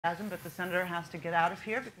But the senator has to get out of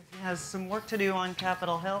here because he has some work to do on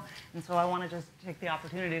Capitol Hill. And so I want to just take the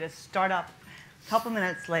opportunity to start up a couple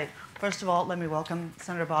minutes late. First of all, let me welcome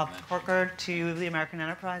Senator Bob Corker to the American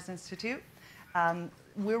Enterprise Institute.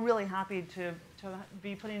 We're really happy to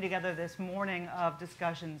be putting together this morning of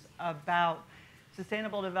discussions about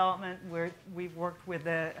sustainable development, where we've worked with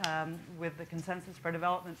the Consensus for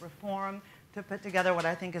Development Reform to put together what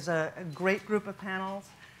I think is a great group of panels.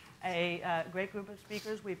 A great group of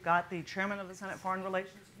speakers. We've got the chairman of the Senate Foreign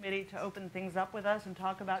Relations Committee to open things up with us and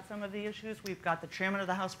talk about some of the issues. We've got the chairman of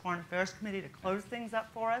the House Foreign Affairs Committee to close things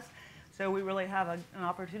up for us. So we really have an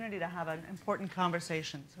opportunity to have an important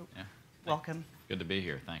conversation. So welcome. Good to be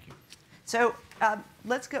here. Thank you. So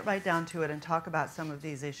let's get right down to it and talk about some of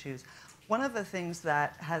these issues. One of the things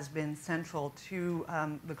that has been central to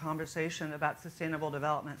the conversation about sustainable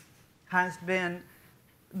development has been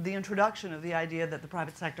the introduction of the idea that the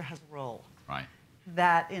private sector has a role. Right.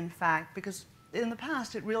 That, in fact, because in the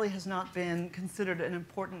past it really has not been considered an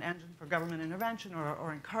important engine for government intervention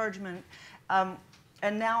or encouragement, and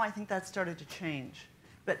now I think that's started to change.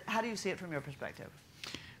 But how do you see it from your perspective?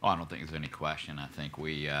 Well, I don't think there's any question. I think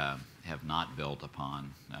we have not built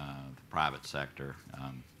upon the private sector.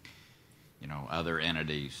 You know, other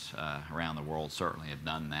entities around the world certainly have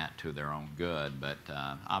done that to their own good, but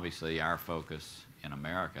obviously our focus in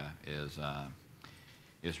America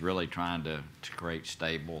is really trying to create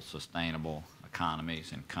stable, sustainable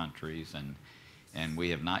economies and countries, and we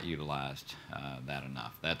have not utilized that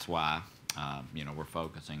enough. That's why you know, we're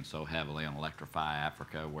focusing so heavily on Electrify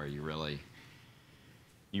Africa, where you really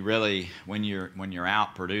when you're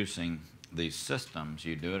out producing these systems,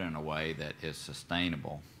 you do it in a way that is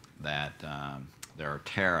sustainable. That there are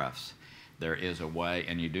tariffs. There is a way,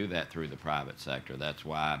 and you do that through the private sector. That's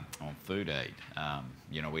why on food aid,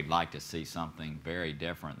 you know, we'd like to see something very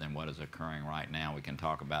different than what is occurring right now. We can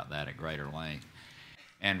talk about that at greater length.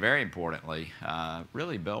 And very importantly,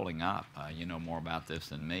 really building up. You know more about this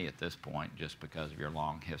than me at this point, just because of your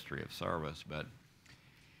long history of service, but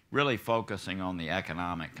really focusing on the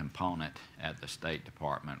economic component at the State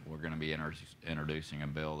Department. We're going to be introducing a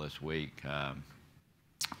bill this week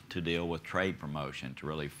to deal with trade promotion, to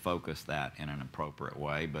really focus that in an appropriate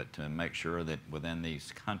way, but to make sure that within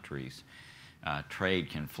these countries, trade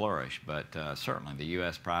can flourish. But certainly the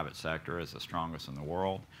U.S. private sector is the strongest in the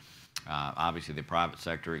world. Obviously the private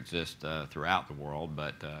sector exists throughout the world,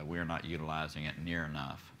 but we're not utilizing it near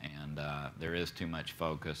enough. And there is too much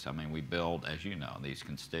focus. I mean, we build, as you know, these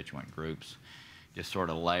constituent groups just sort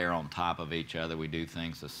of layer on top of each other. We do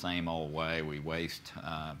things the same old way. We waste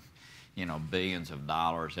you know, billions of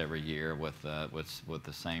dollars every year with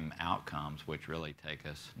the same outcomes, which really take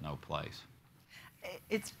us no place.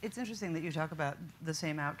 It's interesting that you talk about the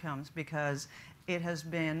same outcomes, because it has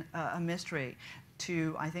been a mystery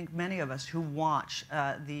to, I think, many of us who watch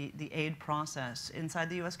the aid process inside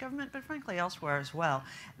the U.S. government, but frankly elsewhere as well,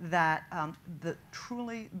 that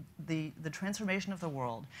truly the transformation of the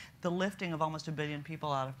world, the lifting of almost 1 billion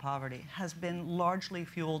people out of poverty, has been largely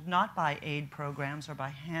fueled not by aid programs or by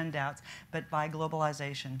handouts, but by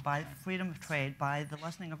globalization, by freedom of trade, by the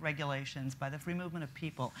lessening of regulations, by the free movement of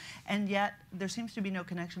people. And yet there seems to be no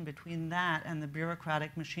connection between that and the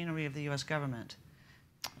bureaucratic machinery of the U.S. government.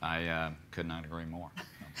 I could not agree more.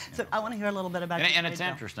 So I want to hear a little bit about and it's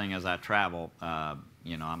interesting as I travel.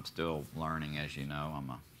 You know, I'm still learning, as you know.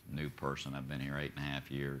 I'm a new person. I've been here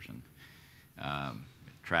 8.5 years and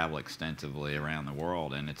travel extensively around the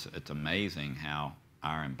world. And it's amazing how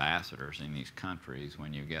our ambassadors in these countries,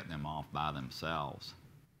 when you get them off by themselves,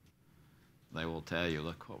 they will tell you,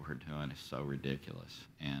 look, what we're doing is so ridiculous.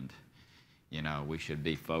 And, you know, we should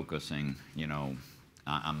be focusing, you know,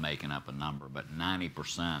 I'm making up a number, but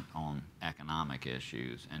 90% on economic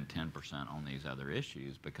issues and 10% on these other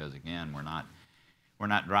issues, because again, we're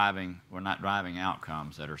not driving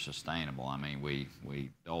outcomes that are sustainable. I mean, we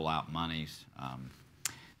dole out monies.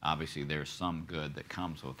 Obviously, there's some good that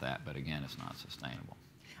comes with that, but again, it's not sustainable.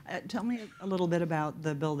 Tell me a little bit about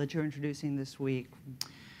the bill that you're introducing this week.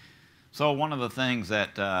 So one of the things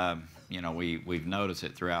that you know, we've noticed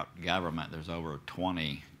it throughout government. There's over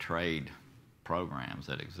 20 trade programs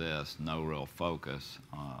that exist, no real focus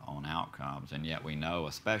on outcomes, and yet we know,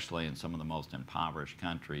 especially in some of the most impoverished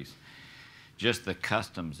countries, just the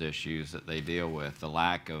customs issues that they deal with, the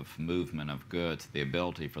lack of movement of goods, the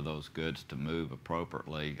ability for those goods to move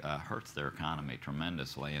appropriately hurts their economy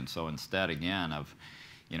tremendously. And so instead, again, of,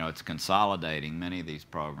 you know, it's consolidating many of these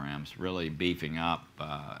programs, really beefing up,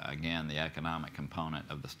 again, the economic component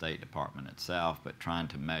of the State Department itself, but trying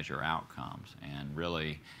to measure outcomes, and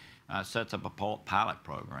really sets up a pilot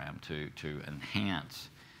program to enhance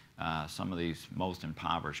some of these most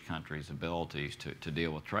impoverished countries' abilities to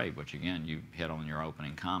deal with trade, which again, you hit on your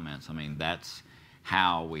opening comments. I mean, that's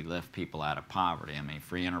how we lift people out of poverty. I mean,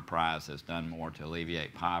 free enterprise has done more to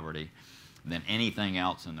alleviate poverty than anything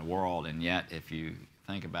else in the world, and yet if you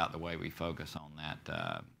think about the way we focus on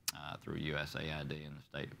that through USAID and the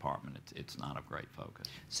State Department, it's not a great focus.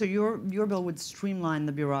 So your bill would streamline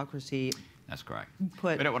the bureaucracy. That's correct.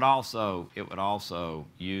 But it would also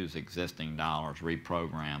use existing dollars,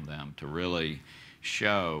 reprogram them to really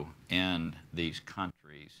show in these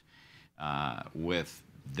countries with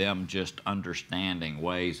them just understanding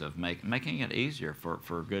ways of making it easier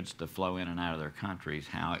for goods to flow in and out of their countries,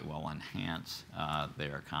 how it will enhance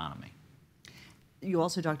their economy. You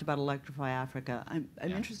also talked about Electrify Africa. I'm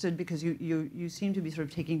interested because you seem to be sort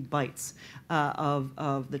of taking bites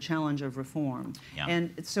of the challenge of reform. Yeah.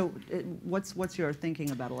 And so what's your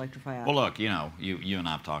thinking about Electrify Africa? Well, look, you know, you and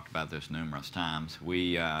I have talked about this numerous times. We,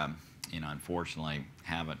 you know, unfortunately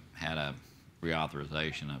haven't had a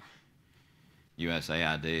reauthorization of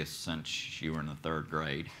USAID since you were in the 3rd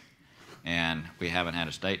grade. And we haven't had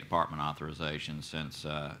a State Department authorization since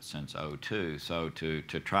 '02. So to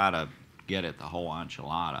try to get at the whole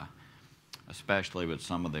enchilada, especially with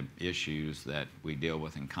some of the issues that we deal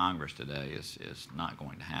with in Congress today, is not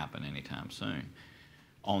going to happen anytime soon.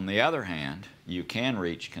 On the other hand, you can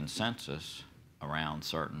reach consensus around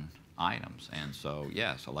certain items. And so,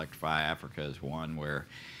 yes, Electrify Africa is one where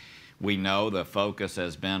we know the focus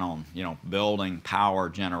has been on, you know, building power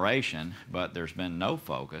generation, but there's been no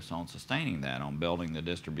focus on sustaining that, on building the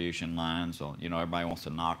distribution lines. On, you know, everybody wants to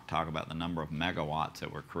talk about the number of megawatts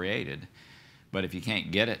that were created, but if you can't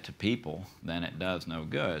get it to people, then it does no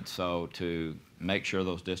good. So to make sure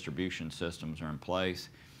those distribution systems are in place,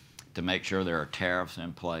 to make sure there are tariffs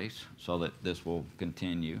in place so that this will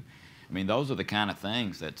continue. I mean, those are the kind of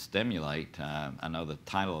things that stimulate. I know the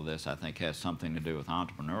title of this, I think, has something to do with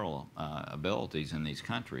entrepreneurial abilities in these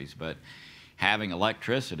countries, but having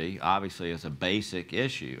electricity obviously is a basic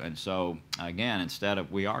issue. And so, again, instead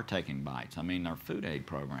of, we are taking bites. I mean, our food aid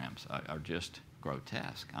programs are just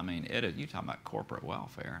grotesque. I mean, you talk about corporate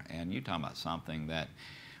welfare, and you talk about something that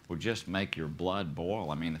would just make your blood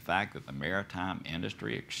boil. I mean, the fact that the maritime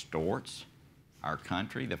industry extorts our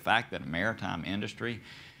country, the fact that the maritime industry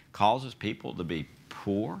causes people to be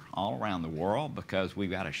poor all around the world because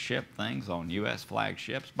we've got to ship things on U.S. flag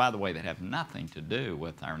ships, by the way, that have nothing to do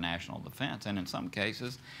with our national defense, and in some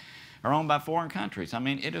cases are owned by foreign countries. I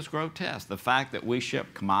mean, it is grotesque. The fact that we ship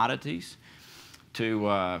commodities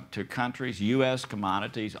to countries, U.S.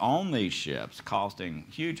 commodities, on these ships, costing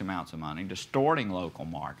huge amounts of money, distorting local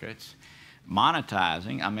markets,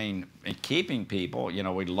 monetizing, I mean, keeping people, you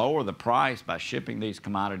know, we lower the price by shipping these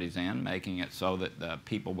commodities in, making it so that the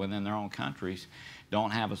people within their own countries don't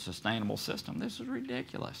have a sustainable system. This is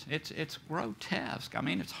ridiculous. It's grotesque. I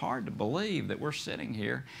mean, it's hard to believe that we're sitting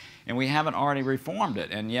here and we haven't already reformed it,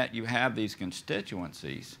 and yet you have these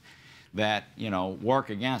constituencies that, you know, work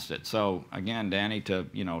against it. So again, Danny, to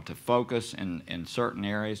focus in certain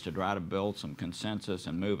areas to try to build some consensus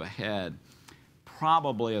and move ahead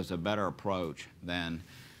probably is a better approach than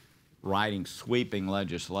writing sweeping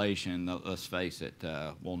legislation that, let's face it,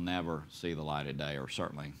 will never see the light of day or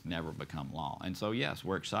certainly never become law. And so, yes,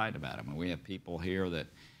 we're excited about it. I mean, we have people here that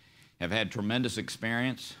have had tremendous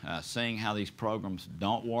experience seeing how these programs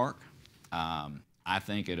don't work. I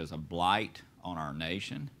think it is a blight on our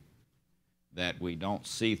nation that we don't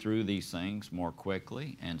see through these things more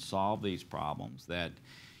quickly and solve these problems that,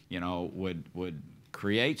 you know, would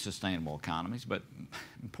create sustainable economies, but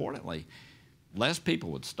importantly, less people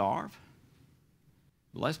would starve.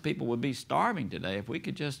 Less people would be starving today if we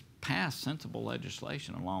could just pass sensible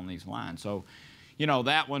legislation along these lines. So, you know,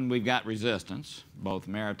 that one we've got resistance, both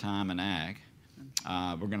maritime and ag.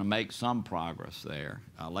 We're going to make some progress there.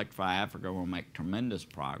 Electrify Africa will make tremendous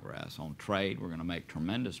progress. On trade, we're going to make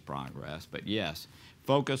tremendous progress. But yes,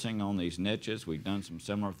 focusing on these niches, we've done some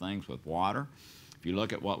similar things with water. If you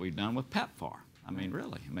look at what we've done with PEPFAR, I mean,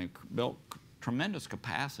 really, built tremendous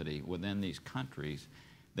capacity within these countries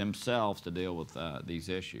themselves to deal with these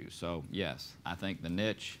issues. So yes, I think the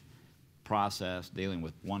niche process, dealing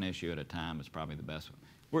with one issue at a time, is probably the best one.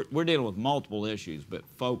 We're dealing with multiple issues, but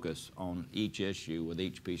focus on each issue with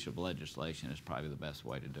each piece of legislation is probably the best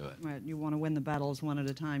way to do it. Right. You want to win the battles one at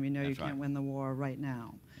a time. You know, That's you can't right. win the war right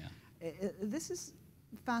now. Yeah. This is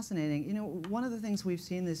Fascinating. You know, one of the things we've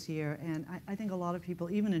seen this year, and I think a lot of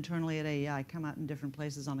people, even internally at AEI, come out in different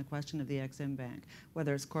places on the question of the Ex-Im Bank,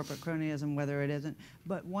 whether it's corporate cronyism, whether it isn't.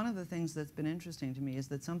 But one of the things that's been interesting to me is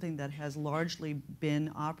that something that has largely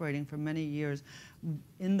been operating for many years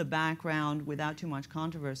in the background without too much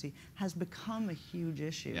controversy has become a huge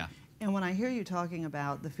issue. Yeah. And when I hear you talking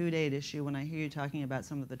about the food aid issue, when I hear you talking about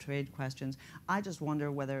some of the trade questions, I just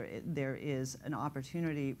wonder whether there is an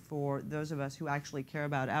opportunity for those of us who actually care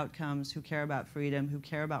about outcomes, who care about freedom, who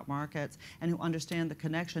care about markets, and who understand the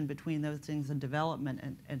connection between those things and development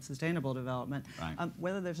and sustainable development, Right.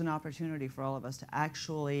 Whether there's an opportunity for all of us to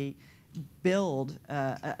actually build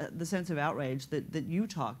the sense of outrage that you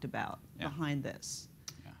talked about behind this.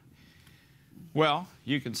 Well,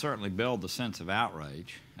 you can certainly build the sense of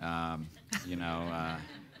outrage. You know,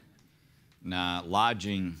 now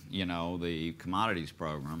lodging, you know, the commodities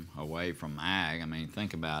program away from ag. I mean,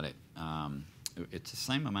 think about it. It's the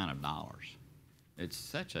same amount of dollars. It's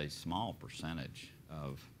such a small percentage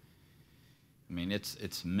of. I mean,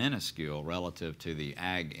 it's minuscule relative to the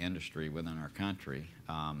ag industry within our country.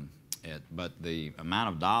 But the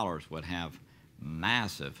amount of dollars would have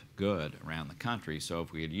massive good around the country. So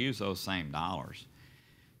if we could use those same dollars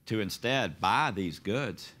to instead buy these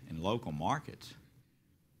goods in local markets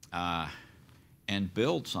and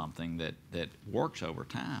build something that works over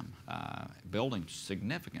time, building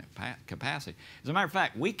significant capacity. As a matter of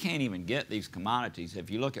fact, we can't even get these commodities if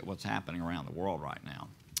you look at what's happening around the world right now.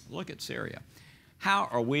 Look at Syria. How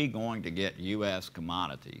are we going to get U.S.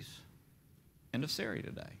 commodities into Syria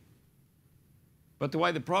today? But the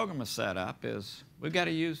way the program is set up is we've got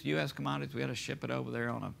to use U.S. commodities. We've got to ship it over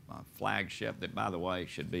there on a flagship that, by the way,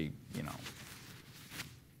 should be, you know,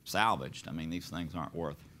 salvaged. I mean, these things aren't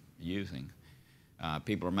worth using.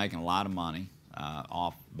 People are making a lot of money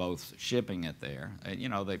off both shipping it there. You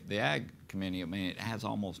know, the ag community, I mean, it has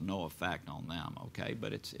almost no effect on them, okay?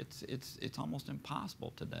 But it's almost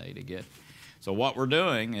impossible today to get. So what we're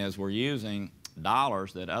doing is we're using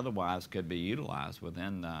dollars that otherwise could be utilized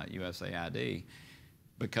within USAID.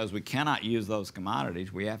 Because we cannot use those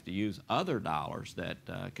commodities, we have to use other dollars that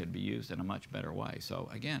could be used in a much better way. So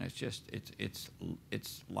again,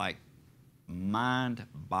 it's like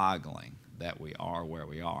mind-boggling that we are where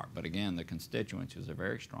we are. But again, the constituencies are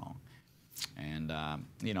very strong, and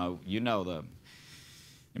you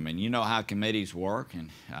know how committees work,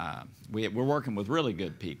 and we're working with really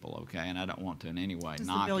good people, okay? And I don't want to in any way This is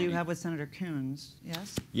knock the bill you have with Senator Coons,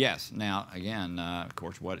 yes? Yes. Now, again, of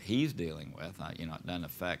course, what he's dealing with, you know, it doesn't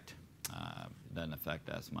affect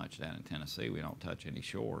us much down in Tennessee. We don't touch any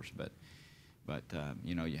shores, but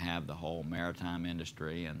you know, you have the whole maritime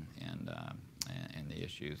industry and the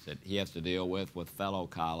issues that he has to deal with fellow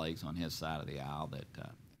colleagues on his side of the aisle that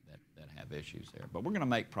have issues there. But we're going to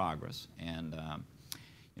make progress, and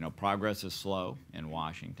you know, progress is slow in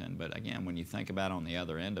Washington, but again, when you think about on the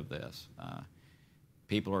other end of this,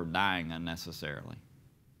 people are dying unnecessarily.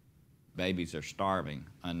 Babies are starving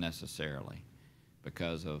unnecessarily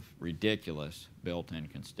because of ridiculous built-in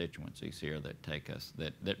constituencies here that take us,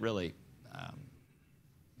 that really,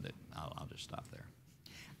 I'll just stop there.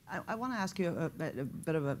 I want to ask you a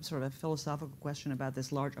bit of a sort of philosophical question about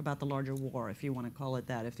about the larger war, if you want to call it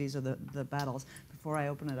that, if these are the battles, before I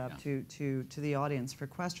open it up to the audience for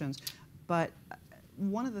questions. But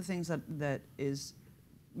one of the things that is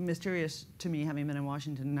mysterious to me, having been in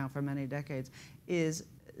Washington now for many decades, is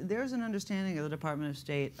there's an understanding of the Department of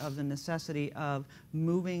State of the necessity of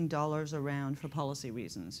moving dollars around for policy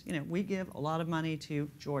reasons. You know, we give a lot of money to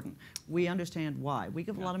Jordan. We understand why. We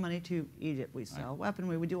give a lot of money to Egypt. We sell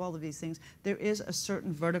weaponry. We do all of these things. There is a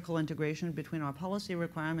certain vertical integration between our policy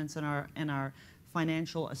requirements and our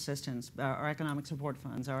financial assistance, our economic support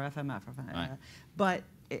funds, our FMF. But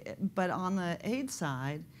on the aid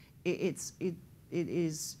side, it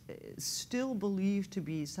is still believed to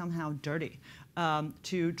be somehow dirty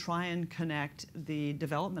to try and connect the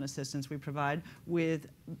development assistance we provide with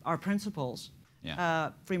our principles,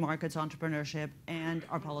 free markets, entrepreneurship, and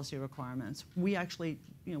our policy requirements. We actually,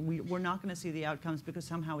 you know, we're not going to see the outcomes because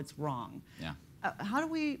somehow it's wrong. Yeah. How do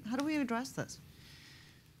we address this?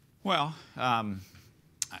 Well, I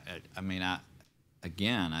mean,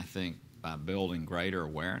 again, I think by building greater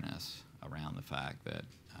awareness around the fact that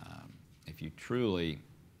if you truly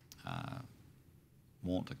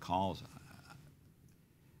want to cause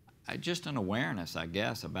just an awareness, I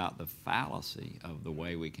guess, about the fallacy of the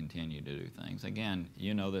way we continue to do things. Again,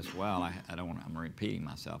 you know this well. I don't want. I'm repeating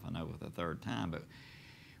myself, I know, for the third time, but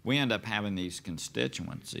we end up having these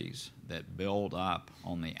constituencies that build up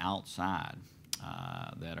on the outside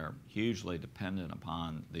that are hugely dependent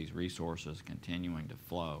upon these resources continuing to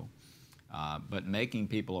flow. but making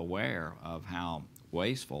people aware of how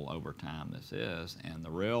wasteful over time this is, and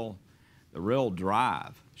the real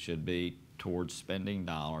drive should be towards spending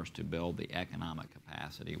dollars to build the economic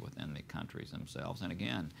capacity within the countries themselves. And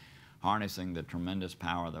again, harnessing the tremendous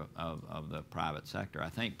power of the private sector. I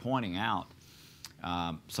think pointing out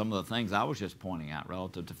some of the things I was just pointing out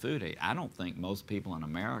relative to food aid, I don't think most people in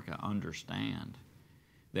America understand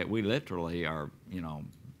that we literally are, you know,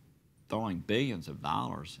 throwing billions of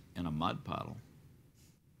dollars in a mud puddle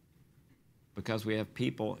because we have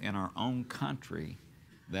people in our own country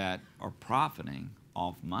that are profiting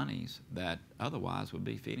off monies that otherwise would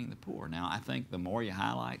be feeding the poor. Now, I think the more you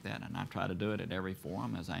highlight that, and I try to do it at every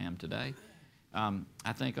forum as I am today,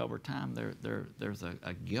 I think over time there's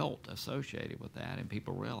a guilt associated with that, and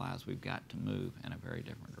people realize we've got to move in a very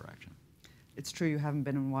different direction. It's true you haven't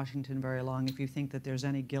been in Washington very long if you think that there's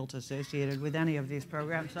any guilt associated with any of these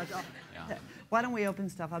programs. Yeah. Why don't we open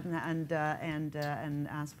stuff up and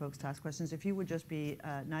ask folks to ask questions? If you would just be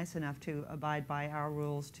nice enough to abide by our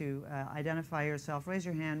rules to identify yourself, raise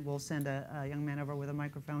your hand, we'll send a young man over with a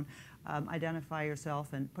microphone. Identify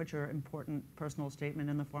yourself and put your important personal statement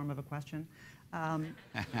in the form of a question.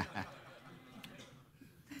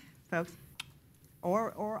 Folks?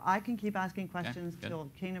 Or I can keep asking questions till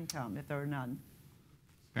kingdom come if there are none.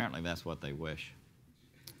 Apparently that's what they wish.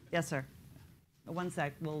 Yes, sir. One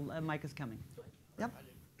sec. Mike is coming. Yep.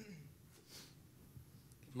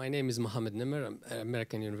 My name is Mohammed Nimr. I'm at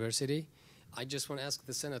American University. I just want to ask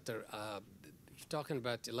the senator, you're talking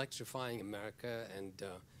about electrifying America and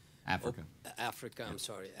Africa. Africa,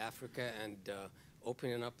 and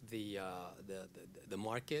opening up the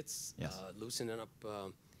markets, yes. Loosening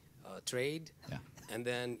up trade, yeah. And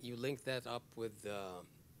then you link that up with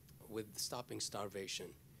stopping starvation.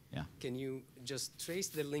 Yeah. Can you just trace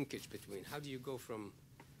the linkage between how do you go from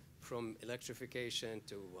electrification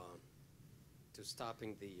to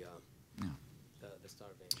stopping the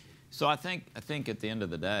starvation? So I think at the end of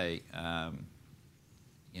the day,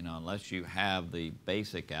 you know, unless you have the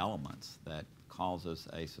basic elements that causes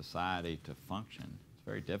a society to function, it's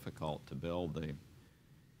very difficult to build the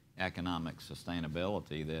economic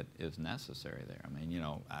sustainability that is necessary there. I mean, you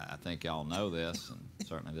know, I think y'all know this, and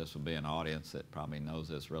certainly this will be an audience that probably knows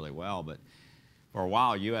this really well, but for a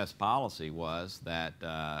while U.S. policy was that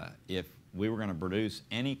if we were going to produce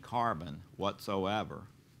any carbon whatsoever,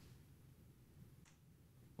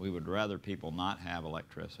 we would rather people not have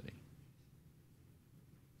electricity.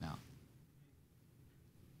 Now,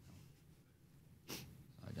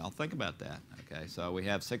 y'all think about that, okay? So we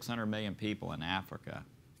have 600 million people in Africa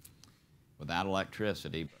without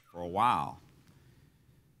electricity, but for a while,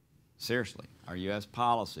 seriously, our U.S.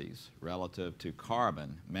 policies relative to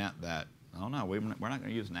carbon meant that, oh no, we're not going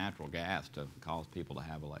to use natural gas to cause people to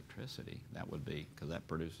have electricity. That would be, because that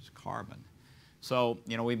produces carbon. So,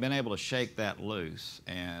 you know, we've been able to shake that loose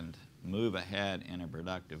and move ahead in a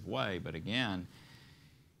productive way, but again,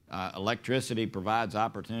 electricity provides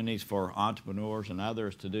opportunities for entrepreneurs and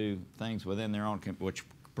others to do things within their own, which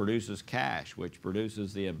produces cash, which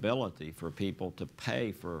produces the ability for people to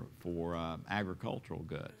pay for agricultural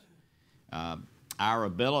goods. Our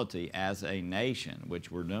ability as a nation,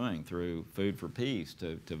 which we're doing through Food for Peace,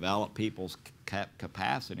 to develop people's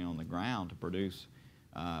capacity on the ground to produce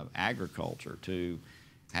agriculture, to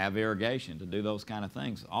have irrigation, to do those kind of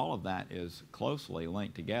things, all of that is closely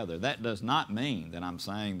linked together. That does not mean that I'm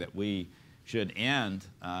saying that we should end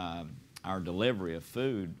our delivery of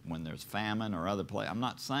food when there's famine or other places. I'm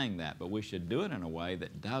not saying that, but we should do it in a way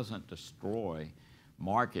that doesn't destroy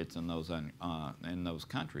markets in those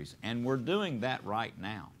countries. And we're doing that right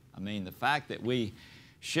now. I mean, the fact that we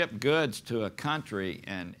ship goods to a country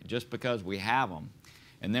and just because we have them,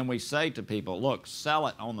 and then we say to people, look, sell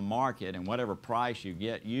it on the market and whatever price you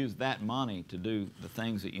get, use that money to do the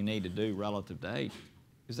things that you need to do relative to aid.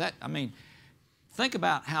 Is that, I mean, think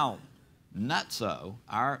about how nutso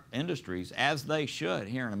our industries, as they should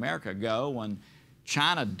here in America, go when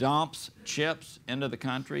China dumps chips into the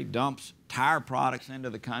country, dumps tire products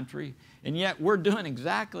into the country, and yet we're doing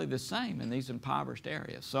exactly the same in these impoverished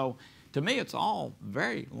areas. So to me, it's all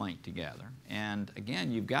very linked together. And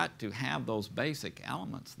again, you've got to have those basic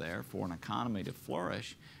elements there for an economy to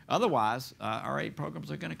flourish. Otherwise, our aid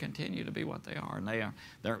programs are going to continue to be what they are, and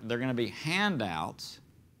they're going to be handouts,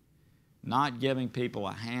 not giving people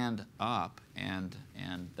a hand up, and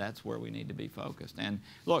that's where we need to be focused. And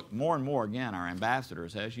look, more and more, again, our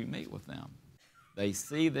ambassadors, as you meet with them, they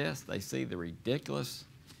see this, they see the ridiculous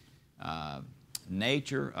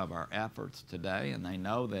nature of our efforts today, and they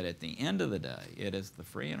know that at the end of the day, it is the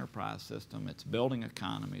free enterprise system, it's building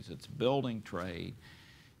economies, it's building trade,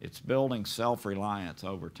 It's building self-reliance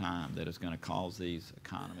over time that is going to cause these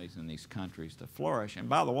economies and these countries to flourish. And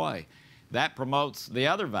by the way, that promotes the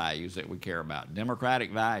other values that we care about,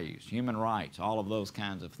 democratic values, human rights, all of those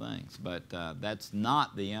kinds of things. But that's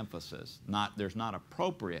not the emphasis. There's not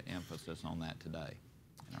appropriate emphasis on that today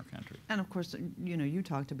in our country. And of course, you know, you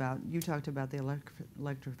talked about the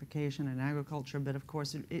electrification and agriculture, but of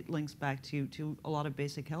course it links back to a lot of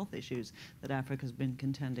basic health issues that Africa's been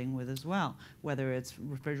contending with as well. Whether it's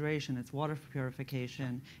refrigeration, it's water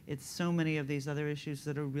purification, it's so many of these other issues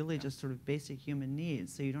that are really just sort of basic human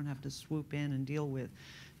needs. So you don't have to swoop in and deal with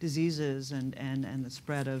diseases and the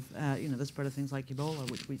spread of the spread of things like Ebola,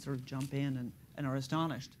 which we sort of jump in and are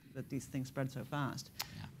astonished that these things spread so fast. Yeah.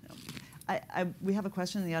 We have a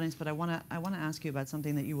question in the audience, but I want to ask you about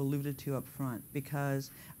something that you alluded to up front, because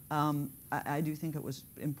I do think it was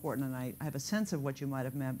important, and I have a sense of what you might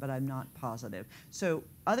have meant, but I'm not positive. So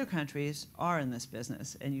other countries are in this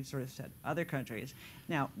business, and you sort of said other countries.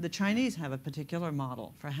 Now, the Chinese have a particular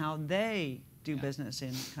model for how they do business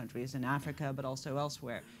in countries in Africa, but also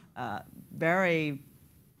elsewhere. Very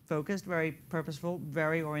focused, very purposeful,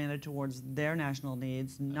 very oriented towards their national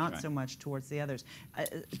needs, not so much towards the others.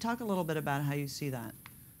 Talk a little bit about how you see that.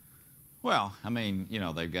 Well, I mean, you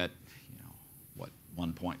know, they've got,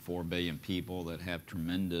 1.4 billion people that have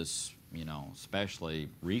tremendous, especially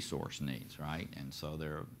resource needs, right? And so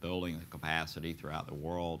they're building the capacity throughout the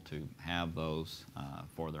world to have those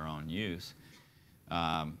for their own use.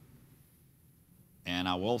 And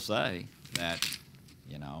I will say that,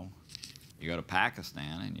 you go to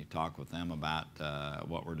Pakistan and you talk with them about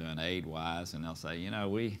what we're doing aid-wise, and they'll say,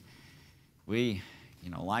 we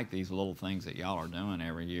like these little things that y'all are doing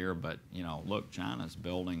every year, but, look, China's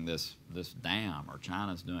building this dam, or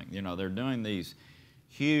China's doing, they're doing these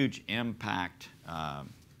huge impact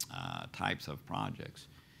types of projects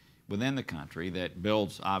within the country that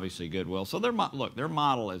builds, obviously, goodwill. So their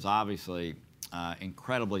model is obviously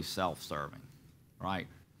incredibly self-serving, right?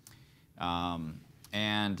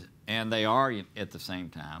 And they are, at the same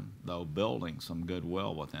time, though, building some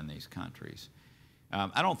goodwill within these countries.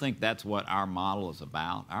 I don't think that's what our model is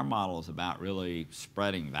about. Our model is about really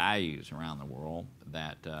spreading values around the world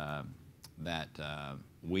that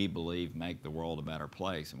we believe make the world a better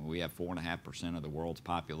place. I mean, we have 4.5% of the world's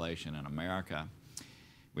population in America.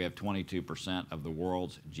 We have 22% of the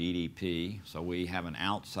world's GDP, so we have an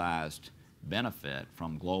outsized benefit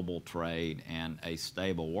from global trade and a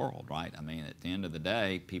stable world, right? I mean, at the end of the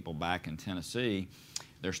day, people back in Tennessee,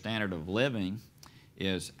 their standard of living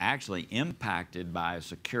is actually impacted by a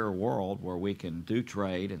secure world where we can do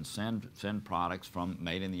trade and send products from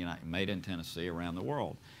made in Tennessee around the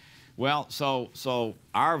world. Well, so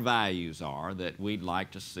our values are that we'd like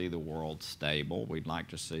to see the world stable, we'd like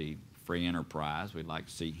to see free enterprise, we'd like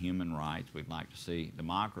to see human rights, we'd like to see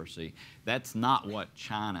democracy. That's not what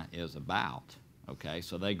China is about, okay?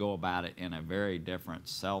 So they go about it in a very different,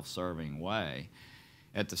 self-serving way.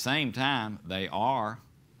 At the same time, they are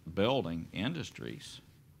building industries,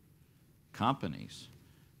 companies,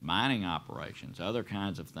 mining operations, other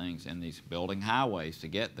kinds of things in these, building highways to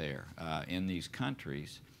get there in these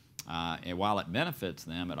countries. And while it benefits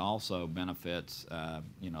them, it also benefits,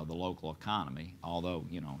 the local economy. Although,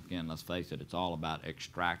 again, let's face it, it's all about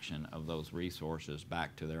extraction of those resources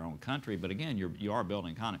back to their own country. But again, you are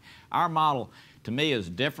building economy. Our model, to me, is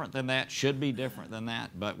different than that, should be different than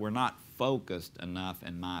that, but we're not focused enough,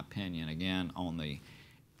 in my opinion, again, on the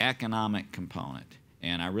economic component.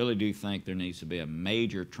 And I really do think there needs to be a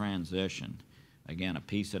major transition, again, a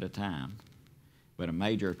piece at a time, but a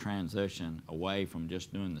major transition away from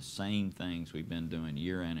just doing the same things we've been doing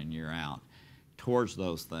year in and year out towards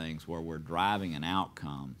those things where we're driving an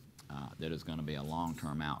outcome that is going to be a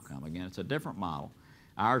long-term outcome. Again, it's a different model.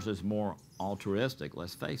 Ours is more altruistic,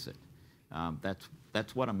 let's face it.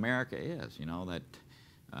 That's what America is, that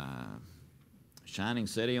shining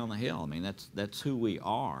city on the hill. I mean, that's who we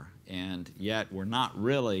are, and yet we're not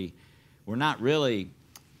really,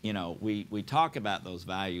 we talk about those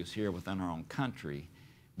values here within our own country,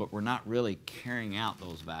 but we're not really carrying out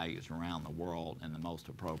those values around the world in the most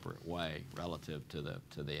appropriate way relative to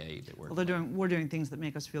the aid that we're doing things that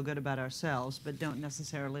make us feel good about ourselves, but don't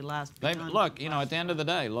necessarily last. Look, at the end of the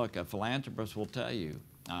day, look, a philanthropist will tell you,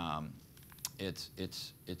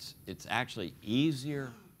 it's actually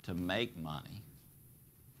easier to make money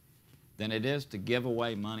than it is to give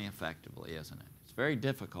away money effectively, isn't it? It's very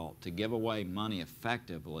difficult to give away money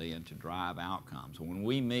effectively and to drive outcomes. When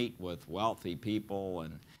we meet with wealthy people,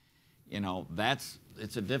 and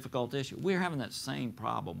it's a difficult issue. We're having that same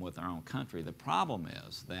problem with our own country. The problem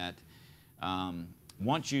is that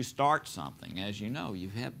once you start something, as you know, you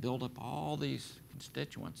have built up all these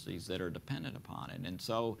constituencies that are dependent upon it. And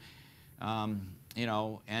so, you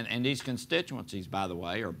know, and these constituencies, by the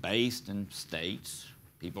way, are based in states.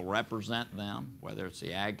 People represent them, whether it's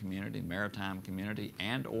the ag community, maritime community,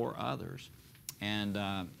 and or others. And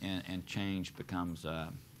change becomes,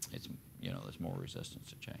 it's, you know, there's more resistance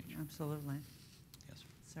to change. Absolutely. Yes,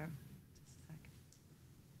 sir. Sir?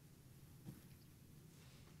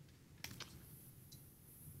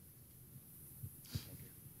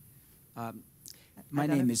 My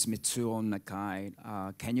name is Mitsuo Nakai.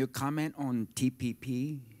 Can you comment on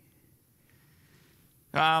TPP?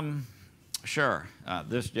 Sure.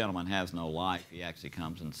 This gentleman has no life. He actually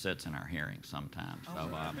comes and sits in our hearings sometimes. So I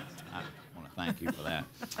want to thank you for that.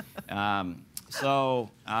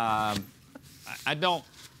 I don't,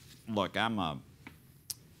 look, I'm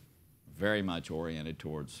very much oriented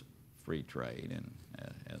towards free trade. And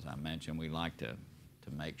as I mentioned, we like to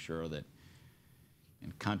make sure that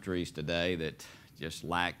in countries today that just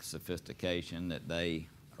lack sophistication, that they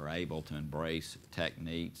are able to embrace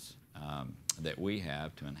techniques that we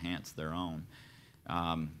have to enhance their own.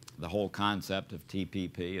 The whole concept of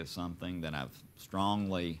TPP is something that I've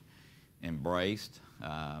strongly embraced.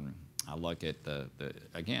 I look at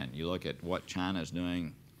again, you look at what China's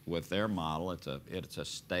doing with their model. It's a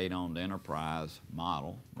state-owned enterprise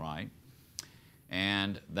model, right?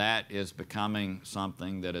 And that is becoming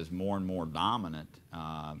something that is more and more dominant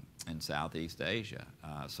in Southeast Asia.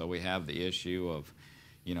 So we have the issue of,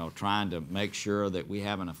 you know, trying to make sure that we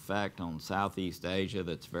have an effect on Southeast Asia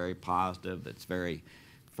that's very positive, that's very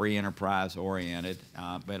free enterprise oriented,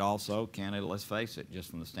 but also, candidly, let's face it, just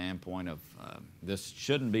from the standpoint of this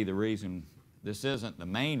shouldn't be the reason, this isn't the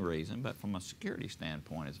main reason, but from a security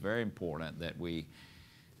standpoint, it's very important that we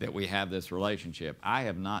have this relationship. I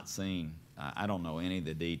have not seen, I don't know any of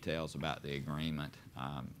the details about the agreement.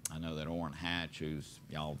 I know that Orrin Hatch, who's,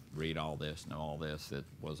 y'all read all this, know all this, that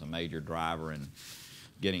was a major driver in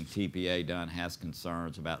getting TPA done, has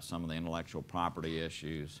concerns about some of the intellectual property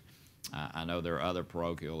issues. I know there are other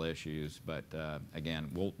parochial issues, but again,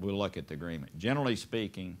 we'll look at the agreement. Generally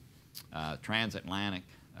speaking, transatlantic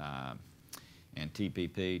and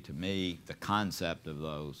TPP, to me, the concept of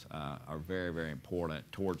those are very, very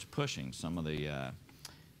important towards pushing some of the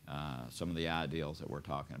ideals that we're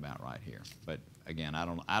talking about right here. But again, I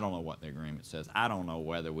don't know what the agreement says. I don't know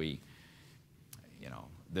whether we, you know,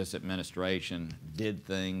 this administration did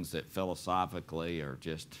things that philosophically are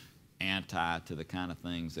just anti to the kind of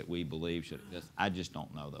things that we believe should exist. I just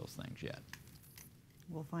don't know those things yet.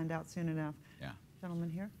 We'll find out soon enough. Yeah. Gentleman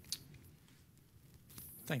here.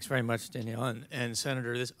 Thanks very much, Danielle. And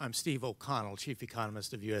Senator, I'm Steve O'Connell, Chief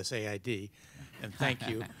Economist of USAID. And thank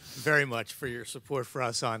you very much for your support for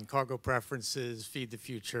us on cargo preferences, Feed the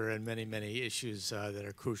Future, and many, many issues that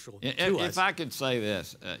are crucial to us. If I could say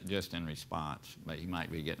this, just in response, but he might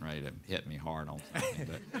be getting ready to hit me hard on something.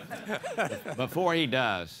 But before he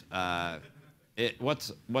does,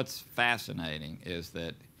 what's fascinating is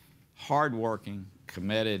that hardworking,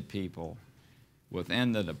 committed people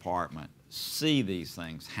within the department see these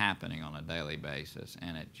things happening on a daily basis,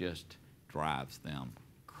 and it just drives them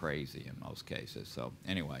crazy in most cases. So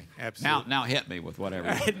anyway, absolutely. Now hit me with whatever.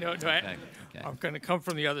 Okay. I'm going to come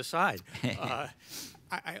from the other side.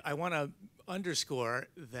 I want to underscore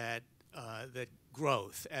that that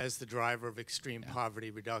growth as the driver of extreme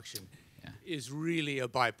poverty reduction is really a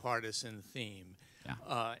bipartisan theme.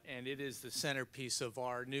 And it is the centerpiece of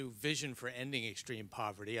our new vision for ending extreme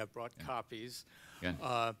poverty. I've brought copies.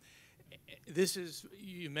 This is,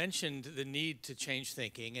 you mentioned the need to change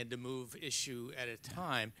thinking and to move issue at a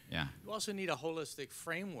time. You also need a holistic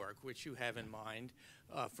framework, which you have in mind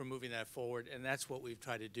for moving that forward, and that's what we've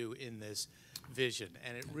tried to do in this vision.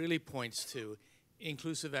 And it really points to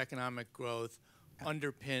inclusive economic growth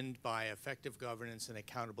underpinned by effective governance and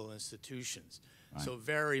accountable institutions. So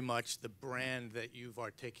very much the brand that you've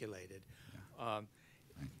articulated.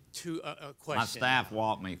 To a question. My staff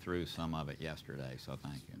walked me through some of it yesterday, so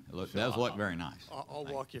thank you. It does look very nice. I'll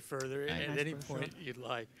walk you further at any point you'd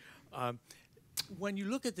like. When you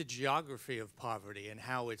look at the geography of poverty and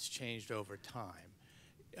how it's changed over time,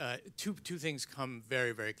 two things come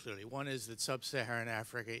very, very clearly. One is that sub-Saharan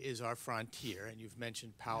Africa is our frontier, and you've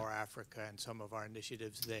mentioned Power Africa and some of our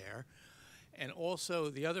initiatives there. And also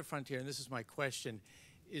the other frontier, and this is my question,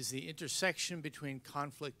 is the intersection between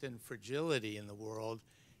conflict and fragility in the world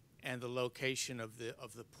and the location of the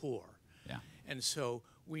poor. And so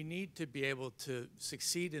we need to be able to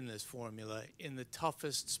succeed in this formula in the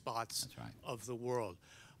toughest spots of the world.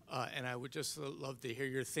 And I would just love to hear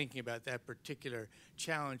your thinking about that particular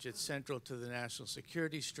challenge. It's central to the national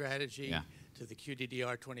security strategy, to the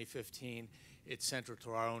QDDR 2015. It's central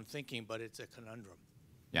to our own thinking, but it's a conundrum.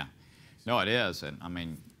 Yeah. No, it is. And I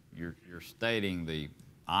mean, you're stating the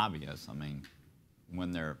obvious. I mean,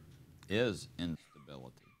 when there is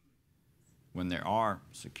instability, when there are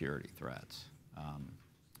security threats,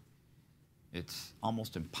 it's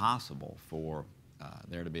almost impossible for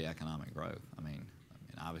there to be economic growth. I mean,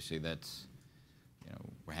 obviously that's, you know,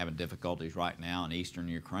 we're having difficulties right now in eastern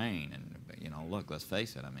Ukraine, and you know, look, let's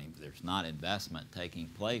face it. I mean, there's not investment taking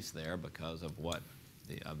place there because of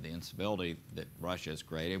the instability that Russia has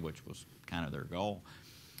created, which was kind of their goal.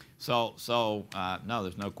 So no,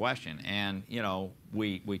 there's no question. And you know,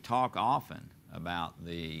 we talk often about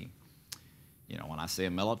the, you know, when I see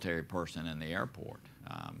a military person in the airport,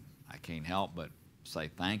 I can't help but say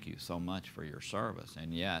thank you so much for your service.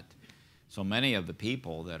 And yet, so many of the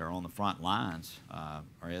people that are on the front lines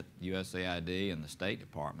are at USAID and the State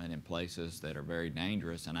Department in places that are very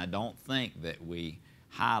dangerous, and I don't think that we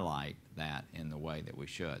highlight that in the way that we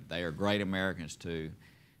should. They are great Americans too.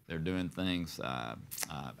 They're doing things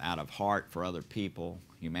out of heart for other people,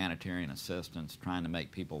 humanitarian assistance, trying to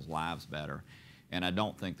make people's lives better, and I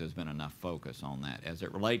don't think there's been enough focus on that. As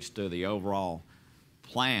it relates to the overall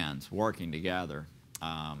plans working together,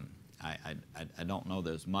 I don't know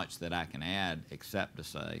there's much that I can add except to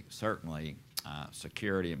say certainly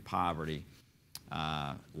security and poverty,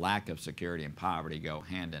 lack of security and poverty go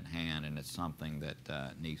hand in hand, and it's something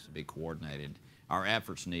that needs to be coordinated. Our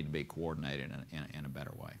efforts need to be coordinated in a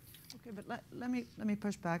better way. Okay, but let me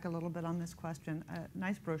push back a little bit on this question.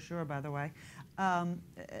 Nice brochure, by the way. How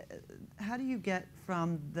do you get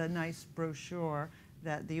from the nice brochure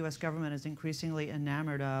that the U.S. government is increasingly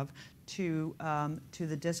enamored of to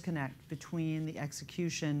the disconnect between the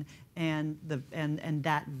execution and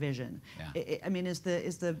that vision? Yeah. I mean, is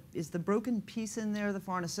the broken piece in there the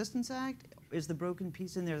Foreign Assistance Act? Is the broken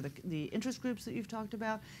piece in there the interest groups that you've talked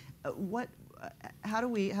about? How do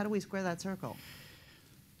we square that circle?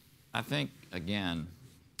 I think again,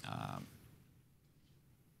 I'm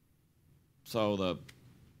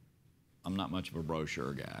not much of a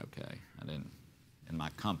brochure guy. Okay, I didn't. In my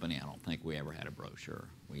company, I don't think we ever had a brochure.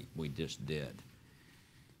 We just did.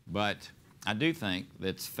 But I do think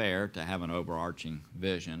it's fair to have an overarching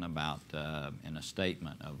vision about in a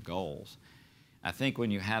statement of goals. I think when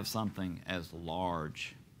you have something as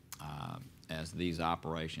large as these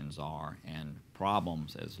operations are and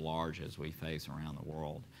problems as large as we face around the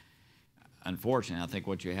world, unfortunately, I think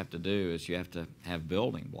what you have to do is you have to have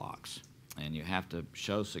building blocks. And you have to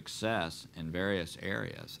show success in various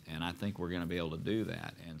areas, and I think we're going to be able to do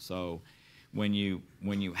that. And so, when you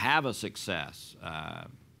have a success,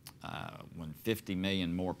 when 50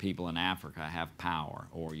 million more people in Africa have power,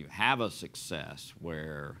 or you have a success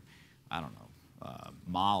where, I don't know,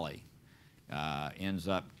 Mali ends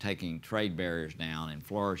up taking trade barriers down and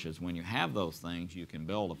flourishes. When you have those things, you can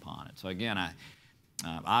build upon it. So again,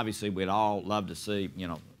 obviously we'd all love to see, you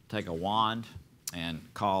know, take a wand and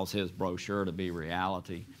cause his brochure to be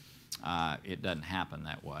reality. It doesn't happen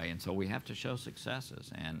that way, and so we have to show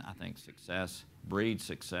successes, and I think success breeds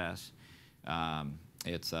success.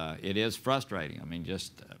 It is frustrating. I mean,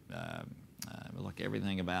 just look,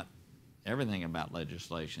 everything about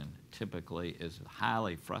legislation typically is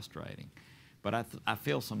highly frustrating, but I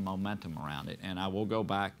feel some momentum around it, and I will go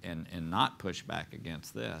back and not push back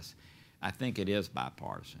against this. I think it is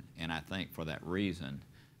bipartisan, and I think for that reason,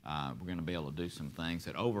 we're going to be able to do some things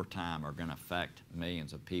that over time are going to affect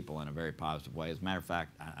millions of people in a very positive way. As a matter of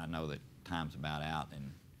fact, I know that time's about out,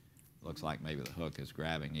 and it looks like maybe the hook is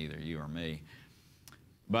grabbing either you or me.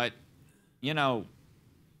 But, you know,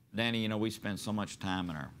 Danny, you know, we spend so much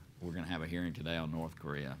time we're going to have a hearing today on North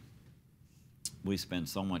Korea. We spend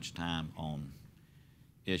so much time on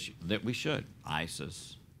issues that we should.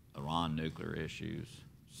 ISIS, Iran nuclear issues,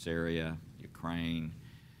 Syria, Ukraine,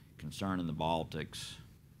 concern in the Baltics,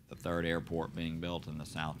 the third airport being built in the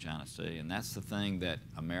South China Sea. And that's the thing that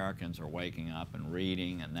Americans are waking up and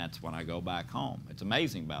reading, and that's when I go back home. It's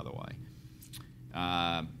amazing, by the way.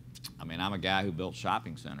 I mean, I'm a guy who built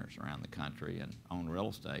shopping centers around the country and owned real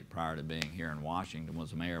estate prior to being here in Washington, was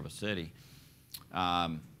the mayor of a city.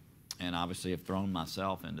 And obviously have thrown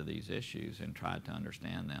myself into these issues and tried to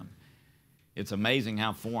understand them. It's amazing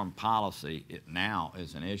how foreign policy now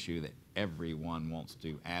is an issue that everyone wants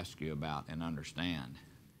to ask you about and understand.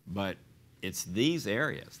 But it's these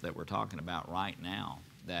areas that we're talking about right now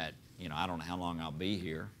that, you know, I don't know how long I'll be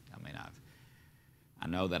here. I mean, I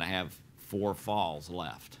know that I have 4 falls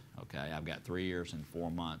left, okay? I've got 3 years and 4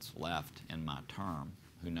 months left in my term.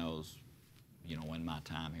 Who knows, you know, when my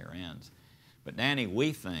time here ends. But Danny,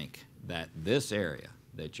 we think that this area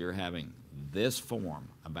that you're having this forum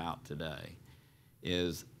about today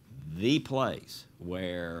is the place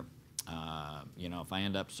where, you know, if I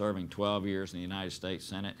end up serving 12 years in the United States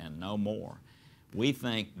Senate and no more, we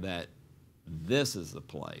think that this is the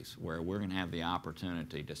place where we're going to have the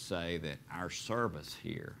opportunity to say that our service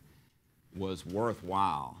here was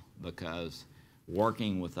worthwhile because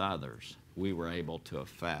working with others, we were able to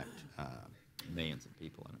affect millions of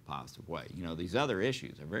people in a positive way. You know, these other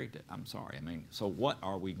issues are very, I'm sorry, I mean, so what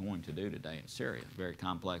are we going to do today in Syria? Very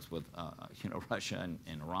complex with, you know, Russia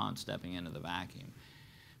and Iran stepping into the vacuum.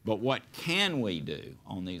 But what can we do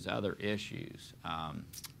on these other issues,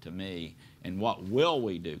 to me, and what will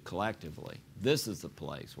we do collectively? This is the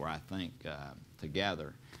place where I think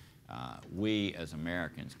together we as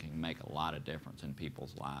Americans can make a lot of difference in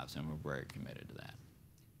people's lives, and we're very committed to that.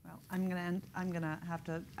 Well, I'm gonna have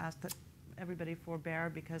to ask that everybody forbear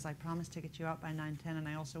because I promised to get you out by 9:10, and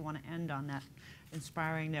I also want to end on that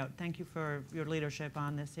inspiring note. Thank you for your leadership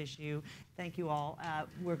on this issue. Thank you all.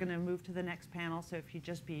 We're going to move to the next panel, so if you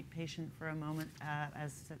just be patient for a moment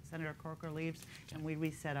as Senator Corker leaves, and we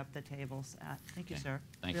reset up the tables. Thank you, sir.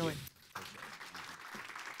 Thank really. you.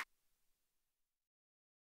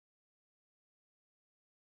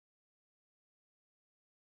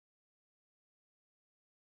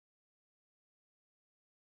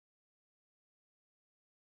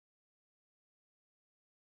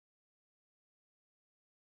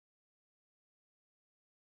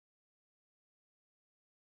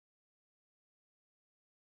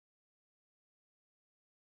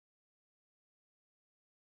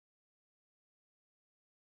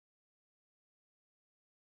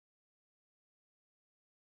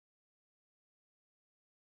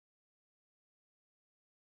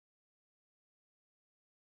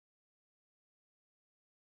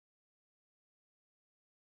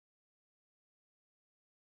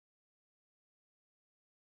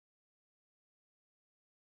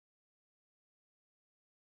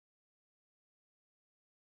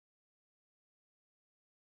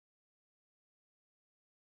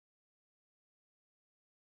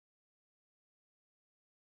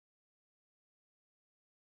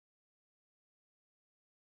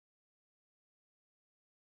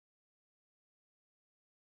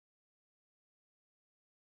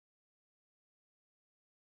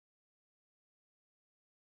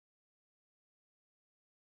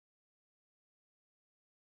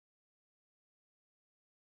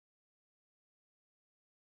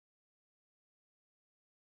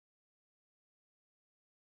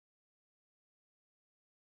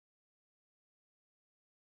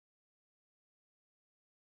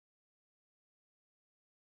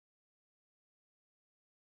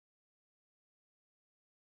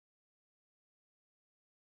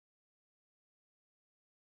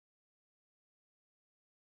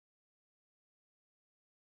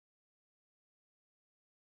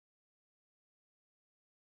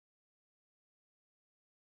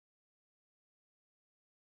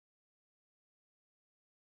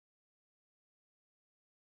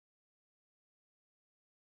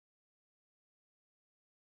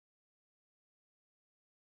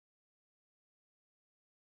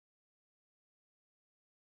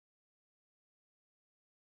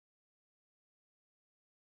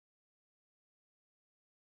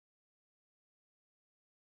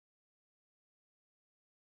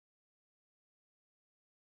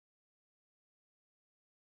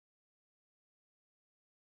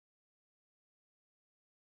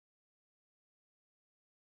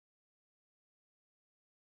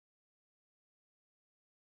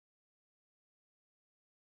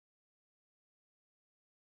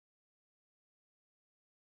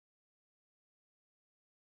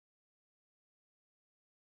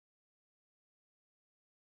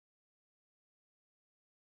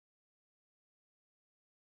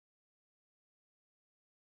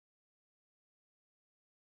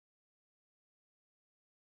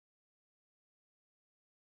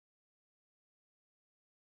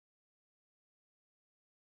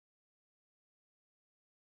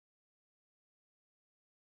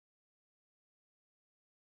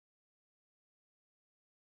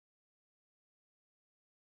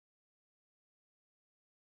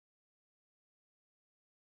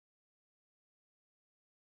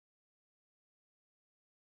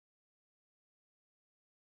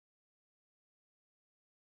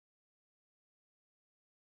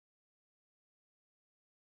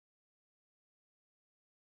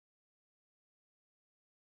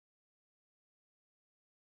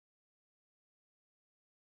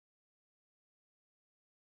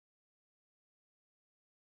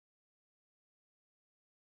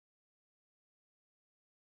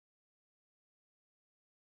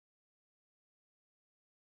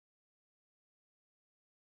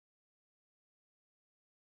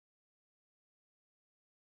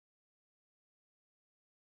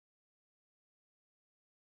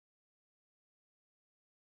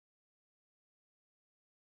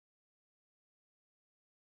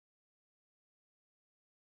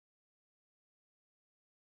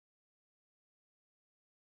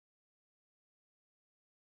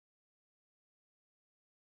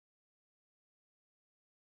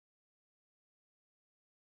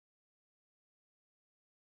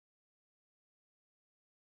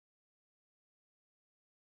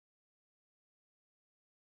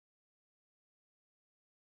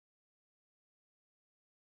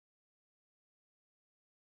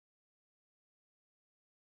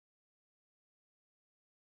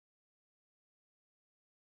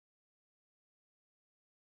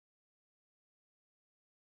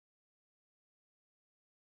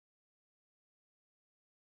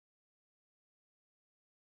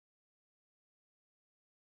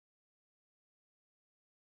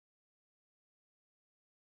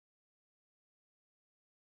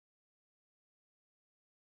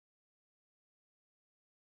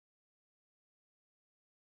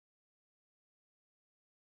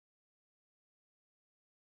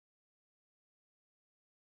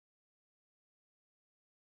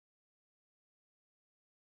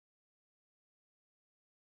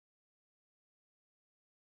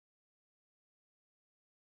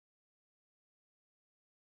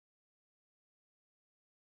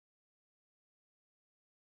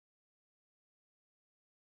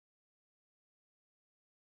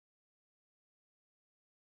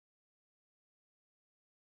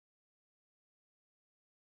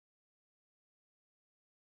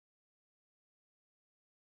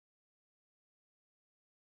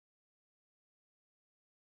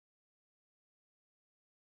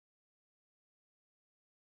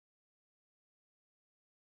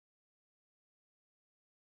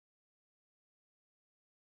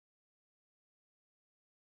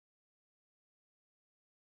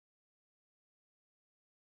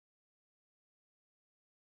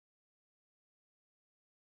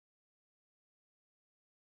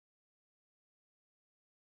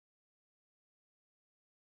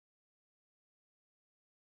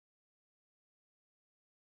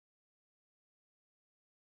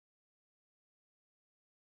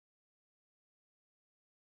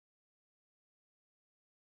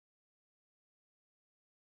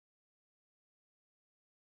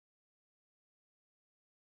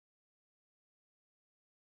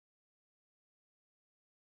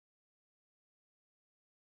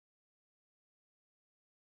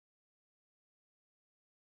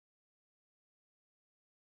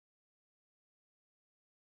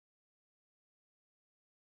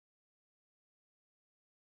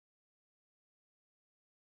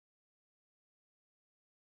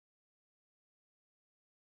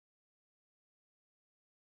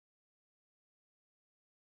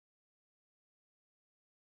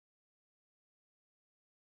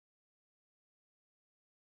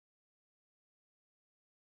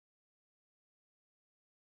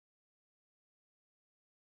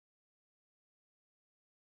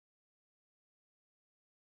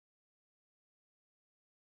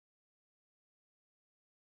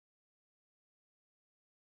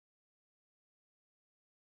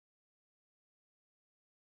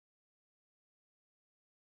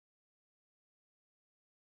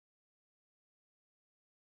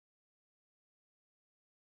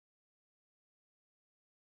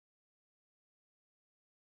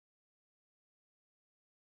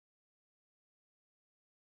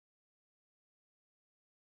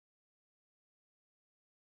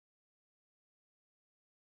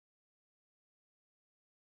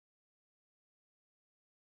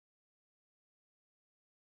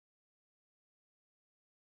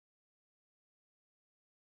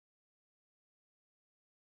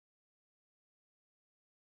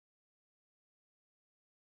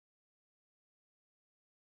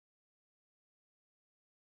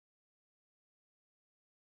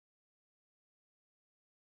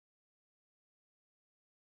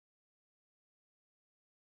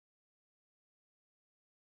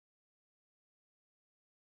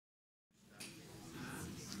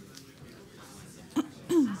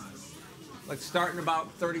 Let's start in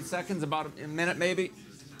about 30 seconds, about a minute maybe.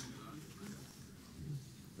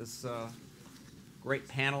 This great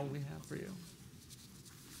panel we have for you.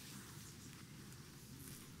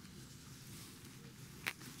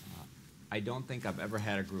 I don't think I've ever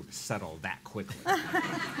had a group settle that quickly.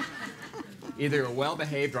 Either you're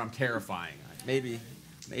well-behaved or I'm terrifying. Maybe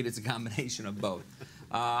it's a combination of both.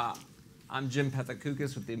 I'm Jim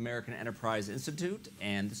Pethokoukis with the American Enterprise Institute,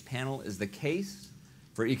 and this panel is the case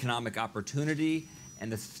for economic opportunity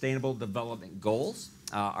and the Sustainable Development Goals.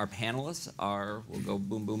 Our panelists are, we'll go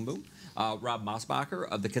boom, boom, boom, Rob Mosbacher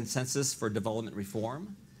of the Consensus for Development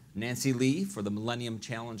Reform, Nancy Lee for the Millennium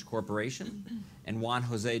Challenge Corporation, and Juan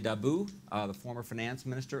Jose Dabu, the former finance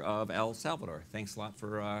minister of El Salvador. Thanks a lot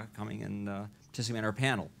for coming and participating in our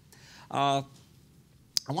panel. I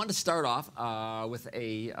wanted to start off with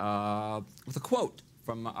a quote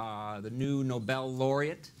from the new Nobel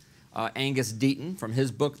laureate, Angus Deaton, from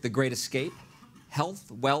his book, The Great Escape, Health,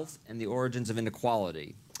 Wealth, and the Origins of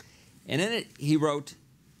Inequality. And in it, he wrote,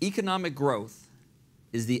 "Economic growth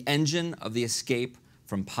is the engine of the escape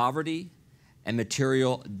from poverty and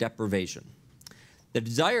material deprivation. The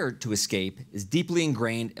desire to escape is deeply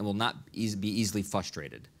ingrained and will not be easily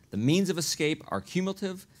frustrated. The means of escape are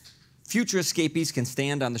cumulative. Future escapees can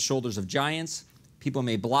stand on the shoulders of giants. People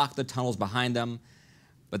may block the tunnels behind them,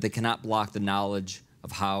 but they cannot block the knowledge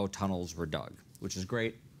of how tunnels were dug," which is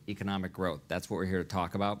great economic growth. That's what we're here to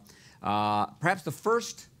talk about. Perhaps the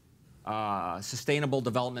first sustainable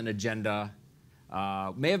development agenda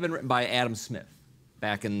may have been written by Adam Smith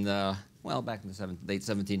back in the late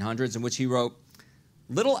 1700s, in which he wrote,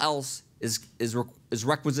 "Little else is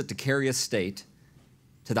requisite to carry a state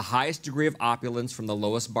to the highest degree of opulence from the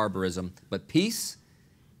lowest barbarism, but peace,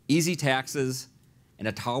 easy taxes, and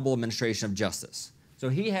a tolerable administration of justice." So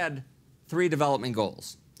he had 3 development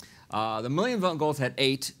goals. The Millennium Development Goals had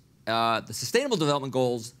 8. The Sustainable Development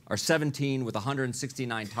Goals are 17 with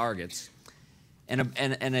 169 targets. And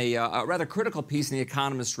a rather critical piece in The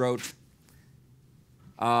Economist wrote,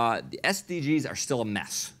 "The SDGs are still a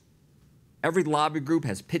mess. Every lobby group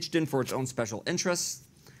has pitched in for its own special interests.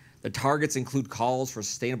 The targets include calls for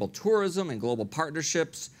sustainable tourism and global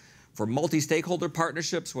partnerships, for multi-stakeholder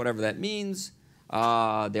partnerships, whatever that means.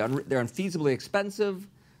 They're unfeasibly expensive.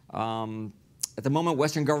 At the moment,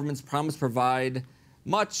 Western governments promise to provide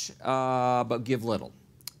much, but give little."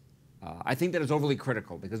 I think that is overly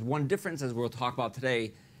critical, because one difference, as we'll talk about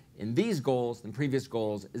today, in these goals and previous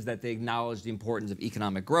goals, is that they acknowledge the importance of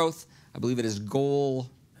economic growth. I believe it is goal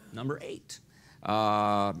number 8.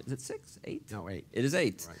 Is it 6? 8? No, 8. It is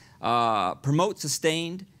 8. Right. Promote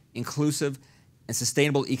sustained, inclusive, and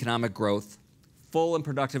sustainable economic growth, full and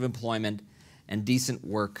productive employment, and decent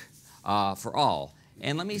work for all.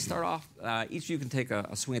 And let me start off, each of you can take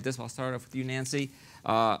a swing at this. I'll start off with you, Nancy.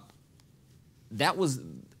 That was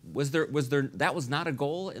not a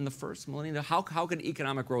goal in the first millennium? How could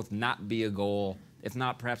economic growth not be a goal, if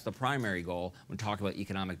not perhaps the primary goal, when talking about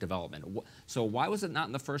economic development? So why was it not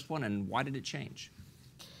in the first one, and why did it change?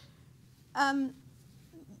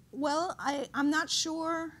 Well, I'm not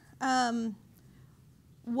sure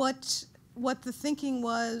what the thinking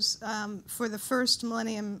was for the first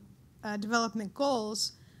Millennium Development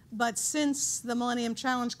Goals, but since the Millennium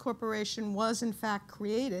Challenge Corporation was in fact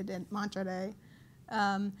created at Monterrey,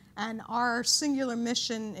 and our singular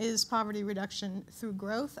mission is poverty reduction through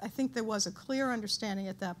growth, I think there was a clear understanding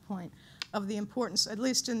at that point of the importance, at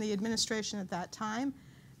least in the administration at that time,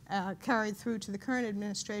 carried through to the current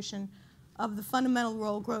administration, of the fundamental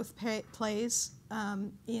role growth plays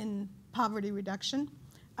in poverty reduction.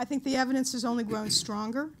 I think the evidence has only grown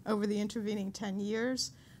stronger over the intervening 10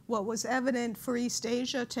 years. What was evident for East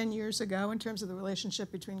Asia 10 years ago in terms of the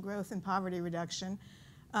relationship between growth and poverty reduction,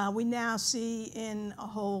 we now see in a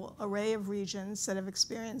whole array of regions that have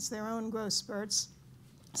experienced their own growth spurts: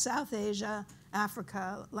 South Asia,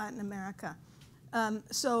 Africa, Latin America.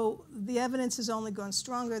 So the evidence has only grown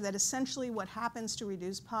stronger that essentially what happens to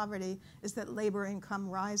reduce poverty is that labor income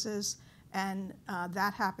rises, and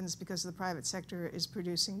that happens because the private sector is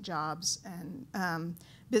producing jobs and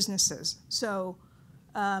businesses. So,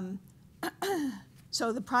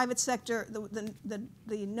 so the private sector,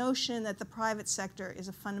 the notion that the private sector is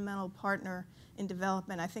a fundamental partner in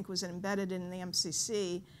development, I think, was embedded in the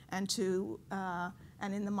MCC and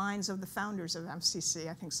in the minds of the founders of MCC,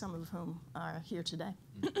 I think some of whom are here today.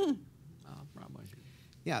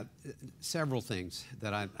 Yeah, several things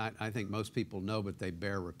that I think most people know, but they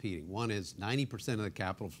bear repeating. One is 90% of the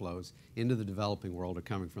capital flows into the developing world are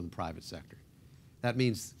coming from the private sector. That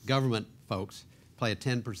means government folks play a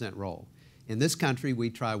 10% role. In this country, we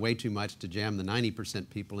try way too much to jam the 90%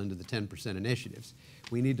 people into the 10% initiatives.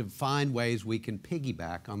 We need to find ways we can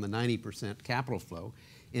piggyback on the 90% capital flow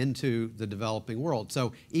into the developing world.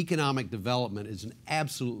 So economic development is an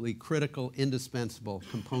absolutely critical, indispensable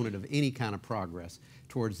component of any kind of progress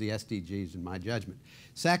towards the SDGs, in my judgment.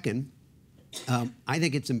 Second, I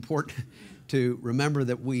think it's important to remember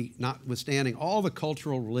that we, notwithstanding all the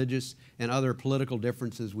cultural, religious, and other political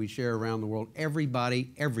differences we share around the world,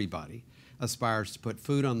 everybody aspires to put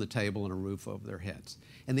food on the table and a roof over their heads.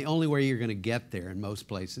 And the only way you're going to get there in most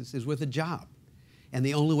places is with a job. And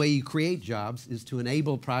the only way you create jobs is to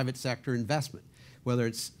enable private sector investment, whether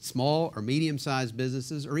it's small or medium-sized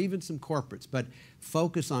businesses or even some corporates, but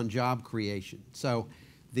focus on job creation. So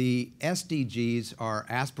the SDGs are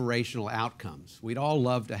aspirational outcomes. We'd all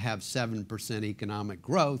love to have 7% economic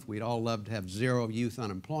growth. We'd all love to have 0 youth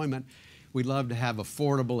unemployment. We'd love to have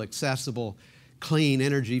affordable, accessible, clean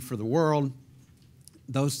energy for the world.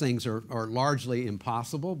 Those things are largely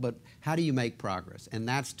impossible, but how do you make progress? And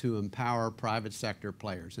that's to empower private sector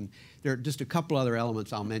players. And there are just a couple other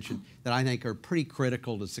elements I'll mention that I think are pretty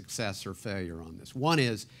critical to success or failure on this. One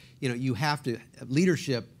is, you have to,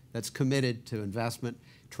 leadership that's committed to investment,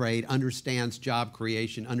 trade, understands job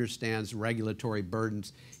creation, understands regulatory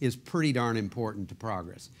burdens, is pretty darn important to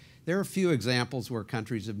progress. There are a few examples where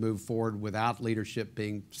countries have moved forward without leadership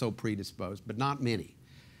being so predisposed, but not many.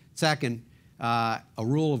 Second, a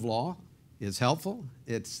rule of law is helpful.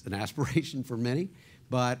 It's an aspiration for many,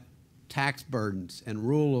 but tax burdens and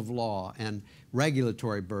rule of law and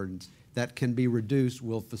regulatory burdens that can be reduced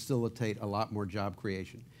will facilitate a lot more job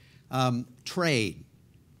creation. Trade.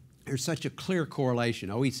 There's such a clear correlation.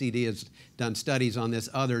 OECD has done studies on this,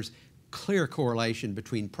 others, clear correlation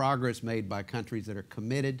between progress made by countries that are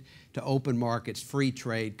committed to open markets, free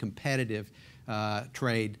trade, competitive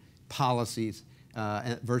trade policies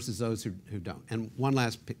versus those who don't. And one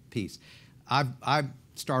last piece. I've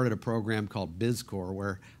started a program called BizCorps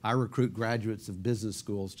where I recruit graduates of business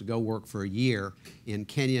schools to go work for a year in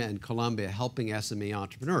Kenya and Colombia helping SME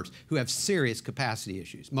entrepreneurs who have serious capacity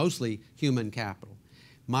issues, mostly human capital.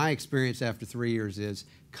 My experience after 3 years is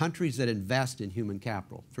countries that invest in human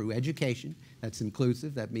capital through education, that's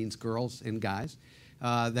inclusive, that means girls and guys,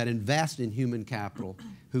 that invest in human capital,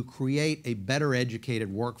 who create a better educated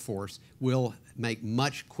workforce, will make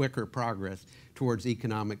much quicker progress towards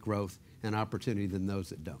economic growth and opportunity than those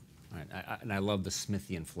that don't. All right, and I love the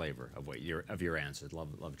Smithian flavor of your answer.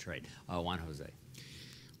 Love trade. Juan Jose.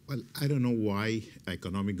 Well, I don't know why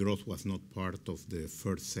economic growth was not part of the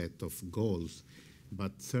first set of goals,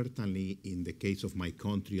 but certainly in the case of my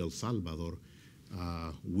country, El Salvador,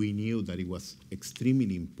 we knew that it was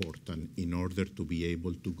extremely important in order to be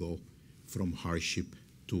able to go from hardship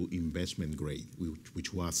to investment grade,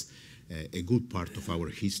 which was a good part of our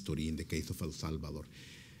history in the case of El Salvador.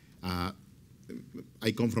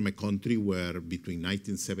 I come from a country where between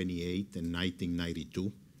 1978 and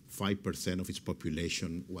 1992, 5% of its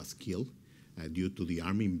population was killed due to the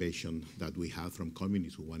armed invasion that we had from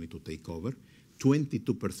communists who wanted to take over.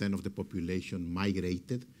 22% of the population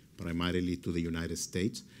migrated primarily to the United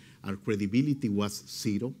States. Our credibility was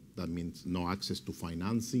zero. That means no access to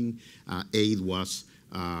financing. Aid was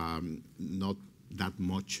not that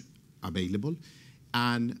much available.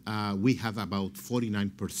 And we have about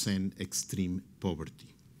 49% extreme poverty.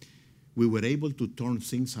 We were able to turn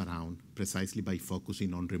things around precisely by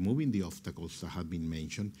focusing on removing the obstacles that had been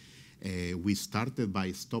mentioned. We started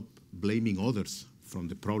by stop blaming others from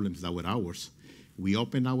the problems that were ours. We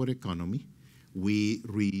opened our economy. We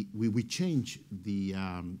changed the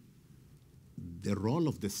role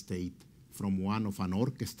of the state from one of an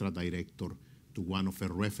orchestra director to one of a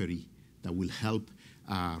referee that will help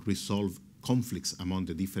resolve conflicts among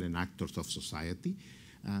the different actors of society.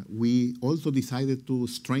 We also decided to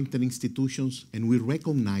strengthen institutions, and we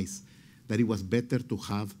recognized that it was better to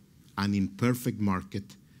have an imperfect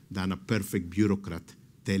market than a perfect bureaucrat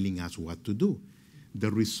telling us what to do.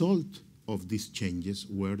 The result of these changes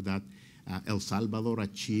were that El Salvador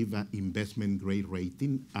achieved an investment grade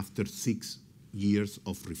rating after 6 years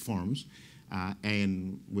of reforms.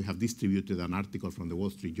 And we have distributed an article from the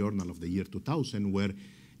Wall Street Journal of the year 2000 where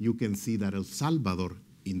you can see that El Salvador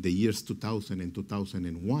in the years 2000 and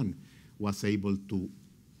 2001 was able to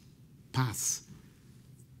pass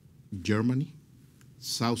Germany,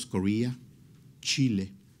 South Korea,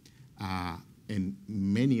 Chile, and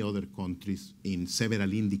many other countries in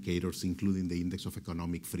several indicators, including the Index of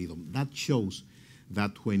Economic Freedom. That shows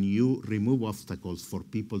that when you remove obstacles for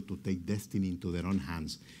people to take destiny into their own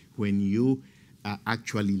hands, when you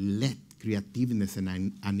actually let creativeness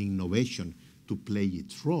and innovation to play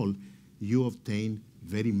its role, you obtain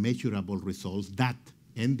very measurable results that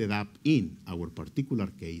ended up, in our particular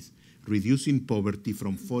case, reducing poverty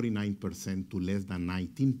from 49% to less than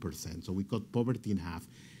 19%. So we cut poverty in half.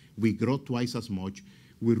 We grow twice as much.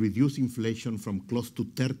 We reduce inflation from close to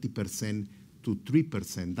 30% to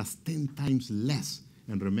 3%. That's 10 times less.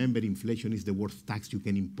 And remember, inflation is the worst tax you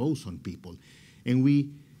can impose on people. And we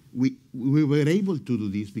were able to do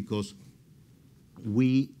this because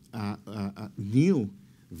we knew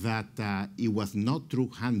that it was not through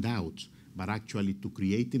handouts, but actually to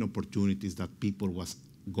creating opportunities that people was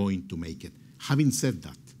going to make it. Having said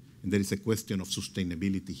that, and there is a question of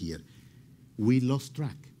sustainability here, we lost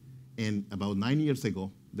track. And about 9 years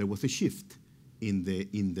ago, there was a shift in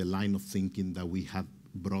the line of thinking that we had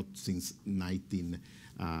brought since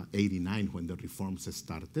 1989 when the reforms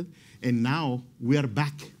started. And now we are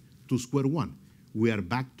back to square one. We are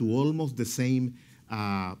back to almost the same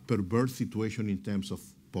perverse situation in terms of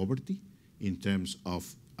poverty, in terms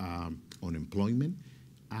of unemployment,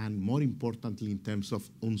 and more importantly, in terms of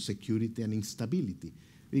insecurity and instability.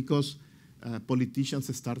 Because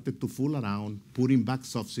politicians started to fool around, putting back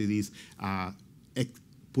subsidies,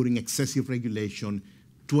 putting excessive regulation,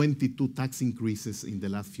 22 tax increases in the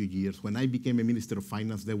last few years. When I became a Minister of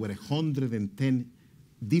Finance, there were 110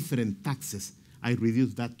 different taxes. I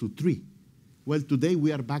reduced that to 3. Well, today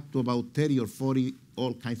we are back to about 30 or 40,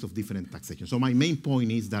 all kinds of different taxation. So my main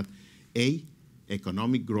point is that, A,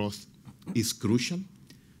 economic growth is crucial.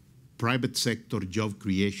 Private sector job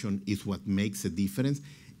creation is what makes a difference.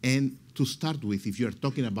 And to start with, if you're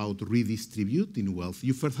talking about redistributing wealth,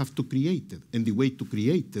 you first have to create it. And the way to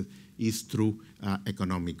create it is through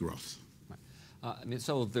economic growth. I mean,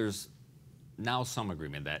 so there's now some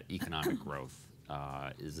agreement that economic growth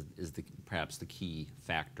is perhaps the key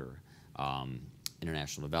factor in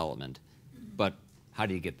international development. But how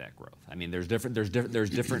do you get that growth? I mean, there's different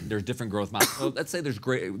growth models. So let's say there's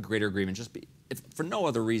greater agreement, if for no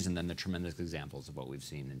other reason than the tremendous examples of what we've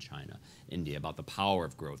seen in China, India, about the power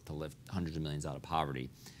of growth to lift hundreds of millions out of poverty.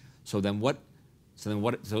 So then what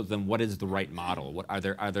is the right model? Are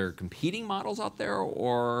there competing models out there,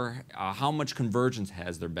 or how much convergence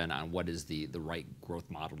has there been on what is the right growth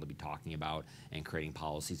model to be talking about and creating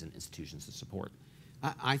policies and institutions to support?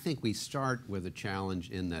 I think we start with a challenge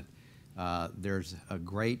in that there's a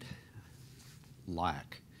great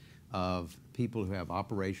lack of people who have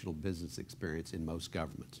operational business experience in most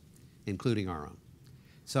governments, including our own.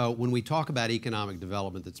 So when we talk about economic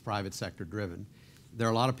development that's private sector driven, there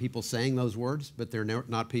are a lot of people saying those words, but they're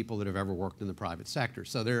not people that have ever worked in the private sector.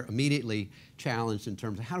 So they're immediately challenged in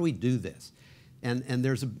terms of how do we do this? And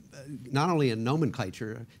there's not only a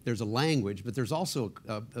nomenclature, there's a language, but there's also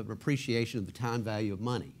an appreciation of the time value of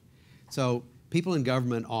money. So people in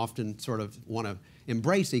government often sort of want to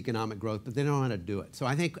embrace economic growth, but they don't know how to do it. So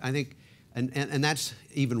I think, and that's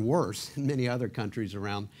even worse in many other countries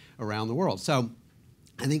around the world. So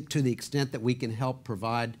I think to the extent that we can help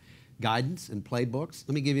provide guidance and playbooks,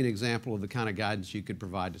 let me give you an example of the kind of guidance you could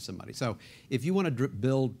provide to somebody. So if you want to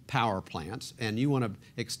build power plants and you want to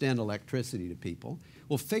extend electricity to people,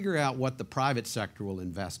 well, figure out what the private sector will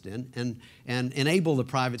invest in and enable the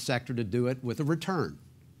private sector to do it with a return.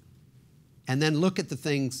 And then look at the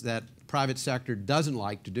things that private sector doesn't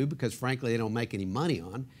like to do because, frankly, they don't make any money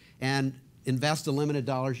on, and invest the limited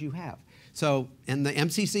dollars you have. So, and the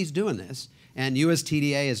MCC is doing this, and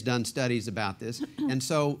USTDA has done studies about this, and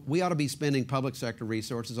so we ought to be spending public sector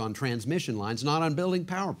resources on transmission lines, not on building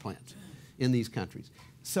power plants in these countries.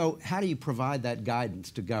 So how do you provide that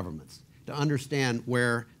guidance to governments to understand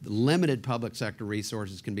where the limited public sector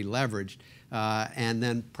resources can be leveraged, and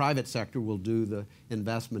then private sector will do the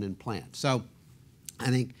investment in plants? So I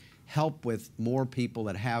think help with more people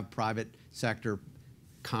that have private sector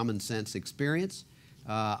common sense experience,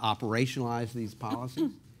 operationalize these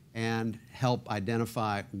policies, and help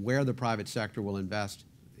identify where the private sector will invest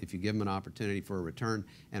if you give them an opportunity for a return,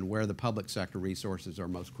 and where the public sector resources are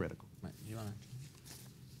most critical. Right. You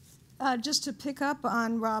want just to pick up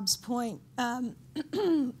on Rob's point,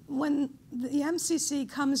 when the MCC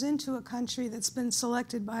comes into a country that's been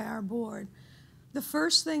selected by our board, the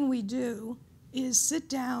first thing we do is sit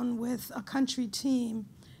down with a country team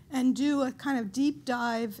and do a kind of deep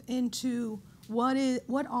dive into what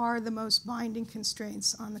are the most binding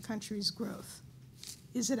constraints on the country's growth.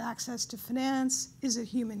 Is it access to finance? Is it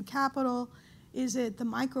human capital? Is it the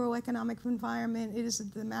microeconomic environment? Is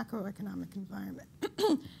it the macroeconomic environment?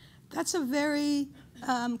 That's a very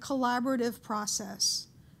collaborative process,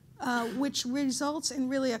 which results in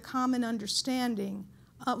really a common understanding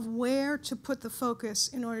of where to put the focus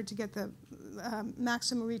in order to get the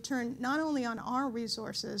maximum return, not only on our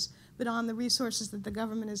resources, but on the resources that the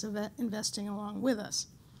government is investing along with us.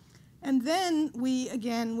 And then we,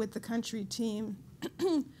 again, with the country team,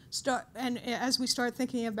 as we start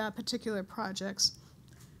thinking about particular projects,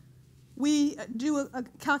 we do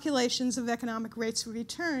calculations of economic rates of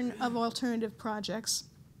return of alternative projects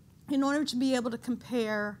in order to be able to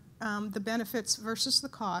compare the benefits versus the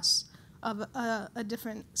costs of a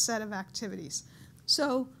different set of activities.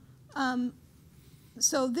 So,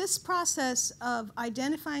 so this process of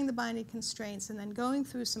identifying the binding constraints and then going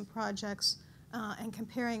through some projects and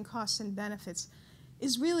comparing costs and benefits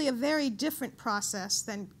is really a very different process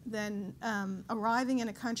than arriving in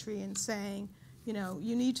a country and saying, you know,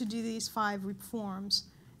 you need to do these 5 reforms,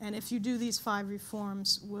 and if you do these 5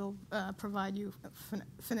 reforms, we'll provide you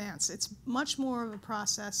finance. It's much more of a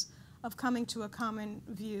process of coming to a common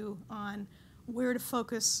view on where to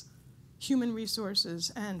focus human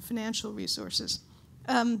resources and financial resources.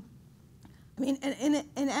 I mean,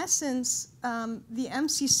 in essence, the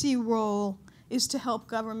MCC role is to help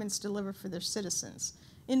governments deliver for their citizens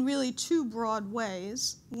in really 2 broad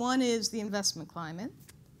ways. One is the investment climate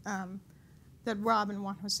that Rob and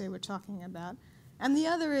Juan Jose were talking about, and the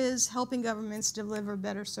other is helping governments deliver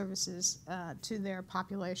better services to their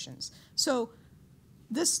populations. So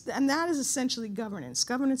that is essentially governance.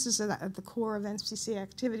 Governance is at the core of MCC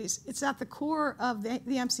activities. It's at the core of the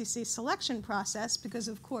MCC selection process because,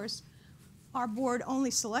 of course, our board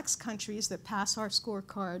only selects countries that pass our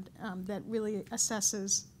scorecard that really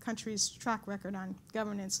assesses countries' track record on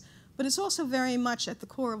governance. But it's also very much at the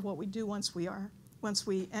core of what we do once we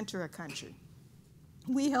enter a country.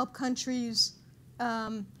 We help countries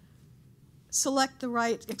select the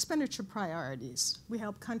right expenditure priorities. We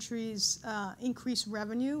help countries increase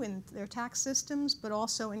revenue in their tax systems, but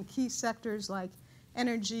also in key sectors like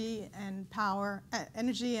energy and power,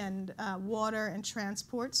 water and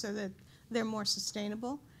transport, so that they're more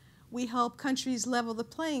sustainable. We help countries level the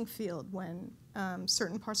playing field when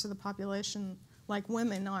certain parts of the population, like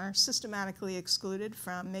women, are systematically excluded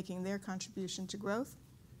from making their contribution to growth.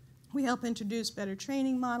 We help introduce better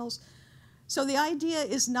training models. So the idea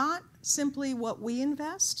is not simply what we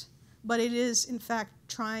invest, but it is, in fact,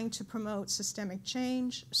 trying to promote systemic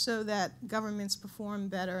change so that governments perform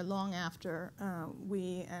better long after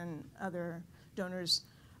we and other donors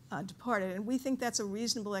departed. And we think that's a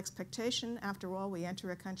reasonable expectation. After all, we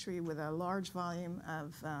enter a country with a large volume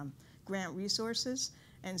of grant resources.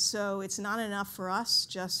 And so it's not enough for us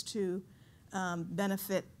just to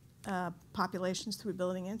benefit populations through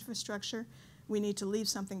building infrastructure. We need to leave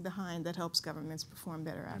something behind that helps governments perform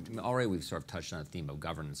better after. Already we've sort of touched on the theme of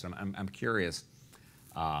governance. I'm curious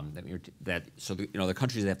the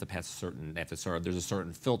countries have to pass there's a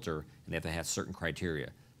certain filter and they have to have certain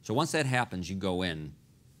criteria. So once that happens, you go in.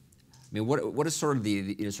 I mean, what is sort of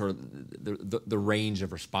the range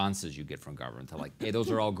of responses you get from government to, like, hey,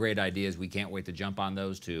 those are all great ideas, we can't wait to jump on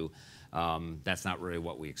those, to that's not really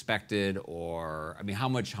what we expected, or I mean, how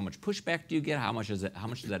much pushback do you get? How much does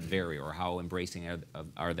that vary, or how embracing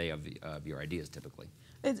are they of your ideas typically?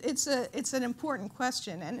 It's an important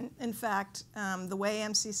question, and in fact, the way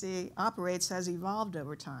MCC operates has evolved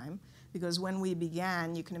over time. Because when we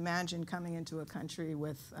began, you can imagine coming into a country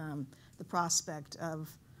with the prospect of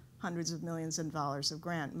hundreds of millions of dollars of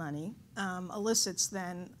grant money, elicits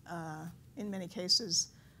then, in many cases,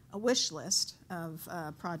 a wish list of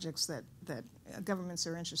projects that governments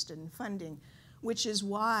are interested in funding, which is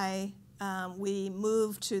why we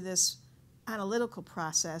move to this analytical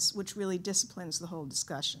process, which really disciplines the whole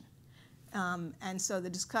discussion. And so the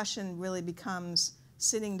discussion really becomes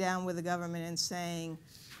sitting down with the government and saying,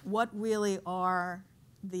 what really are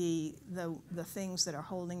the things that are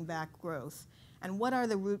holding back growth? And what are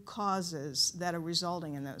the root causes that are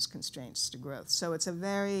resulting in those constraints to growth? So it's a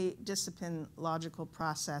very disciplined, logical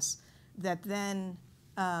process that then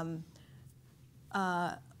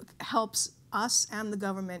helps us and the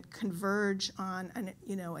government converge on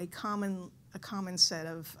a common set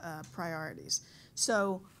of priorities.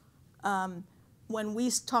 So when we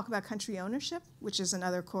talk about country ownership, which is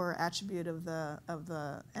another core attribute of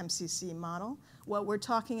the MCC model, what we're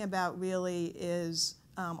talking about really is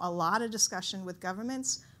a lot of discussion with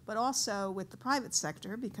governments, but also with the private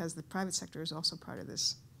sector, because the private sector is also part of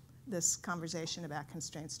this conversation about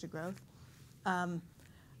constraints to growth,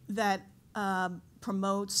 that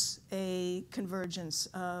promotes a convergence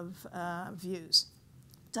of views.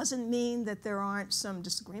 Doesn't mean that there aren't some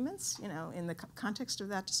disagreements, in the context of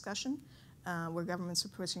that discussion, where governments are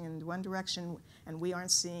pushing in one direction and we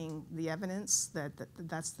aren't seeing the evidence that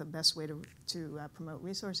that's the best way to promote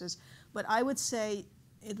resources. But I would say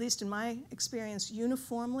at least in my experience,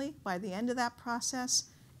 uniformly, by the end of that process,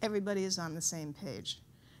 everybody is on the same page.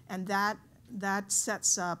 And that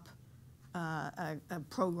sets up a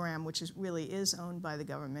program which really is owned by the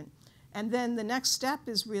government. And then the next step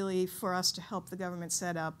is really for us to help the government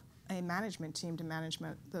set up a management team to manage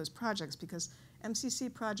those projects, because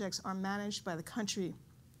MCC projects are managed by the country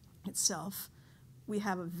itself. We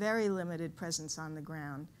have a very limited presence on the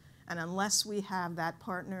ground. And unless we have that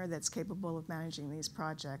partner that's capable of managing these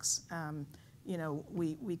projects, you know,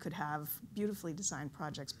 we could have beautifully designed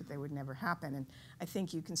projects, but they would never happen. And I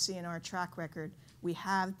think you can see in our track record, we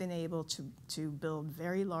have been able to build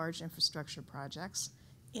very large infrastructure projects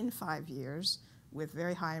in 5 years with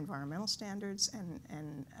very high environmental standards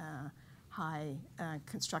and high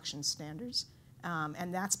construction standards.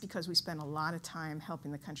 And that's because we spent a lot of time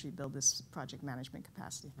helping the country build this project management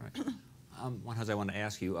capacity. Right. Juan Jose, I want to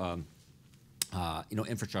ask you, you know,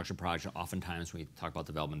 infrastructure projects, oftentimes when we talk about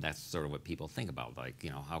development, that's sort of what people think about. Like,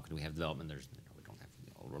 you know, how can we have development? There's, you know, we don't have,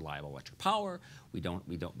 you know, reliable electric power. We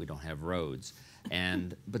don't have roads.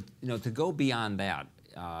 But you know, to go beyond that,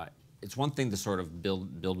 it's one thing to sort of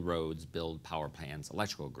build roads, build power plants,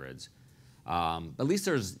 electrical grids. But at least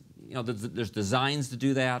there's, you know, there's designs to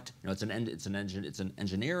do that. You know, it's an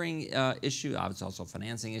engineering issue. Obviously, also a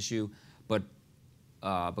financing issue. But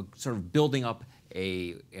sort of building up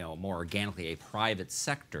a, you know, more organically a private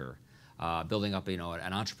sector, building up, you know,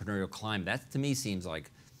 an entrepreneurial climate. That to me seems like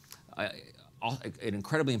an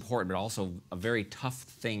incredibly important, but also a very tough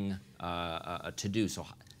thing to do. So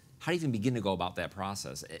how do you even begin to go about that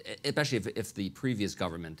process, especially if the previous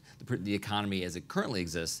government, the economy as it currently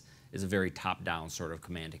exists, is a very top-down sort of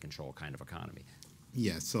command and control kind of economy?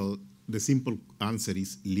 Yeah, so the simple answer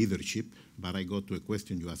is leadership, but I go to a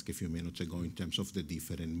question you asked a few minutes ago in terms of the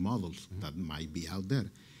different models that might be out there.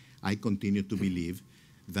 I continue to believe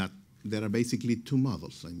that there are basically two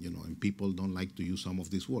models, and you know, and people don't like to use some of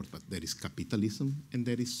these words, but there is capitalism and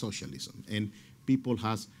there is socialism, and people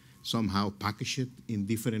has somehow packaged it in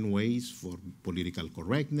different ways for political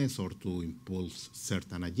correctness or to impulse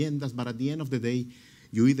certain agendas, but at the end of the day,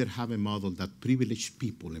 you either have a model that privileges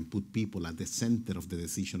people and put people at the center of the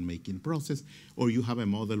decision-making process, or you have a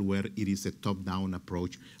model where it is a top-down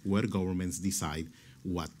approach where governments decide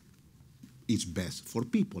what is best for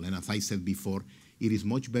people. And as I said before, it is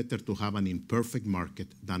much better to have an imperfect market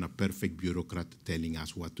than a perfect bureaucrat telling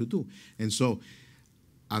us what to do. And so,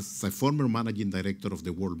 as a former managing director of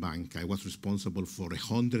the World Bank, I was responsible for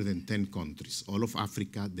 110 countries, all of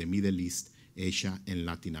Africa, the Middle East, Asia, and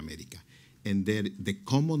Latin America. And the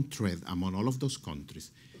common thread among all of those countries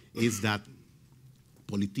is that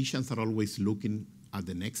politicians are always looking at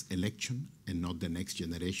the next election and not the next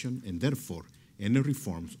generation, and therefore any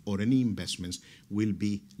reforms or any investments will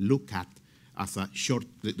be looked at as a short,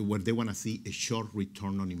 where they want to see a short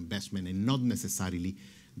return on investment and not necessarily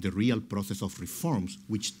the real process of reforms,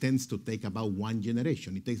 which tends to take about one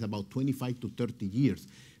generation. It takes about 25 to 30 years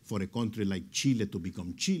for a country like Chile to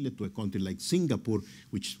become Chile, to a country like Singapore,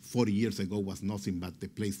 which 40 years ago was nothing but a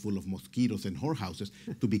place full of mosquitoes and whorehouses,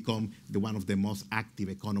 to become one of the most active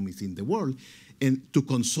economies in the world. And to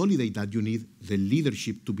consolidate that, you need the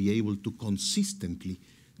leadership to be able to consistently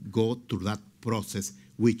go through that process,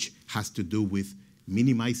 which has to do with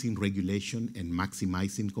minimizing regulation and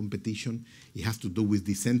maximizing competition. It has to do with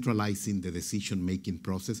decentralizing the decision-making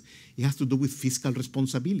process. It has to do with fiscal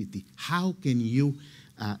responsibility. How can you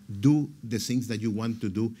do the things that you want to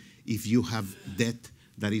do if you have debt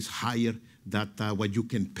that is higher than what you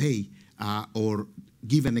can pay, or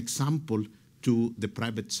give an example to the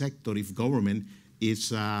private sector if government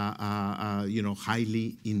is you know,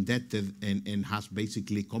 highly indebted and has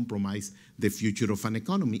basically compromised the future of an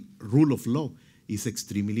economy. Rule of law is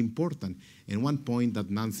extremely important. And one point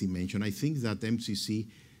that Nancy mentioned, I think that MCC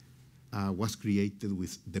was created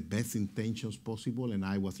with the best intentions possible, and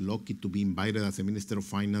I was lucky to be invited as a Minister of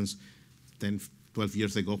Finance 10, 12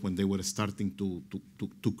 years ago when they were starting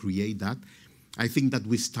to create that. I think that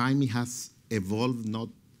with time it has evolved not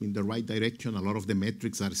in the right direction. A lot of the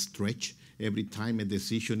metrics are stretched every time a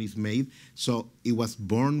decision is made. So it was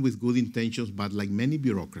born with good intentions, but like many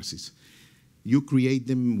bureaucracies, you create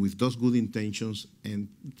them with those good intentions, and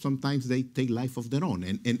sometimes they take life of their own.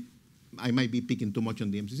 And I might be picking too much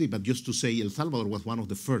on the MCC, but just to say El Salvador was one of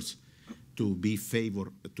the first to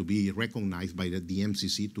be recognized by the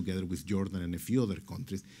MCC together with Jordan and a few other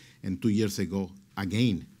countries. And 2 years ago,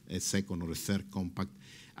 again, a second or a third compact.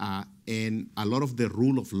 And a lot of the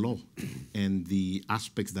rule of law and the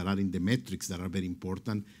aspects that are in the metrics that are very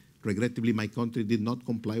important, regrettably, my country did not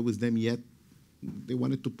comply with them yet. They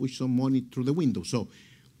wanted to push some money through the window. So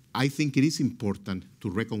I think it is important to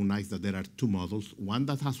recognize that there are two models, one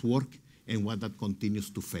that has worked and one that continues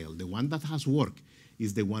to fail. The one that has worked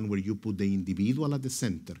is the one where you put the individual at the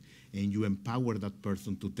center and you empower that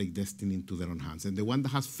person to take destiny into their own hands. And the one that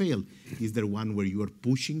has failed is the one where you are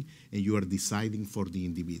pushing and you are deciding for the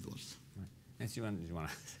individuals. Right. Nancy, do you want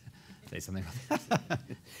to say something about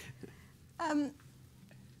that?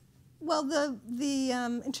 Well,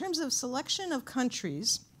 in terms of selection of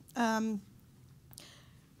countries, our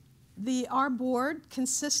board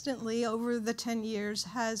consistently over the 10 years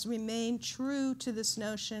has remained true to this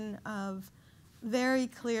notion of very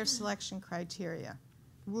clear selection criteria,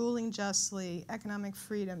 ruling justly, economic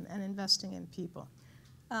freedom, and investing in people.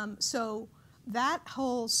 So that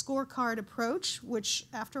whole scorecard approach, which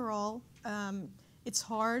after all, it's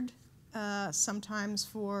hard sometimes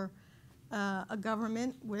for a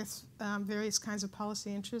government with various kinds of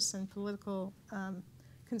policy interests and political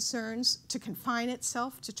concerns to confine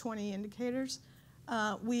itself to 20 indicators,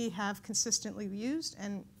 we have consistently used,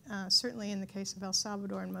 and certainly in the case of El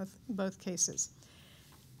Salvador in both cases.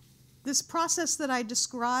 This process that I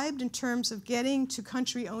described in terms of getting to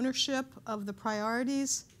country ownership of the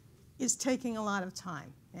priorities is taking a lot of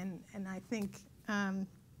time, and I think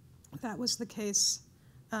that was the case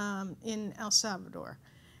in El Salvador.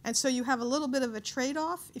 And so you have a little bit of a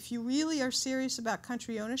trade-off. If you really are serious about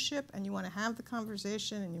country ownership and you want to have the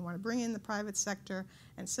conversation and you want to bring in the private sector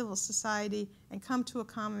and civil society and come to a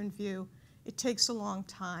common view, it takes a long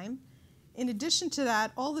time. In addition to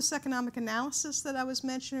that, all this economic analysis that I was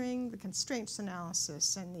mentioning, the constraints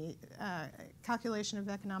analysis and the calculation of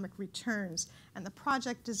economic returns and the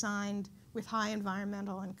project designed with high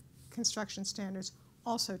environmental and construction standards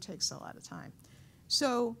also takes a lot of time.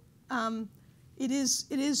 So it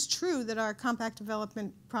is true that our compact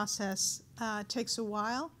development process takes a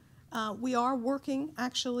while. We are working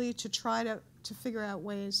actually to try to figure out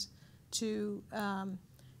ways to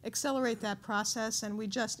accelerate that process, and we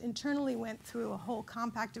just internally went through a whole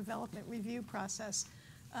compact development review process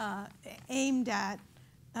aimed at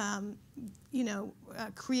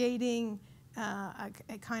creating a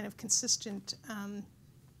kind of consistent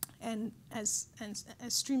and as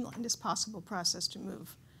streamlined as possible process to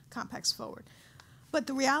move compacts forward. But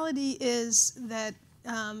the reality is that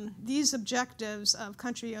these objectives of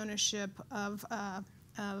country ownership, of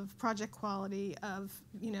project quality, of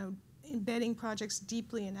embedding projects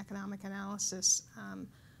deeply in economic analysis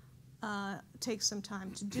take some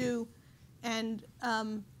time to do, and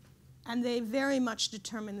they very much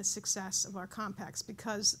determine the success of our compacts,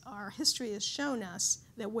 because our history has shown us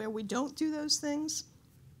that where we don't do those things,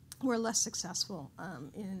 we're less successful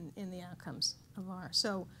in the outcomes of ours.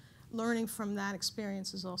 So learning from that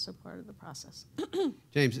experience is also part of the process.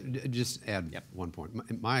 James, just add one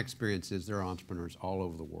point. My experience is there are entrepreneurs all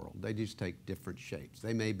over the world. They just take different shapes.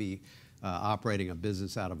 They may be operating a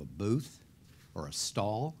business out of a booth or a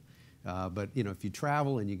stall, but if you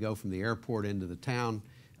travel and you go from the airport into the town,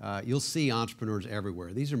 you'll see entrepreneurs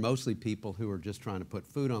everywhere. These are mostly people who are just trying to put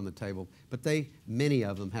food on the table, but many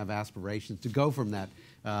of them have aspirations to go from that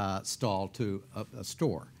stall to a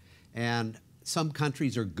store. And some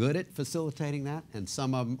countries are good at facilitating that, and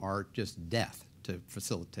some of them are just deaf to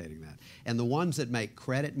facilitating that. And the ones that make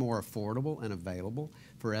credit more affordable and available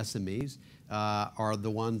for SMEs are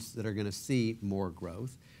the ones that are going to see more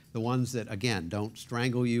growth. The ones that, again, don't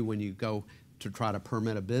strangle you when you go to try to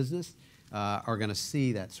permit a business are going to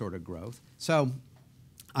see that sort of growth. So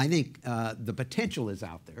I think the potential is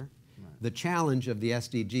out there. Right. The challenge of the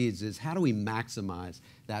SDGs is how do we maximize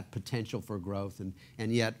that potential for growth and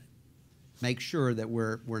yet make sure that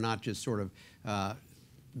we're not just sort of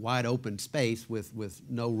wide open space with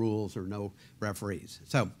no rules or no referees.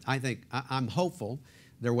 So I think I'm hopeful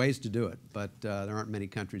there are ways to do it, but there aren't many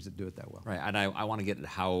countries that do it that well. Right, and I want to get at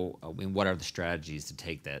what are the strategies to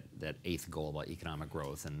take that eighth goal about economic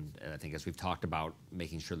growth, and I think as we've talked about,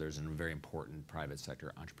 making sure there's a very important private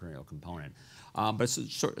sector entrepreneurial component. But it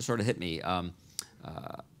sort of hit me.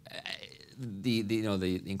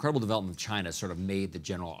 The incredible development of China sort of made the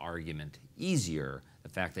general argument easier. The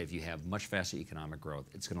fact that if you have much faster economic growth,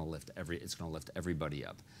 it's going to lift everybody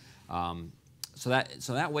up. So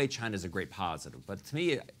that way, China is a great positive. But to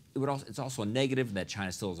me, it's also a negative that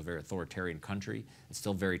China still is a very authoritarian country. It's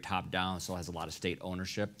still very top down. Still has a lot of state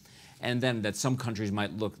ownership, and then that some countries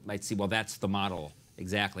might see, well, that's the model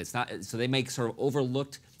exactly. It's not. So they make sort of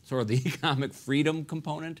overlooked sort of the economic freedom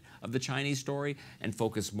component of the Chinese story and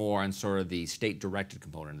focus more on sort of the state-directed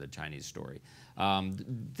component of the Chinese story.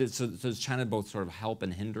 So does China both sort of help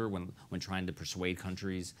and hinder when trying to persuade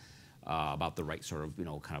countries about the right sort of,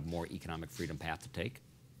 kind of more economic freedom path to take?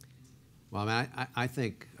 Well, I mean, I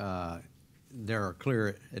think there are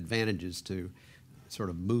clear advantages to sort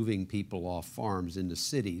of moving people off farms into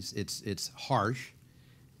cities. It's harsh,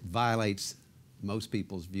 it violates most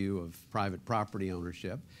people's view of private property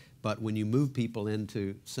ownership, but when you move people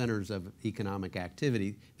into centers of economic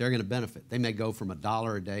activity, they're going to benefit. They may go from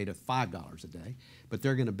 $1 a day to $5 a day, but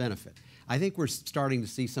they're going to benefit. I think we're starting to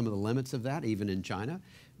see some of the limits of that, even in China,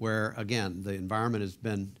 where, again, the environment has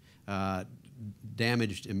been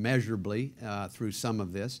damaged immeasurably through some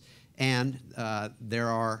of this, and there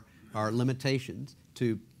are limitations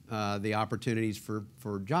to the opportunities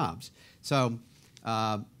for jobs. So,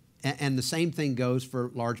 and the same thing goes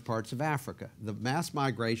for large parts of Africa. The mass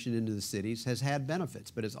migration into the cities has had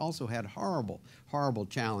benefits, but it's also had horrible, horrible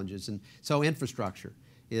challenges. And so infrastructure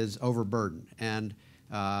is overburdened. And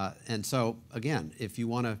so, again, if you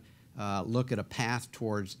want to look at a path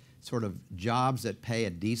towards sort of jobs that pay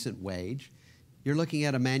a decent wage, you're looking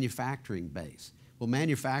at a manufacturing base. Well,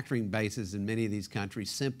 manufacturing bases in many of these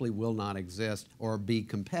countries simply will not exist or be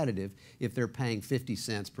competitive if they're paying 50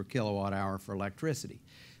 cents per kilowatt hour for electricity.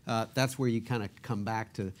 That's where you kind of come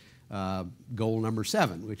back to goal number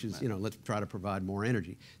 7, which is, let's try to provide more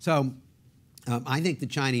energy. So I think the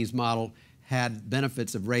Chinese model had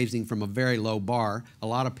benefits of raising from a very low bar a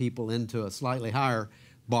lot of people into a slightly higher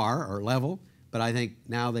bar or level, but I think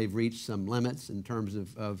now they've reached some limits in terms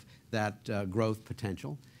of that growth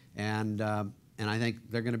potential. And I think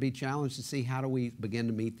they're going to be challenged to see how do we begin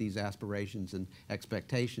to meet these aspirations and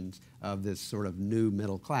expectations of this sort of new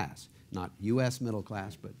middle class. Not U.S. middle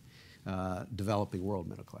class, but developing world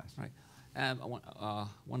middle class. Right. I'm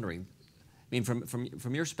wondering, I mean,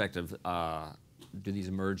 from your perspective, do these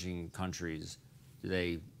emerging countries,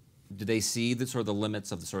 do they see the sort of the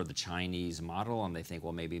limits of the sort of the Chinese model, and they think,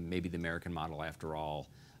 well, maybe the American model after all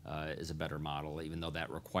is a better model, even though that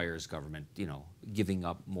requires government, giving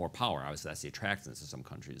up more power. Obviously, that's the attractiveness of some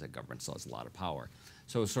countries, that government still has a lot of power.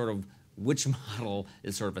 So sort of which model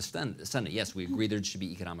is sort of ascendant? Yes, we agree there should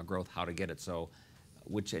be economic growth, how to get it. So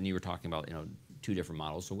and you were talking about, 2 different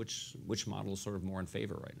models. So which model is sort of more in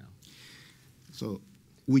favor right now? So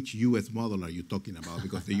which U.S. model are you talking about?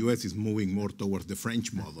 Because the U.S. is moving more towards the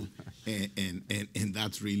French model, and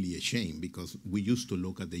that's really a shame, because we used to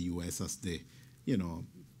look at the U.S. as the,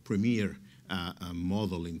 premier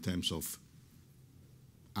model in terms of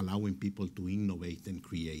allowing people to innovate and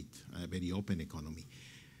create a very open economy.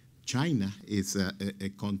 China is a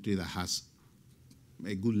country that has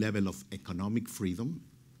a good level of economic freedom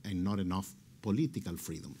and not enough political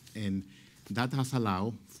freedom. And that has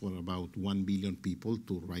allowed for about 1 billion people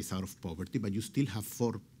to rise out of poverty, but you still have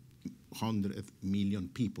 400 million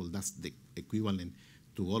people. That's the equivalent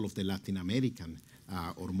to all of the Latin American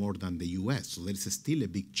or more than the US. So there is still a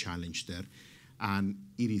big challenge there. And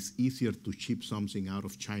it is easier to ship something out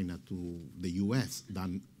of China to the US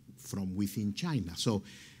than from within China. So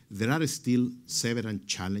there are still several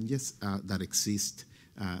challenges that exist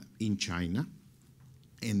in China.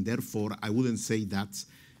 And therefore, I wouldn't say that's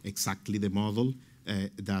exactly the model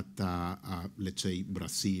that, let's say,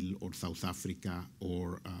 Brazil or South Africa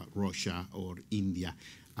or Russia or India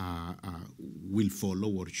will follow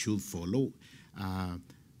or should follow.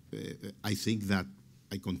 I think that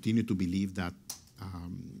I continue to believe that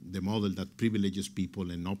the model that privileges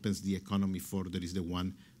people and opens the economy further is the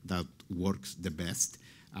one that works the best,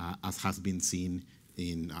 as has been seen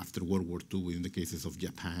after World War II in the cases of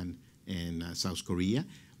Japan and South Korea,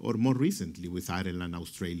 or more recently with Ireland,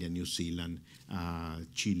 Australia, New Zealand,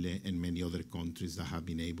 Chile, and many other countries that have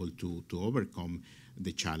been able to overcome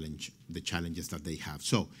the challenges that they have.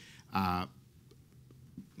 So,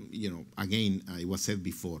 again, it was said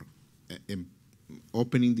before,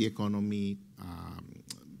 opening the economy,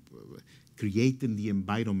 creating the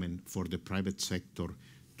environment for the private sector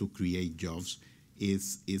to create jobs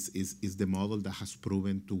is the model that has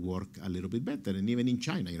proven to work a little bit better. And even in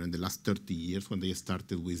China, in the last 30 years, when they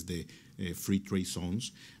started with the free trade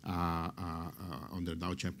zones under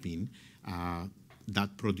Deng Xiaoping,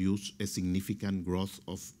 that produced a significant growth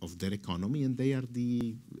of their economy, and they are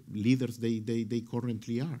the leaders they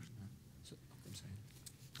currently are.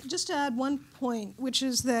 Just to add one point, which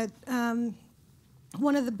is that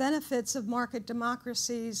one of the benefits of market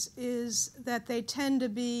democracies is that they tend to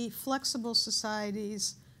be flexible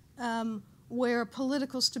societies where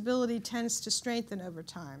political stability tends to strengthen over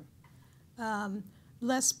time.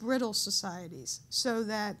 Less brittle societies, so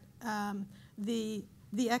that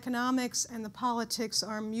the economics and the politics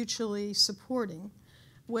are mutually supporting.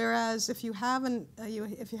 Whereas if you have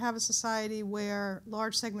a society where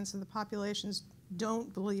large segments of the populations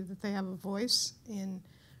don't believe that they have a voice in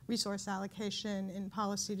resource allocation, in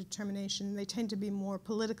policy determination, they tend to be more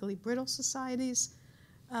politically brittle societies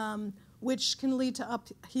which can lead to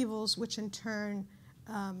upheavals, which in turn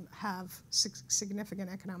have significant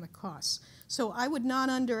economic costs. So I would not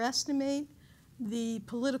underestimate the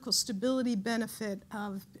political stability benefit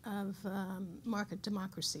of market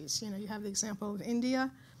democracies. You have the example of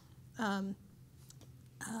India,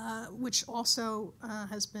 which also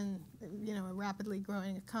has been, a rapidly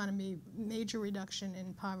growing economy, major reduction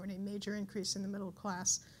in poverty, major increase in the middle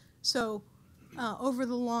class. So over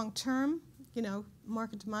the long term,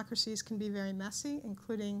 market democracies can be very messy,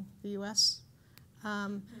 including the U.S.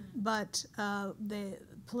 But the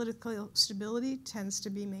political stability tends to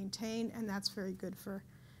be maintained, and that's very good for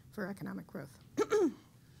economic growth.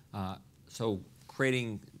 So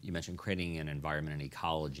you mentioned creating an environment and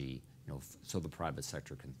ecology, so the private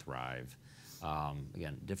sector can thrive.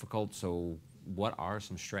 Again, difficult. So what are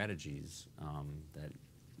some strategies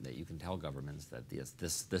that you can tell governments that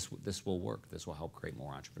this will work? This will help create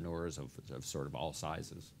more entrepreneurs of sort of all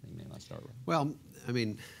sizes. You may want to start with. Well, I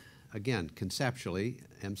mean, again, conceptually,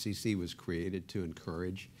 MCC was created to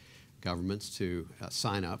encourage governments to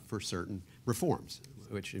sign up for certain reforms,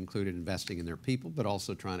 which included investing in their people, but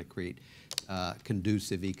also trying to create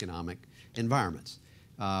conducive economic environments.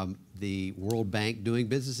 The World Bank Doing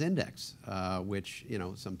Business Index, which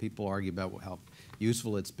some people argue about how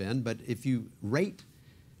useful it's been, but if you rate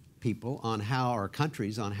people on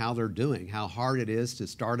countries on how they're doing, how hard it is to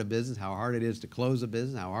start a business, how hard it is to close a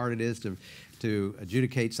business, how hard it is to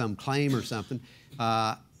adjudicate some claim or something.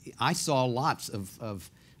 I saw lots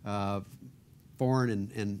of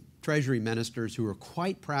foreign and treasury ministers who were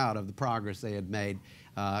quite proud of the progress they had made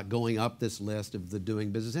going up this list of the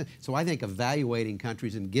doing business. So I think evaluating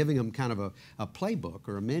countries and giving them kind of a playbook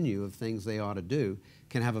or a menu of things they ought to do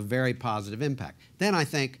can have a very positive impact. Then I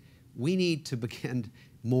think we need to begin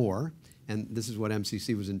more, and this is what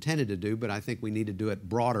MCC was intended to do, but I think we need to do it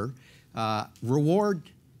broader,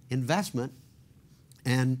 reward investment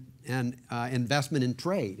and investment in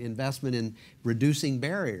trade, investment in reducing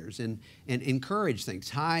barriers, and encourage things.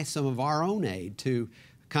 Tie some of our own aid to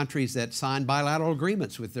countries that sign bilateral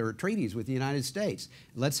agreements with their treaties with the United States.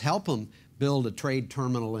 Let's help them build a trade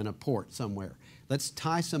terminal in a port somewhere. Let's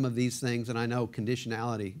tie some of these things, and I know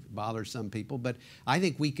conditionality bothers some people, but I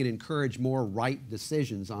think we can encourage more right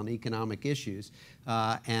decisions on economic issues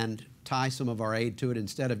and tie some of our aid to it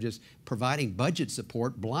instead of just providing budget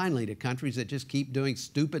support blindly to countries that just keep doing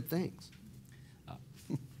stupid things.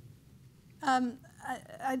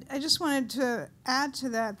 I just wanted to add to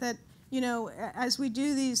that, as we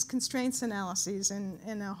do these constraints analyses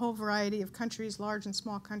in a whole variety of countries, large and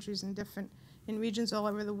small countries in regions all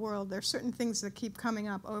over the world, there are certain things that keep coming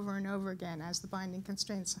up over and over again as the binding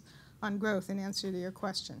constraints on growth in answer to your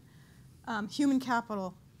question. Human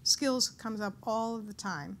capital, skills comes up all of the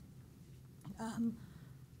time.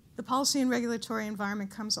 The policy and regulatory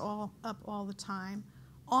environment comes up all the time.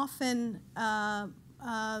 Often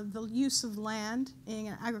the use of land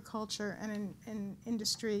in agriculture and in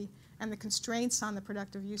industry and the constraints on the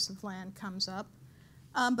productive use of land comes up.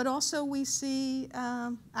 But also we see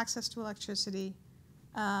access to electricity,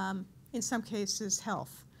 in some cases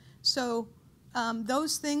health. So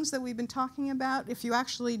those things that we've been talking about, if you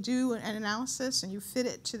actually do an analysis and you fit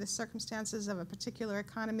it to the circumstances of a particular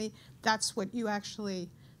economy, that's what you actually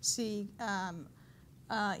see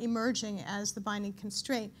emerging as the binding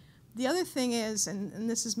constraint. The other thing is, and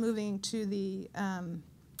this is moving to the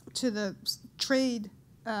trade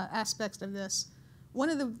aspects of this, one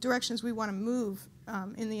of the directions we want to move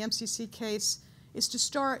in the MCC case is to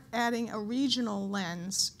start adding a regional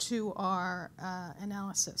lens to our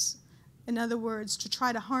analysis. In other words, to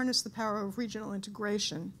try to harness the power of regional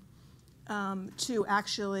integration to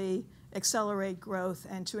actually accelerate growth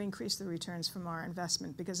and to increase the returns from our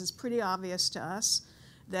investment, because it's pretty obvious to us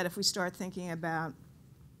that if we start thinking about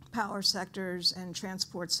power sectors and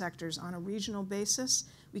transport sectors on a regional basis,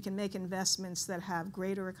 we can make investments that have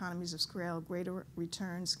greater economies of scale, greater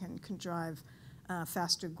returns, can drive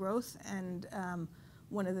faster growth. And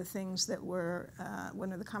one of the things that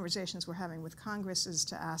one of the conversations we're having with Congress is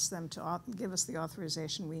to ask them to give us the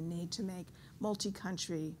authorization we need to make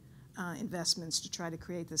multi-country investments to try to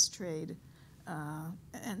create this trade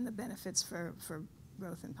and the benefits for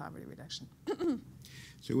growth and poverty reduction.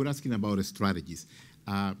 So we're asking about strategies.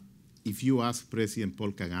 If you ask President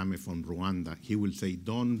Paul Kagame from Rwanda, he will say,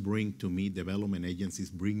 don't bring to me development agencies,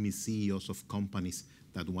 bring me CEOs of companies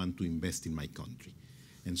that want to invest in my country.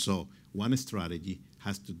 And so one strategy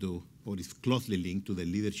has to do, or is closely linked to the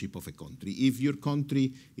leadership of a country. If your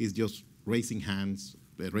country is just raising hands,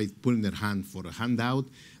 putting their hand for a handout,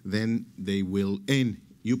 then they will, and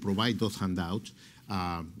you provide those handouts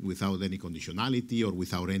without any conditionality or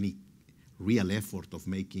without any real effort of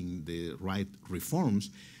making the right reforms,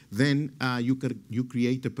 then you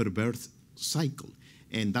create a perverse cycle.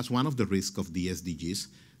 And that's one of the risks of the SDGs,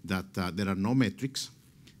 that there are no metrics,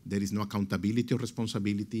 there is no accountability or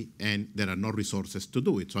responsibility, and there are no resources to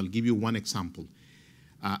do it. So I'll give you one example.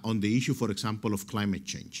 On the issue, for example, of climate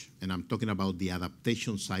change, and I'm talking about the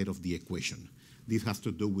adaptation side of the equation. This has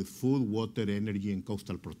to do with food, water, energy, and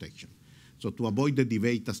coastal protection. So to avoid the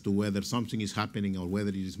debate as to whether something is happening or whether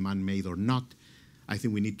it is man-made or not, I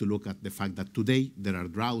think we need to look at the fact that today there are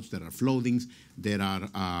droughts, there are floodings, there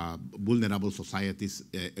are vulnerable societies,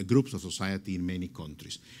 groups of society in many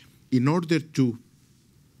countries. In order to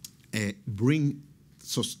bring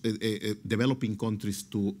developing countries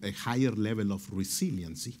to a higher level of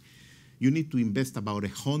resiliency, you need to invest about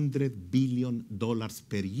 $100 billion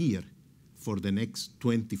per year for the next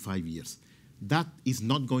 25 years. That is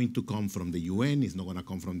not going to come from the UN, it's not going to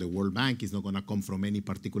come from the World Bank, it's not going to come from any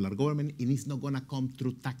particular government, and it's not going to come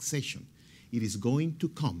through taxation. It is going to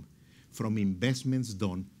come from investments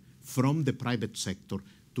done from the private sector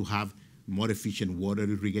to have more efficient water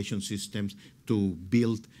irrigation systems, to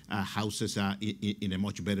build houses in a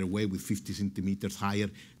much better way with 50 centimeters higher,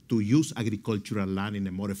 to use agricultural land in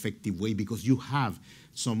a more effective way because you have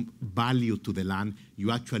some value to the land.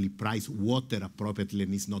 You actually price water appropriately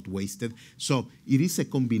and it's not wasted. So it is a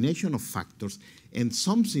combination of factors, and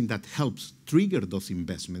something that helps trigger those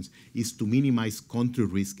investments is to minimize country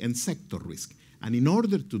risk and sector risk. And in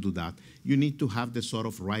order to do that, you need to have the sort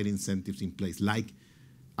of right incentives in place, like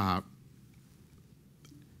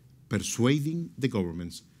persuading the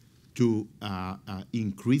governments to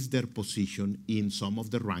increase their position in some of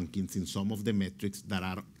the rankings, in some of the metrics that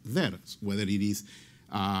are there, whether it is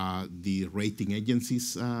the rating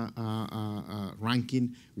agencies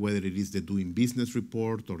ranking, whether it is the Doing Business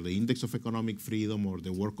report or the Index of Economic Freedom or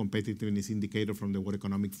the World Competitiveness Indicator from the World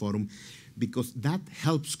Economic Forum, because that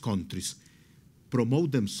helps countries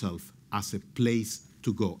promote themselves as a place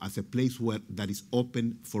to go, as a place that is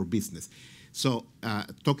open for business. So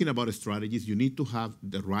talking about strategies, you need to have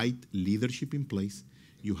the right leadership in place.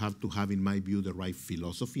 You have to have, in my view, the right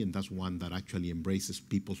philosophy, and that's one that actually embraces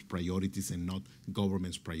people's priorities and not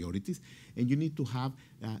government's priorities. And you need to have,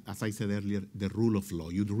 as I said earlier, the rule of law.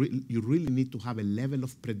 You really need to have a level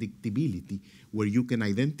of predictability where you can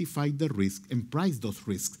identify the risk and price those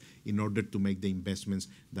risks in order to make the investments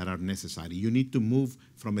that are necessary. You need to move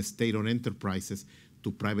from state-owned enterprises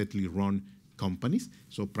to privately run companies.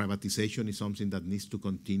 So privatization is something that needs to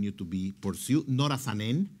continue to be pursued, not as an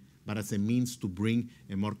end, but as a means to bring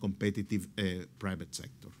a more competitive private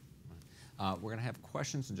sector. We're going to have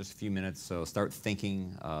questions in just a few minutes, so start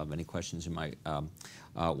thinking of any questions you might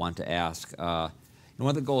want to ask. And one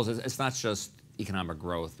of the goals is it's not just economic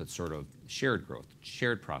growth, but sort of shared growth,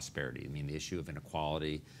 shared prosperity. I mean, the issue of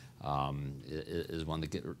inequality is one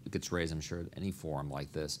that gets raised, I'm sure, at any forum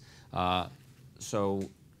like this. So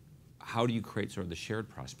how do you create sort of the shared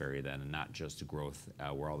prosperity then, and not just a growth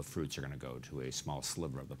where all the fruits are going to go to a small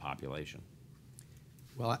sliver of the population?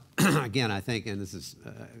 Well, again, I think, and this is,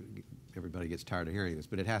 everybody gets tired of hearing this,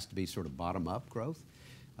 but it has to be sort of bottom-up growth.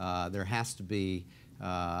 There has to be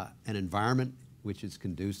an environment which is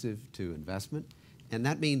conducive to investment. And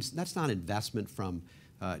that means that's not investment from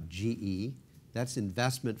GE. That's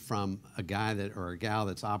investment from a guy or a gal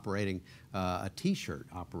that's operating a T-shirt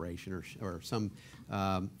operation or some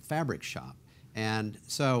fabric shop. And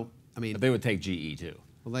so, I mean, but they would take GE too.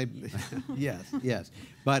 Well, yes.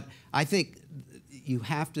 But I think you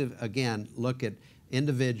have to, again, look at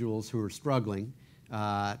individuals who are struggling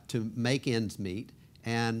to make ends meet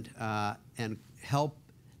and help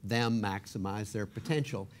them maximize their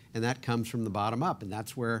potential. And that comes from the bottom up. And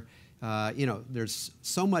that's where, there's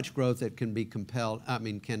so much growth that can be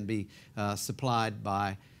can be supplied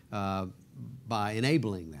by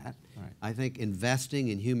enabling that. Right. I think investing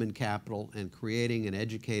in human capital and creating an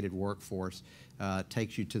educated workforce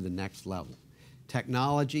takes you to the next level.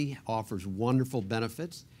 Technology offers wonderful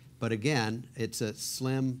benefits, but again, it's a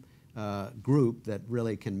slim group that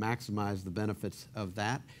really can maximize the benefits of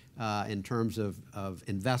that in terms of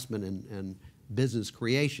investment and business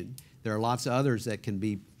creation. There are lots of others that can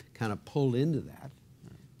be kind of pulled into that,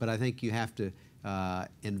 but I think you have to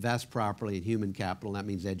invest properly in human capital, and that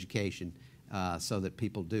means education, so that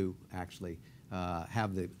people do actually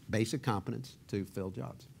have the basic competence to fill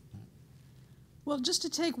jobs. Well, just to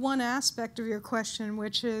take one aspect of your question,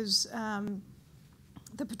 which is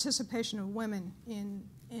the participation of women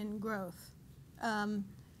in growth. In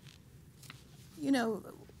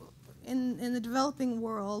the developing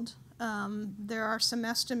world, there are some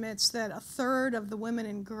estimates that 1/3 of the women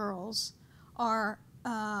and girls are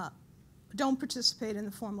don't participate in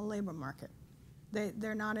the formal labor market.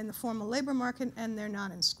 They're not in the formal labor market, and they're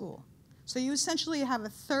not in school. So you essentially have a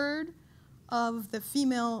third of the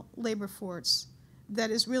female labor force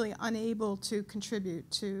that is really unable to contribute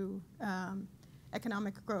to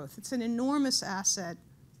economic growth. It's an enormous asset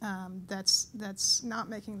that's not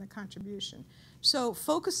making the contribution. So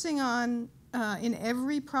focusing on, in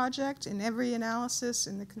every project, in every analysis,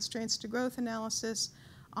 in the constraints to growth analysis,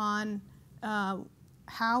 on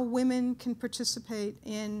how women can participate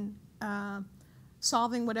in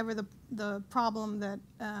solving whatever the problem that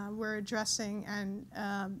we're addressing, and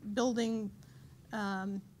building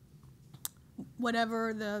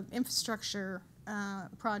whatever the infrastructure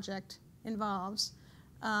project involves,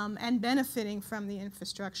 and benefiting from the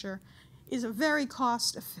infrastructure, is a very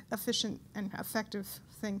cost-efficient and effective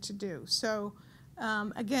thing to do. So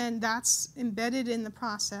again, that's embedded in the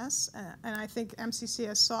process, and I think MCC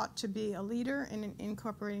has sought to be a leader in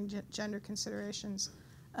incorporating gender considerations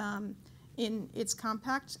in its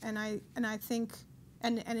compact, and I think,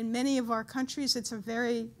 and in many of our countries, it's a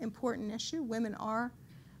very important issue. Women are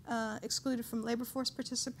excluded from labor force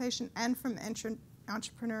participation and from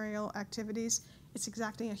entrepreneurial activities. It's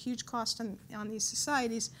exacting a huge cost on these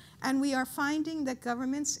societies, and we are finding that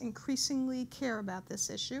governments increasingly care about this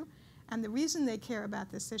issue, and the reason they care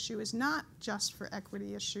about this issue is not just for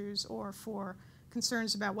equity issues or for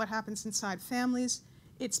concerns about what happens inside families.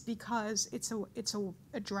 It's because it's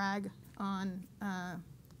a drag on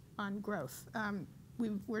growth.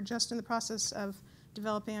 We're just in the process of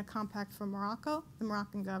developing a compact for Morocco. The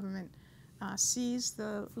Moroccan government sees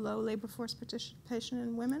the low labor force participation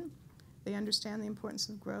in women. They understand the importance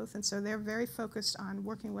of growth, and so they're very focused on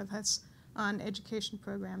working with us on education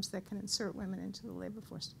programs that can insert women into the labor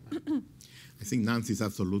force. I think Nancy is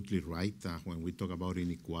absolutely right when we talk about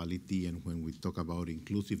inequality and when we talk about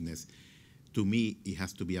inclusiveness. To me, it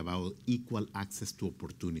has to be about equal access to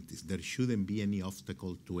opportunities. There shouldn't be any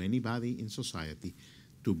obstacle to anybody in society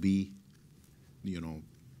to be, an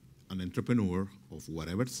entrepreneur of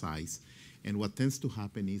whatever size. And what tends to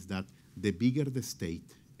happen is that the bigger the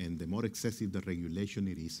state and the more excessive the regulation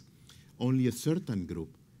it is, only a certain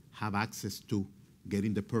group have access to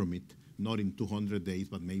getting the permit, not in 200 days,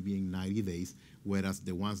 but maybe in 90 days, whereas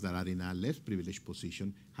the ones that are in a less privileged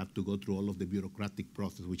position have to go through all of the bureaucratic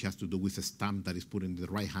process, which has to do with a stamp that is put in the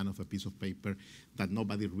right hand of a piece of paper that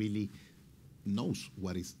nobody really knows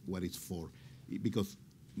what it's for. Because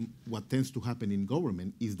what tends to happen in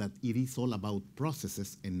government is that it is all about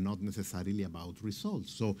processes and not necessarily about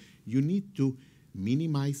results. So you need to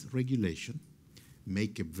minimize regulation,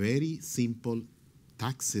 make a very simple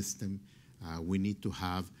tax system. We need to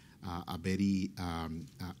have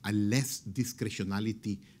a less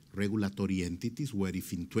discretionality regulatory entities, where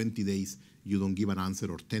if in 20 days you don't give an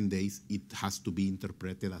answer or 10 days, it has to be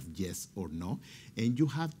interpreted as yes or no. And you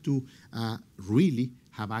have to really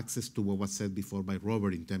have access to what was said before by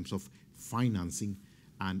Robert in terms of financing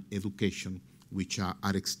and education, which are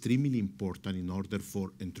extremely important in order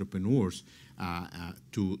for entrepreneurs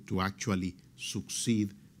to actually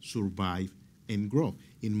succeed, survive, and grow.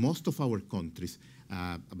 In most of our countries,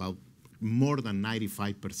 about more than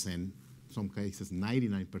 95%, some cases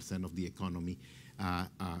 99% of the economy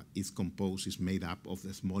is made up of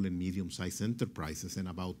the small and medium-sized enterprises, and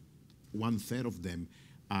about 1/3 of them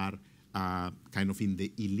are kind of in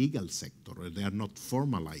the illegal sector, or they are not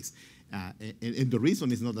formalized. And the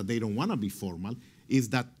reason is not that they don't want to be formal, is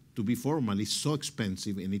that to be formal is so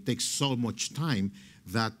expensive and it takes so much time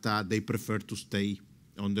that they prefer to stay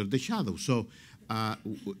under the shadow. So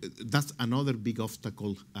that's another big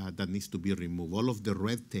obstacle that needs to be removed. All of the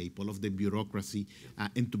red tape, all of the bureaucracy,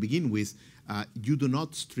 and to begin with, you do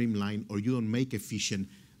not streamline or you don't make efficient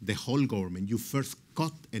the whole government. You first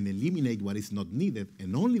cut and eliminate what is not needed,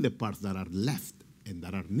 and only the parts that are left and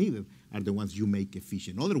that are needed are the ones you make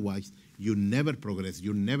efficient. Otherwise, you never progress,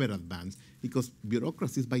 you never advance, because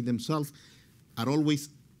bureaucracies by themselves are always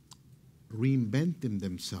reinventing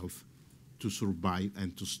themselves to survive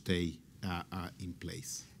and to stay in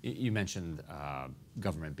place. You mentioned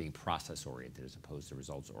government being process-oriented as opposed to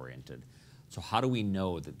results-oriented. So how do we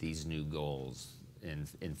know that these new goals,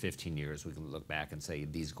 in 15 years, we can look back and say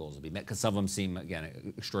these goals will be met? Because some of them seem,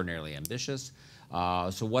 again, extraordinarily ambitious.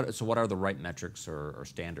 So what are the right metrics or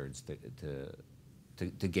standards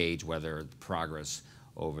to gauge whether progress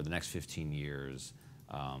over the next 15 years,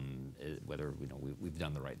 whether we've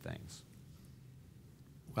done the right things?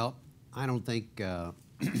 Well, I don't think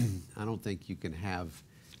you can have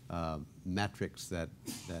metrics that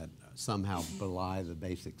somehow belie the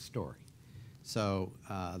basic story. So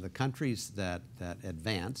the countries that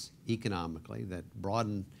advance economically, that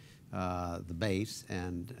broaden the base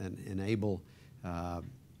and enable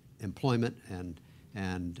employment and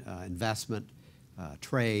investment,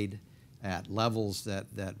 trade at levels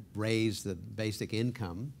that raise the basic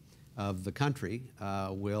income of the country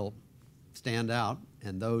will stand out,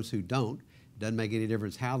 and those who don't, it doesn't make any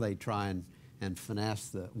difference how they try and finesse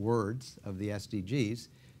the words of the SDGs,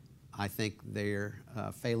 I think they're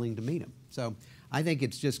failing to meet them. So I think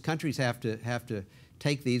it's just countries have to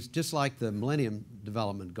take these, just like the Millennium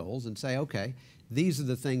Development Goals, and say, okay, these are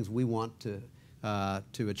the things we want to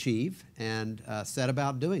achieve, and set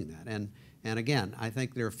about doing that. And again, I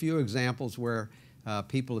think there are a few examples where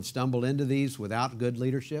people have stumbled into these without good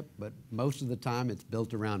leadership, but most of the time it's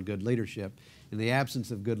built around good leadership. In the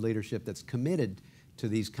absence of good leadership that's committed to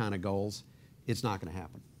these kind of goals, it's not going to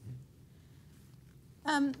happen.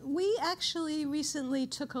 We actually recently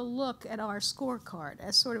took a look at our scorecard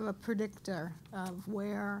as sort of a predictor of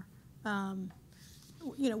where,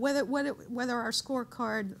 whether our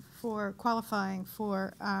scorecard for qualifying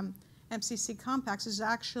for MCC compacts is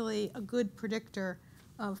actually a good predictor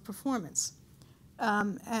of performance.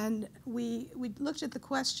 And we looked at the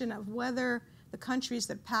question of whether the countries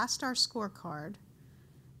that passed our scorecard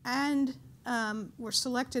and were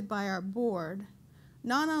selected by our board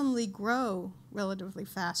not only grow relatively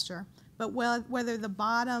faster, but whether the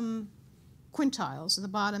bottom quintiles, or the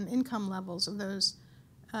bottom income levels of those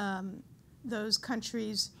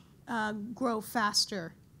countries grow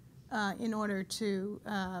faster in order to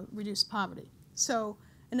reduce poverty. So,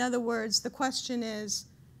 in other words, the question is,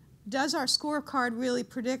 does our scorecard really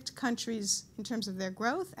predict countries in terms of their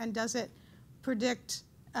growth, and does it predict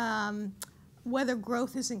whether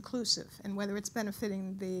growth is inclusive and whether it's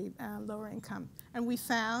benefiting the lower income? And we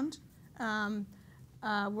found,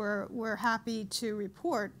 we're happy to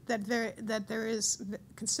report that there is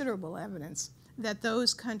considerable evidence that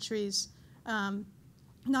those countries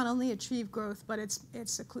not only achieve growth, but it's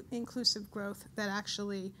inclusive growth that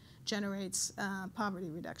actually generates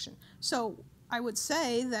poverty reduction. So I would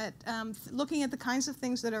say that looking at the kinds of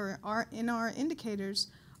things that are in our indicators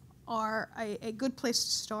are a good place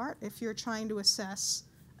to start if you're trying to assess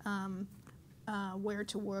where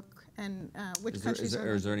to work and which countries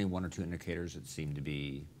are. Is there any one or two indicators that seem to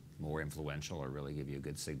be more influential or really give you a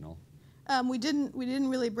good signal? We didn't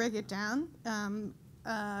really break it down.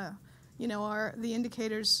 The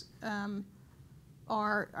indicators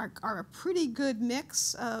are a pretty good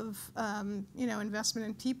mix of investment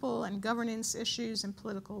in people and governance issues and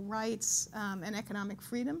political rights and economic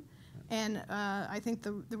freedom. And I think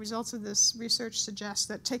the results of this research suggest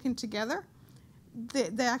that taken together,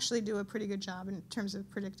 they actually do a pretty good job in terms of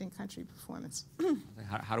predicting country performance.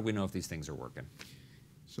 How do we know if these things are working?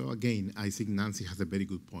 So again, I think Nancy has a very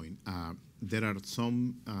good point. There are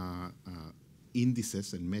some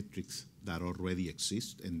indices and metrics that already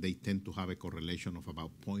exist, and they tend to have a correlation of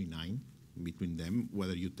about 0.9 between them,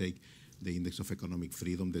 whether you take the Index of Economic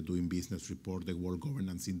Freedom, the Doing Business Report, the World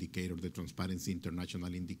Governance Indicator, the Transparency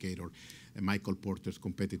International Indicator, Michael Porter's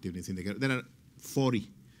Competitiveness Indicator. There are 40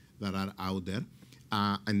 that are out there,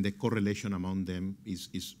 and the correlation among them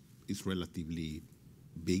is relatively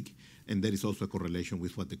big. And there is also a correlation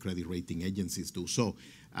with what the credit rating agencies do. So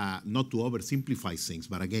not to oversimplify things,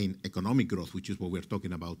 but again, economic growth, which is what we're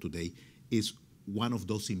talking about today, is one of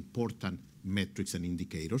those important metrics and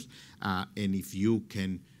indicators. And if you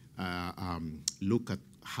can look at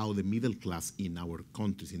how the middle class in our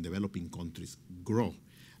countries, in developing countries, grow,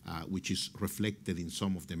 which is reflected in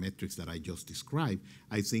some of the metrics that I just described,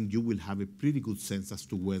 I think you will have a pretty good sense as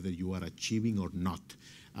to whether you are achieving or not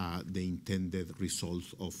the intended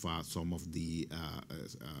results of some of the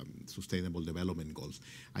Sustainable Development Goals.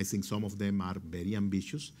 I think some of them are very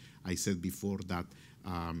ambitious. I said before that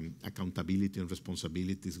accountability and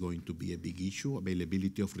responsibility is going to be a big issue.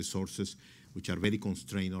 Availability of resources, which are very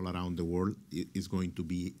constrained all around the world, is going to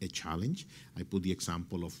be a challenge. I put the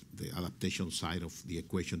example of the adaptation side of the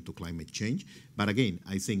equation to climate change. But again,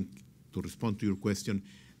 I think, to respond to your question,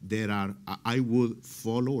 I would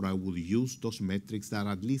follow, or I would use those metrics that,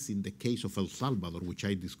 at least in the case of El Salvador, which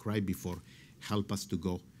I described before, help us to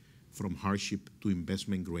go from hardship to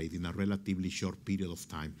investment grade in a relatively short period of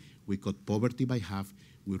time. We cut poverty by half,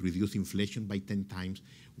 we reduced inflation by 10 times,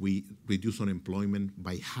 we reduced unemployment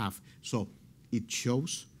by half. So it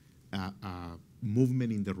shows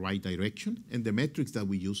movement in the right direction, and the metrics that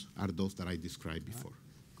we use are those that I described before.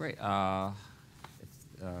 Great.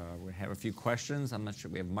 We have a few questions. I'm not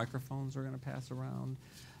sure. We have microphones we're going to pass around.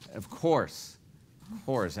 Of course,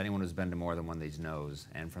 anyone who's been to more than one of these knows,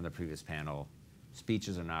 and from the previous panel,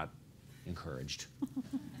 speeches are not encouraged.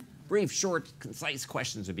 Brief, short, concise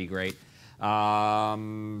questions would be great.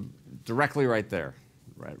 Directly right there.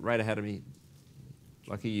 right ahead of me.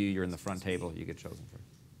 Lucky you, you're in the front table. You get chosen first.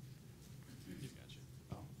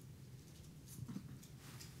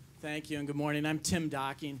 Thank you and good morning. I'm Tim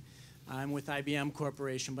Docking. I'm with IBM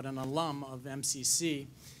Corporation, but an alum of MCC.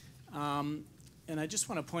 And I just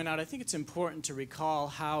want to point out, I think it's important to recall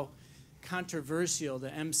how controversial the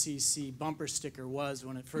MCC bumper sticker was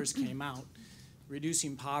when it first came out,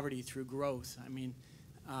 reducing poverty through growth. I mean,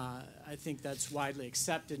 I think that's widely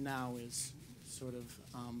accepted now as sort of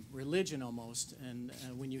religion almost. And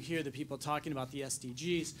when you hear the people talking about the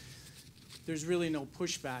SDGs, there's really no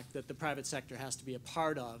pushback that the private sector has to be a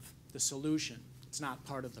part of the solution. It's not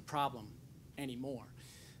part of the problem anymore.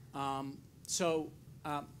 I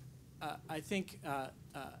think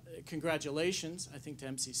congratulations, I think to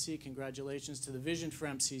MCC, congratulations to the vision for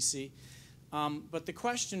MCC. But the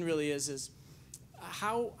question really is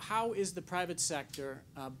how is the private sector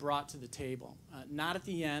brought to the table? Not at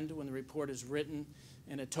the end when the report is written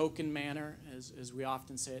in a token manner, as we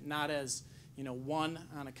often say it, not as one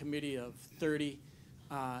on a committee of 30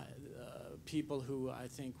 people who I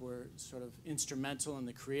think were sort of instrumental in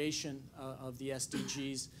the creation of the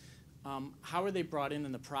SDGs. How are they brought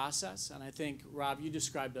in the process? And I think, Rob, you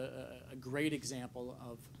described a great example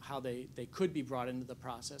of how they could be brought into the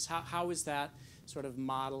process. How is that sort of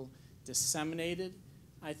model disseminated?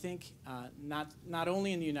 I think not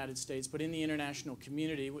only in the United States, but in the international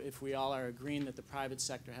community, if we all are agreeing that the private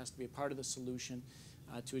sector has to be a part of the solution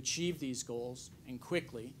to achieve these goals and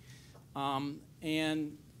quickly.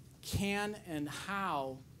 And can and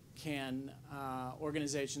how can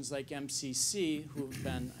organizations like MCC, who have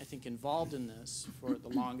been, I think, involved in this for the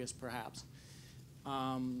longest perhaps,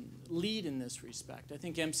 lead in this respect? I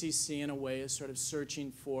think MCC, in a way, is sort of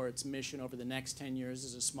searching for its mission over the next 10 years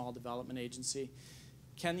as a small development agency.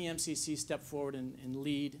 Can the MCC step forward and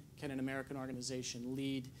lead? Can an American organization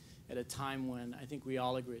lead at a time when I think we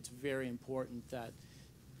all agree it's very important that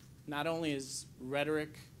not only is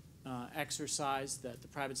rhetoric exercised that the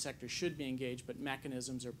private sector should be engaged, but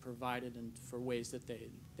mechanisms are provided and for ways that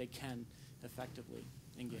they can effectively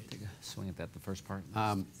engage. Take a swing at that, the first part.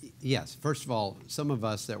 Yes. First of all, some of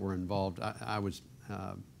us that were involved, I was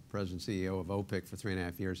president and CEO of OPIC for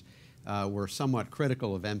 3.5 years, were somewhat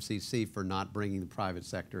critical of MCC for not bringing the private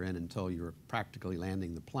sector in until you were practically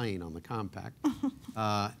landing the plane on the compact.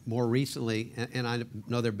 More recently, and I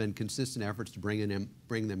know there have been consistent efforts to bring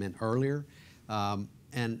them in earlier,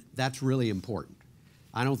 and that's really important.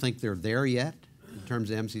 I don't think they're there yet in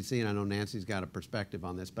terms of MCC, and I know Nancy's got a perspective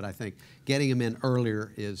on this, but I think getting them in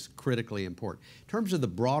earlier is critically important. In terms of the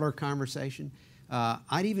broader conversation,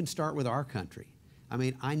 I'd even start with our country. I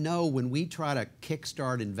mean, I know when we try to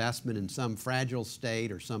kickstart investment in some fragile state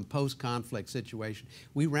or some post-conflict situation,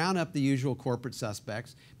 we round up the usual corporate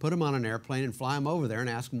suspects, put them on an airplane and fly them over there and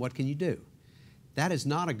ask them, what can you do? That is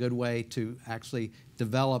not a good way to actually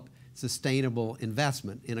develop sustainable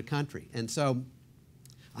investment in a country. And so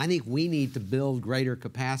I think we need to build greater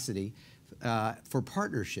capacity for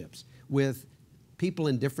partnerships with people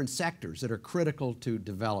in different sectors that are critical to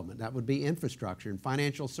development. That would be infrastructure and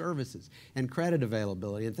financial services and credit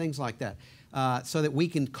availability and things like that, so that we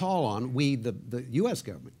can call on, the U.S.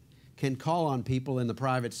 government, can call on people in the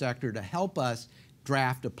private sector to help us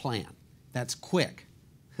draft a plan that's quick.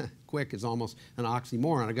 Quick is almost an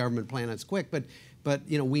oxymoron, a government plan that's quick, but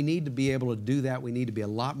we need to be able to do that. We need to be a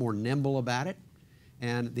lot more nimble about it.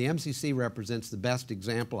 And the MCC represents the best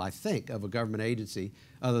example, I think, of a government agency,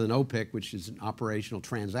 other than OPIC, which is an operational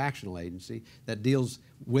transactional agency, that deals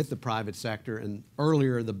with the private sector, and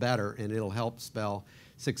earlier the better, and it'll help spell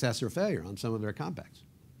success or failure on some of their compacts.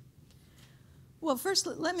 Well, first,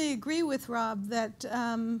 let me agree with Rob that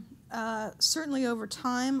certainly over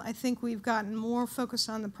time, I think we've gotten more focused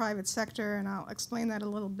on the private sector, and I'll explain that a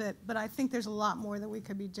little bit, but I think there's a lot more that we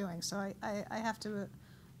could be doing, so I have to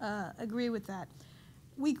agree with that.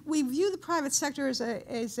 We view the private sector as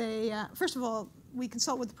first of all, we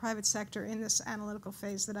consult with the private sector in this analytical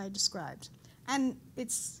phase that I described. And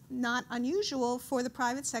it's not unusual for the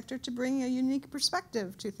private sector to bring a unique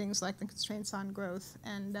perspective to things like the constraints on growth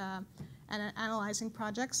and analyzing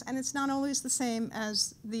projects. And it's not always the same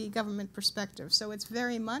as the government perspective. So it's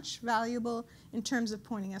very much valuable in terms of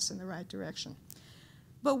pointing us in the right direction.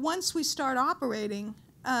 But once we start operating,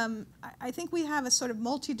 I think we have a sort of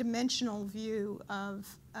multidimensional view of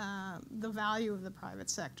the value of the private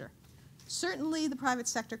sector. Certainly, the private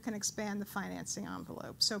sector can expand the financing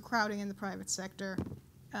envelope, so crowding in the private sector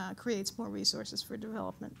creates more resources for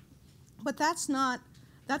development. But that's not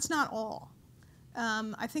all.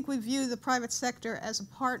 I think we view the private sector as a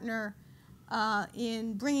partner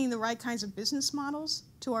in bringing the right kinds of business models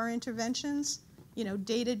to our interventions,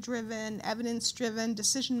 data-driven, evidence-driven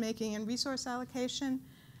decision-making and resource allocation,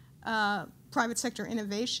 private sector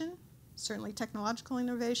innovation, certainly technological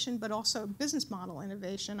innovation, but also business model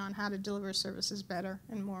innovation on how to deliver services better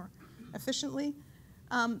and more efficiently.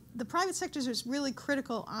 The private sector is really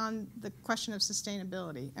critical on the question of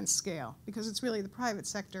sustainability and scale, because it's really the private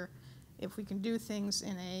sector, if we can do things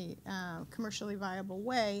in a commercially viable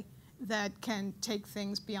way, that can take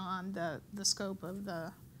things beyond the scope of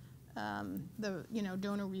the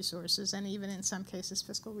donor resources and even in some cases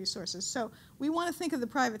fiscal resources. So we want to think of the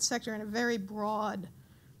private sector in a very broad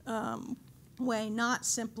way, not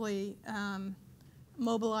simply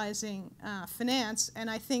mobilizing finance, and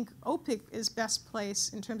I think OPIC is best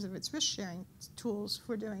placed in terms of its risk-sharing tools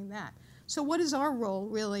for doing that. So what is our role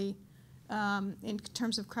really in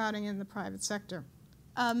terms of crowding in the private sector?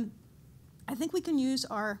 I think we can use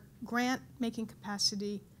our grant-making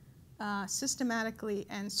capacity systematically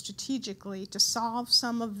and strategically to solve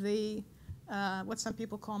some of the what some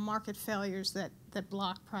people call market failures that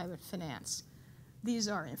block private finance. These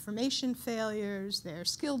are information failures, they're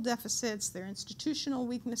skill deficits, they're institutional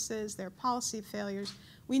weaknesses, they're policy failures.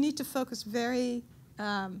 We need to focus very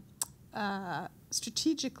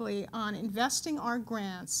strategically on investing our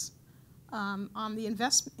grants in the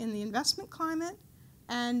investment climate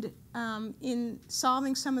and in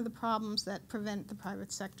solving some of the problems that prevent the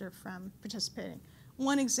private sector from participating.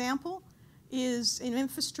 One example is in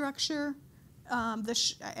infrastructure.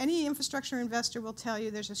 Any infrastructure investor will tell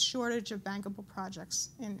you there's a shortage of bankable projects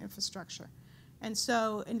in infrastructure. And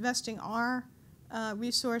so investing our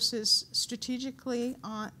resources strategically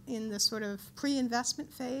in the sort of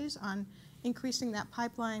pre-investment phase on increasing that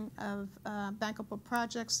pipeline of bankable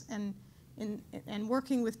projects and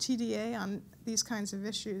working with TDA on these kinds of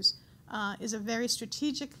issues is a very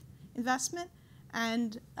strategic investment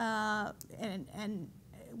and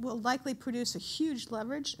will likely produce a huge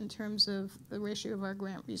leverage in terms of the ratio of our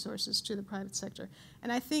grant resources to the private sector. And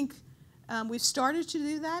I think we've started to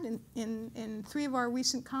do that in 3 of our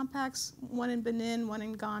recent compacts, one in Benin, one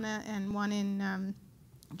in Ghana, and one in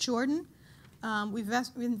Jordan. We've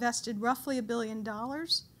invested roughly $1 billion,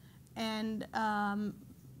 and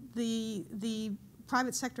the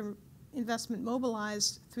private sector investment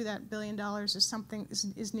mobilized through that $1 billion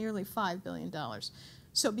is nearly $5 billion.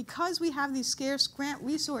 So because we have these scarce grant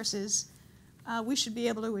resources, we should be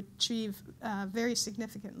able to achieve very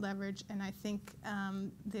significant leverage, and I think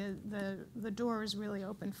the door is really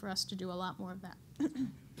open for us to do a lot more of that.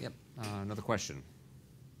 Yep. Another question.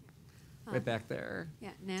 Right back there.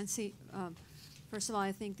 Yeah, Nancy. First of all,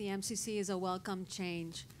 I think the MCC is a welcome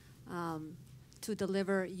change to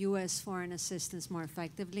deliver U.S. foreign assistance more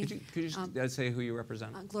effectively. Could you just say who you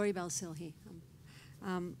represent? Glory Bell-Silhi.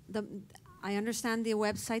 I understand the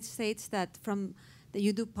website states that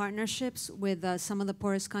you do partnerships with some of the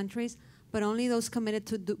poorest countries, but only those committed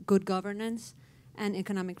to good governance and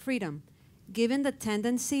economic freedom. Given the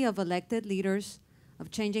tendency of elected leaders of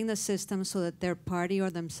changing the system so that their party or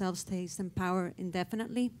themselves stays in power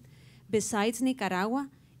indefinitely, besides Nicaragua,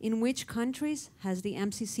 in which countries has the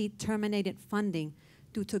MCC terminated funding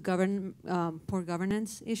due to poor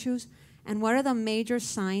governance issues? And what are the major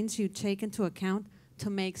signs you take into account to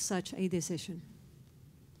make such a decision?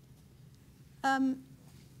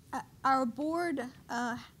 Our board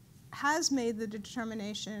has made the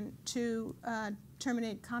determination to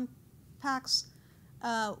terminate compacts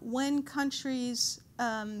when countries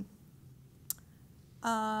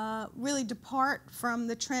really depart from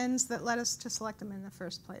the trends that led us to select them in the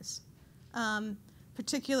first place,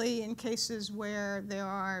 particularly in cases where there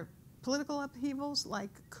are political upheavals like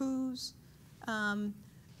coups.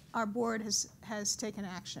 Our board has taken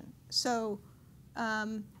action. So,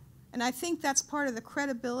 and I think that's part of the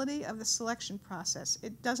credibility of the selection process.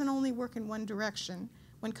 It doesn't only work in one direction.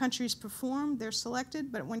 When countries perform, they're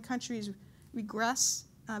selected, but when countries regress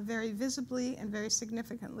very visibly and very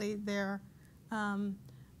significantly,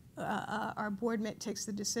 our board takes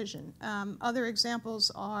the decision. Other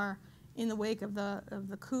examples are in the wake of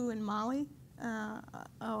the coup in Mali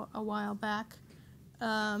a while back.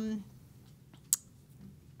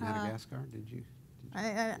 Madagascar, did you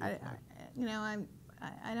I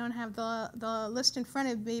don't have the list in front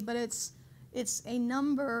of me, but it's a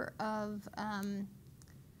number of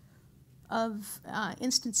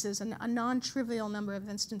instances, a non-trivial number of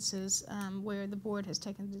instances where the board has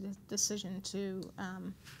taken the decision to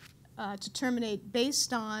terminate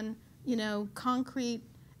based on concrete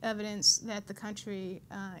evidence that the country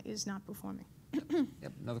is not performing.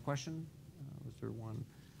 Yep. Another question. Was there one?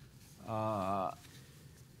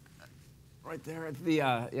 Right there at the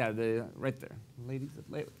right there, lady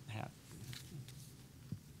hat.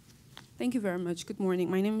 Thank you very much. Good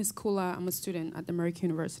morning. My name is Kula. I'm a student at American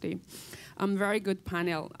University. Very good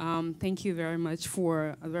panel. Thank you very much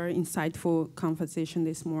for a very insightful conversation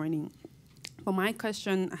this morning. But my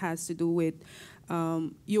question has to do with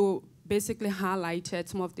you basically highlighted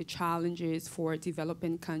some of the challenges for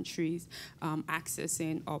developing countries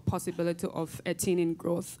accessing or possibility of attaining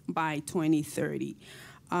growth by 2030.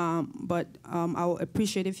 But I'll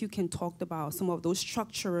appreciate if you can talk about some of those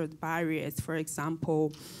structural barriers, for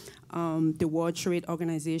example, the World Trade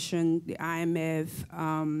Organization, the IMF,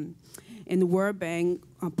 and the World Bank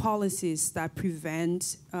policies that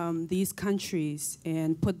prevent these countries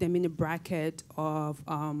and put them in a bracket of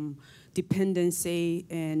dependency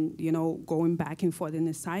and going back and forth in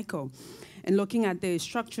a cycle. And looking at the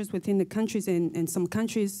structures within the countries and some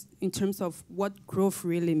countries in terms of what growth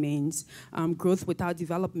really means, growth without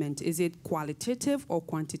development. Is it qualitative or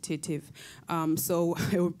quantitative? So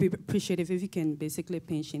I would be appreciative if you can basically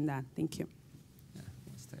pinch in that. Thank you. Yeah,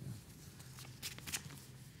 let's take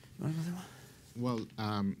that. Well,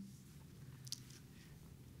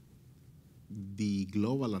 the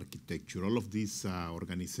global architecture, all of these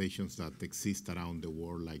organizations that exist around the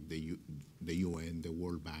world, like the UN, the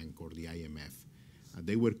World Bank, or the IMF,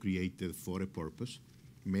 they were created for a purpose,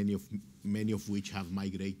 many of which have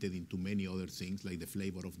migrated into many other things, like the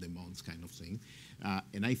flavor of the month kind of thing.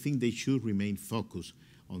 And I think they should remain focused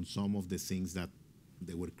on some of the things that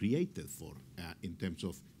they were created for, in terms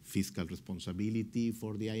of fiscal responsibility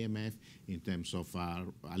for the IMF, in terms of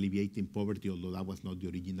alleviating poverty, although that was not the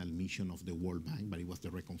original mission of the World Bank, but it was the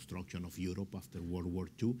reconstruction of Europe after World War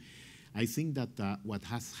II. I think that what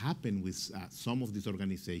has happened with some of these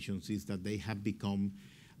organizations is that they have become,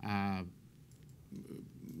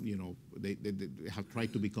 they have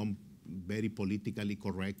tried to become very politically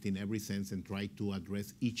correct in every sense and try to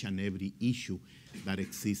address each and every issue that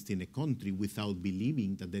exists in a country without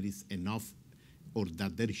believing that there is enough or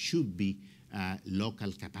that there should be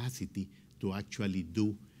local capacity to actually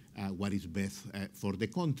do what is best for the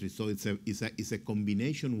country. So it's a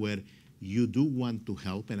combination where you do want to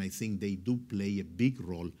help, and I think they do play a big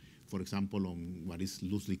role, for example, on what is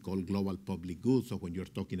loosely called global public goods. So when you're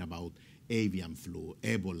talking about avian flu,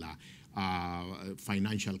 Ebola,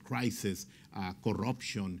 financial crisis,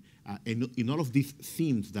 corruption, and in all of these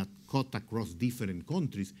themes that cut across different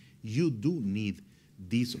countries, you do need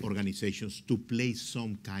these organizations to play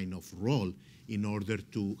some kind of role in order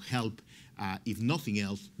to help, if nothing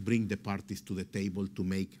else, bring the parties to the table to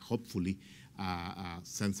make, hopefully,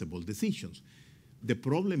 sensible decisions. The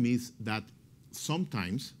problem is that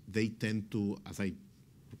sometimes they tend to, as I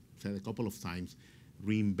said a couple of times,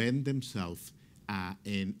 reinvent themselves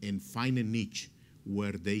and find a niche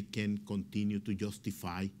where they can continue to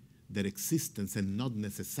justify their existence and not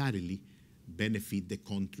necessarily benefit the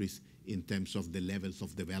countries in terms of the levels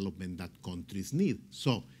of development that countries need.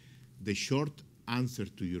 So the short answer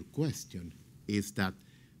to your question is that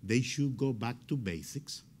they should go back to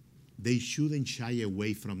basics. They shouldn't shy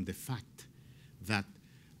away from the fact that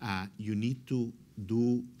you need to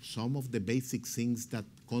do some of the basic things that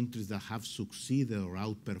countries that have succeeded or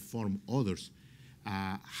outperformed others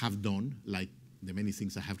have done, like the many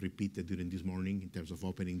things I have repeated during this morning in terms of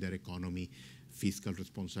opening their economy, fiscal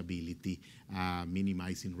responsibility,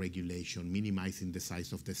 minimizing regulation, minimizing the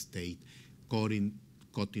size of the state, cutting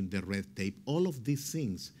the red tape. All of these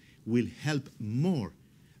things will help more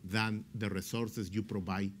than the resources you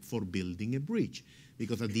provide for building a bridge.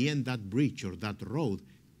 Because at the end, that bridge or that road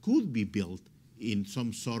could be built in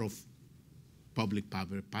some sort of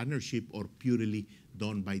public-private partnership or purely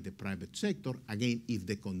done by the private sector, again, if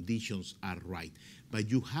the conditions are right. But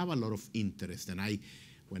you have a lot of interest, and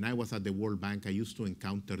when I was at the World Bank, I used to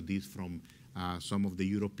encounter this from some of the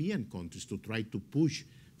European countries to try to push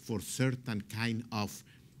for certain kind of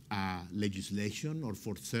legislation or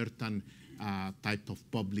for certain type of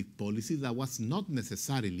public policy that was not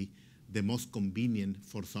necessarily the most convenient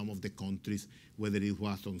for some of the countries, whether it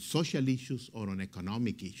was on social issues or on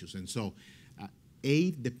economic issues. And so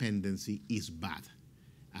aid dependency is bad,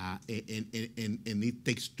 and it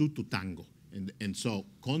takes two to tango. And so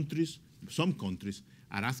some countries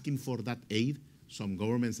are asking for that aid. Some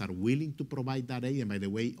governments are willing to provide that aid, and by the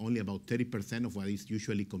way, only about 30% of what is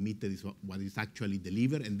usually committed is what is actually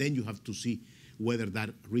delivered, and then you have to see whether that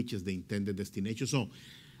reaches the intended destination. So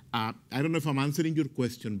I don't know if I'm answering your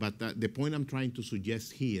question, but the point I'm trying to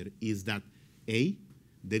suggest here is that, A,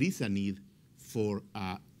 there is a need for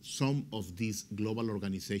some of these global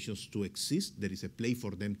organizations to exist. There is a place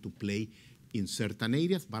for them to play in certain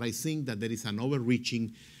areas, but I think that there is an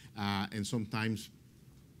overreaching and sometimes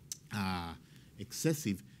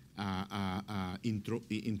excessive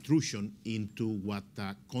intrusion into what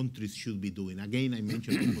countries should be doing. Again, I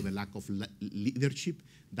mentioned also the lack of leadership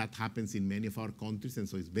that happens in many of our countries, and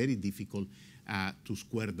so it's very difficult to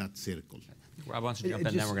square that circle. Rob wants to jump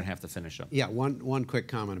in, then we're going to have to finish up. Yeah, one quick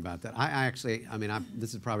comment about that.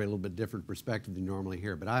 This is probably a little bit different perspective than you normally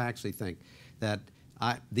hear, but I actually think that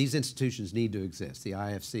these institutions need to exist, the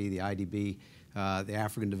IFC, the IDB, the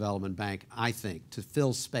African Development Bank, I think, to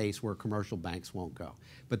fill space where commercial banks won't go.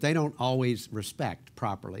 But they don't always respect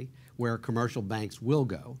properly where commercial banks will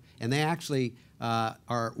go, and they actually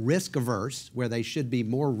are risk averse where they should be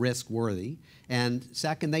more risk worthy, and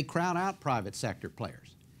second, they crowd out private sector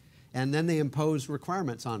players. And then they impose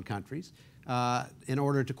requirements on countries in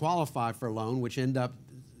order to qualify for a loan, which end up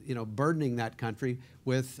burdening that country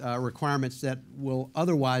with requirements that will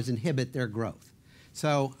otherwise inhibit their growth.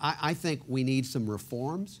 So I think we need some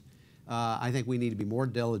reforms. I think we need to be more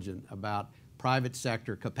diligent about private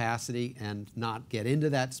sector capacity and not get into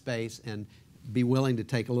that space and be willing to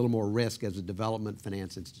take a little more risk as a development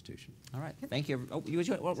finance institution. All right, thank you. Oh,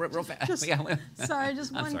 real fast. Sorry,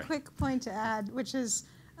 just one quick point to add, which is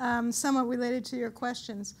somewhat related to your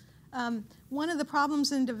questions. One of the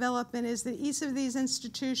problems in development is that each of these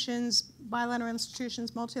institutions, bilateral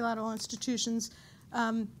institutions, multilateral institutions,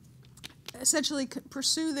 essentially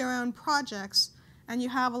pursue their own projects, and you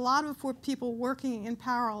have a lot of people working in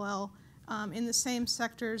parallel in the same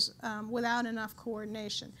sectors without enough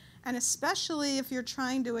coordination. And especially if you're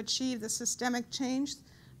trying to achieve the systemic change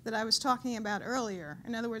that I was talking about earlier.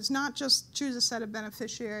 In other words, not just choose a set of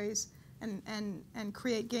beneficiaries and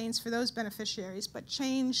create gains for those beneficiaries, but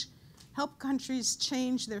help countries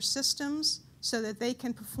change their systems so that they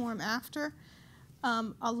can perform after.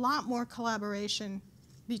 A lot more collaboration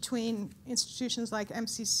between institutions like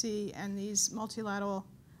MCC and these multilateral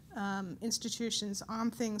institutions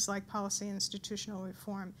on things like policy and institutional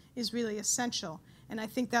reform is really essential. And I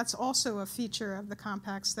think that's also a feature of the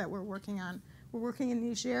compacts that we're working on. We're working in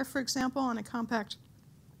Niger, for example, on a compact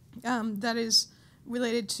that is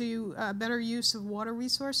related to better use of water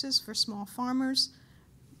resources for small farmers.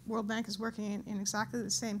 World Bank is working in exactly the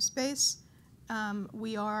same space.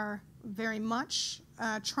 We are very much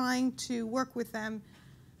trying to work with them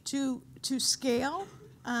to scale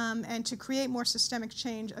and to create more systemic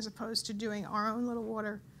change as opposed to doing our own little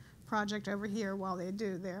water project over here while they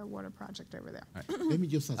do their water project over there. Right. Let me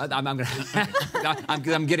just I'm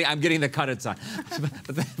getting the cut it's on.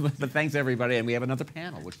 But thanks everybody, and we have another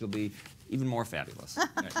panel which will be even more fabulous.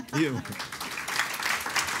 Thank you.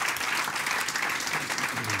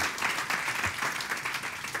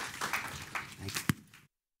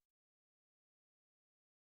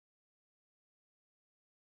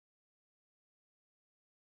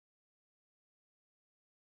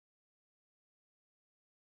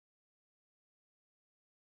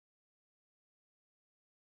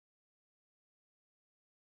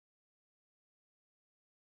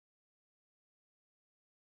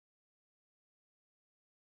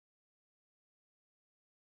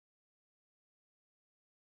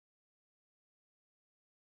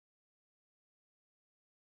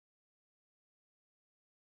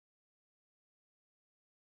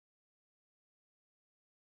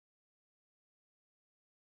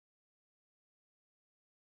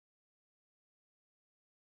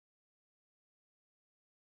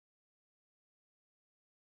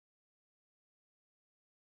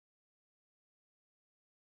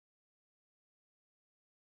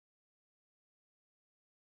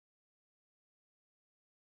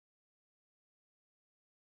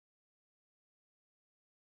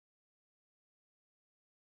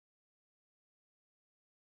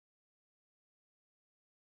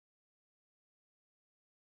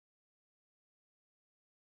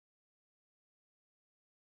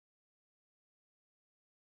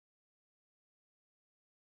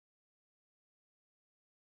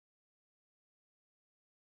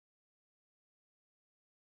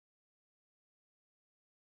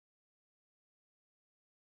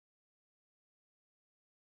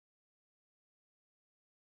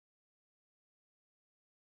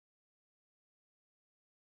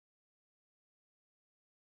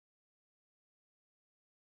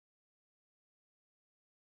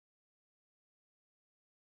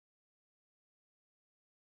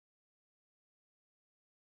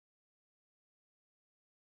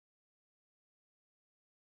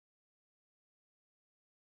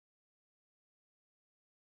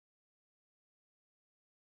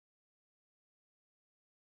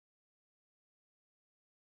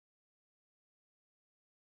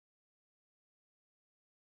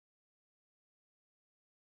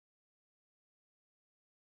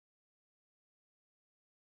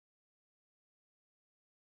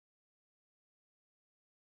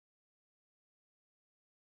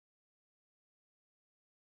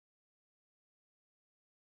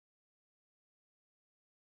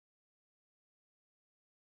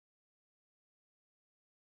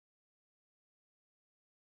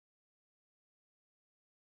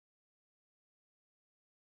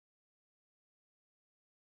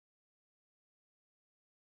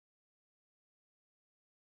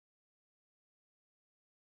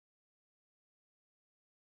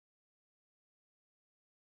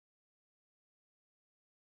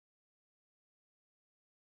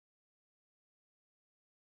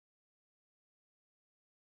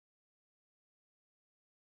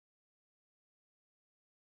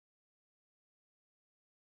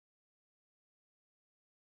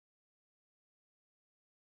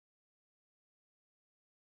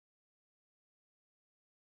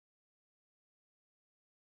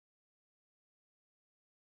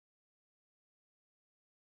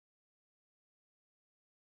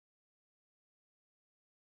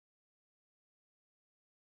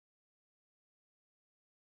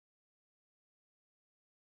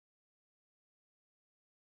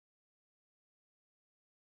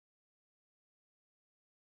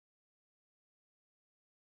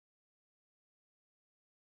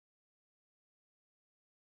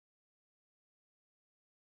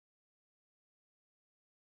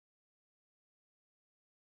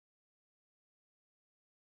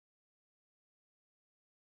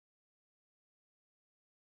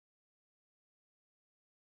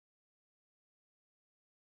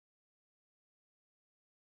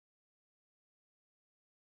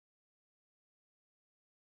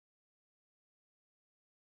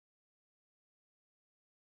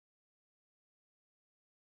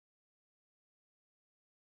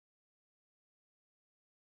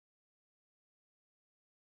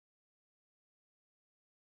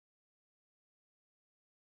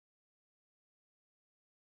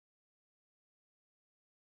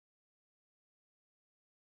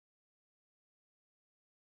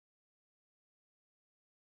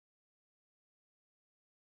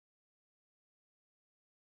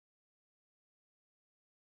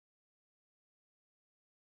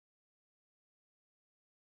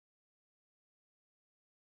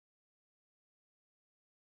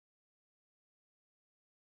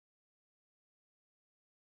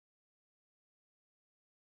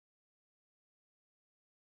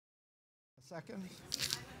 second.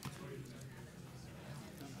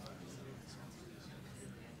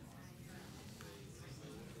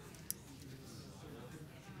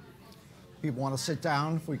 People want to sit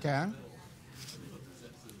down if we can.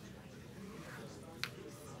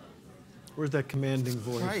 Where's that commanding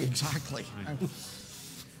voice? Right, exactly.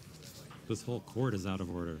 This whole court is out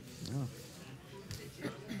of order. Yeah. I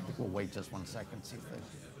think we'll wait just 1 second, see if they...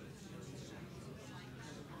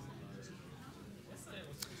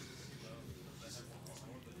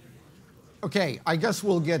 Okay, I guess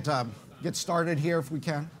we'll get started here if we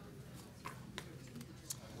can.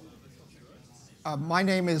 My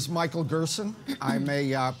name is Michael Gerson. I'm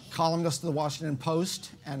a columnist of the Washington Post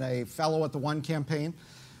and a fellow at the One Campaign,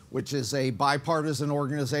 which is a bipartisan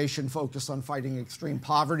organization focused on fighting extreme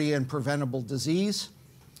poverty and preventable disease.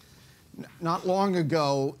 Not long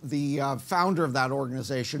ago, the founder of that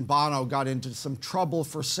organization, Bono, got into some trouble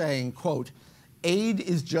for saying, quote, "Aid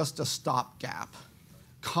is just a stopgap.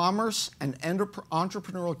 Commerce and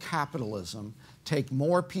entrepreneurial capitalism take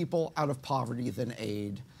more people out of poverty than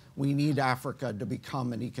aid. We need Africa to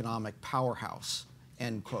become an economic powerhouse,"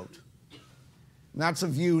 end quote. And that's a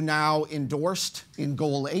view now endorsed in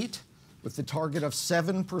Goal 8 with the target of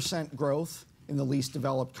 7% growth in the least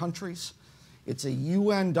developed countries. It's a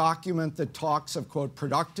UN document that talks of, quote,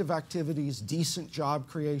 productive activities, decent job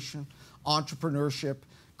creation, entrepreneurship,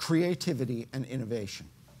 creativity, and innovation.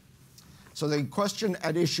 So the question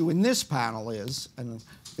at issue in this panel is, and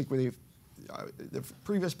I think the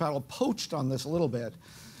previous panel poached on this a little bit,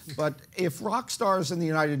 but if rock stars in the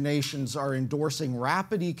United Nations are endorsing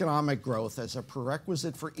rapid economic growth as a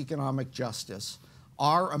prerequisite for economic justice,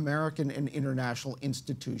 are American and international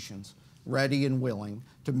institutions ready and willing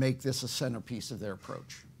to make this a centerpiece of their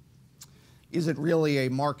approach? Is it really a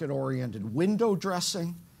market-oriented window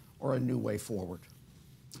dressing or a new way forward?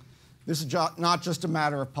 This is not just a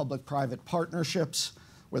matter of public-private partnerships,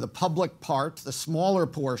 where the public part, the smaller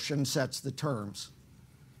portion, sets the terms.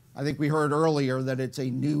 I think we heard earlier that it's a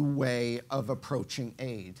new way of approaching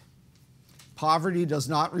aid. Poverty does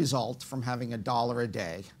not result from having $1 a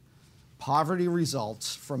day. Poverty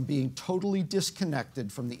results from being totally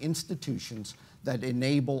disconnected from the institutions that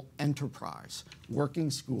enable enterprise, working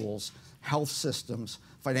schools, health systems,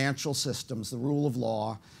 financial systems, the rule of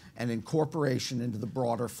law, and incorporation into the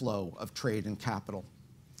broader flow of trade and capital.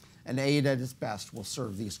 And aid at its best will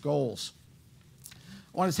serve these goals.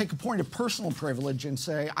 I want to take a point of personal privilege and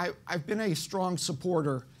say I've been a strong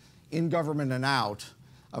supporter in government and out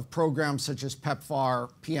of programs such as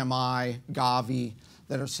PEPFAR, PMI, Gavi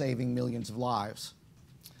that are saving millions of lives.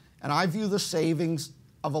 And I view the savings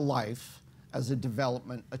of a life as a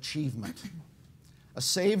development achievement. A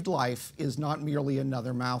saved life is not merely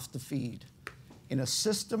another mouth to feed. In a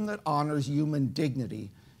system that honors human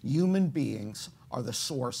dignity, human beings are the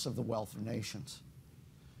source of the wealth of nations.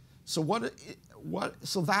 So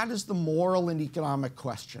so that is the moral and economic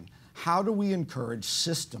question. How do we encourage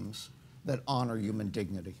systems that honor human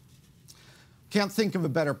dignity? Can't think of a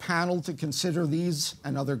better panel to consider these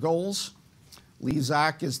and other goals. Lee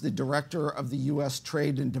Zack is the director of the U.S.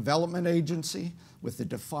 Trade and Development Agency with the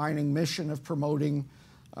defining mission of promoting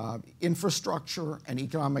infrastructure and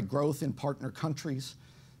economic growth in partner countries.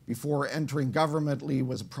 Before entering government, Lee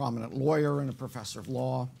was a prominent lawyer and a professor of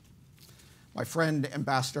law. My friend,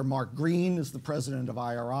 Ambassador Mark Green, is the president of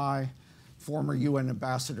IRI, former UN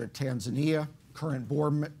ambassador to Tanzania, current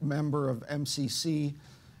board member of MCC,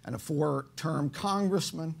 and a 4-term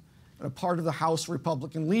congressman, and a part of the House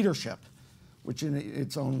Republican leadership, which in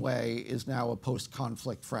its own way is now a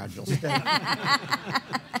post-conflict fragile state.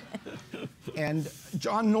 And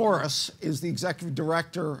John Norris is the executive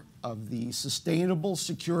director of the Sustainable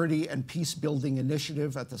Security and Peacebuilding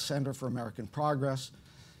Initiative at the Center for American Progress.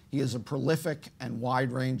 He is a prolific and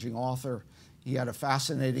wide-ranging author. He had a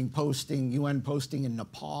fascinating posting, UN posting in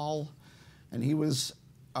Nepal, and he was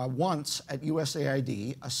once at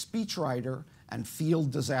USAID a speechwriter and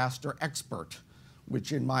field disaster expert,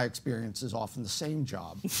 which in my experience is often the same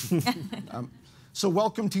job. So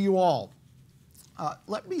welcome to you all.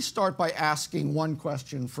 Let me start by asking one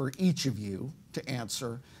question for each of you to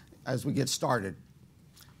answer as we get started.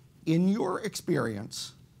 In your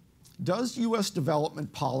experience, does U.S.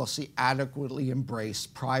 development policy adequately embrace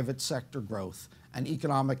private sector growth and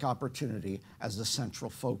economic opportunity as a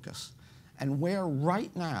central focus? And where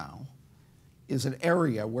right now is an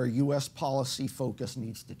area where U.S. policy focus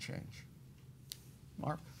needs to change?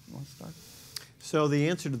 Mark, you want to start? So the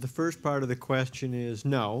answer to the first part of the question is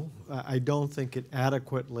no. I don't think it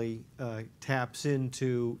adequately taps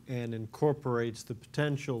into and incorporates the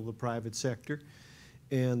potential of the private sector.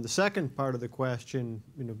 And the second part of the question,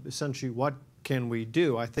 essentially what can we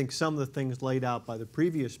do? I think some of the things laid out by the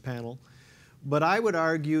previous panel, but I would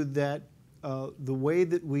argue that the way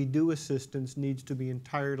that we do assistance needs to be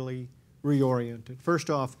entirely reoriented. First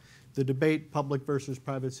off, the debate, public versus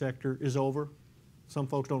private sector, is over. Some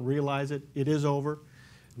folks don't realize it. It is over.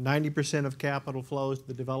 90% of capital flows to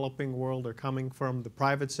the developing world are coming from the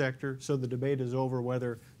private sector, so the debate is over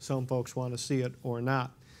whether some folks want to see it or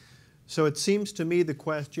not. So it seems to me the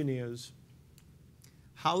question is,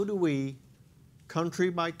 how do we, country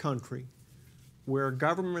by country, where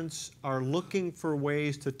governments are looking for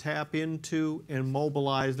ways to tap into and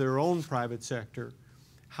mobilize their own private sector,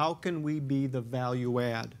 how can we be the value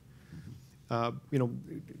add?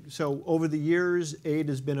 So over the years, aid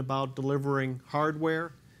has been about delivering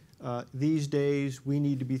hardware. These days, we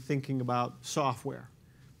need to be thinking about software.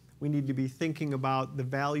 We need to be thinking about the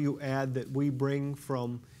value add that we bring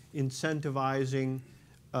from incentivizing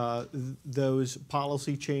those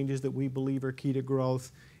policy changes that we believe are key to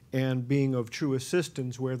growth and being of true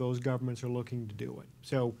assistance where those governments are looking to do it.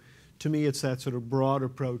 So to me, it's that sort of broad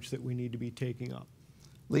approach that we need to be taking up.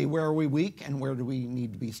 Lee, where are we weak and where do we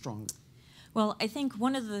need to be stronger? Well, I think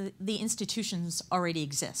one of the institutions already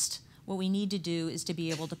exist. What we need to do is to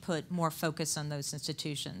be able to put more focus on those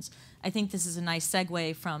institutions. I think this is a nice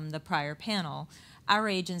segue from the prior panel. Our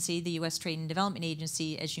agency, the U.S. Trade and Development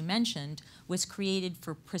Agency, as you mentioned, was created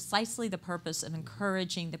for precisely the purpose of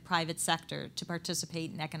encouraging the private sector to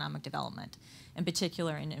participate in economic development, in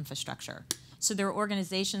particular in infrastructure. So there are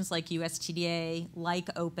organizations like USTDA,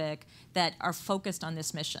 like OPIC, that are focused on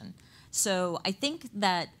this mission. So I think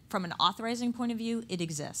that from an authorizing point of view, it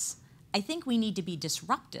exists. I think we need to be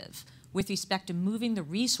disruptive with respect to moving the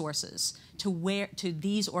resources to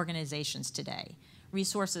these organizations today.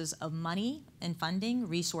 Resources of money and funding,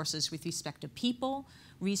 resources with respect to people,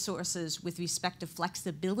 resources with respect to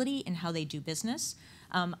flexibility in how they do business.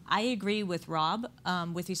 I agree with Rob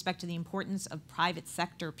with respect to the importance of private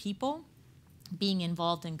sector people being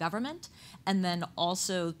involved in government, and then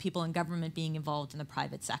also people in government being involved in the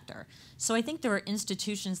private sector. So I think there are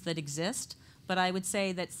institutions that exist, but I would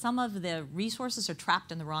say that some of the resources are trapped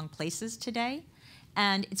in the wrong places today,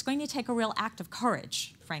 and it's going to take a real act of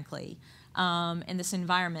courage, frankly, in this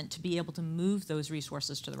environment to be able to move those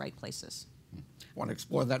resources to the right places. I want to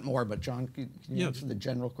explore that more, but John, can you answer the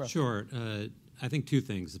general question? Sure. I think two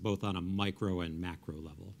things, both on a micro and macro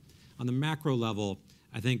level. On the macro level,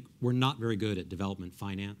 I think we're not very good at development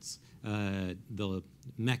finance. The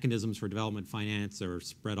mechanisms for development finance are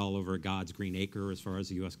spread all over God's green acre as far as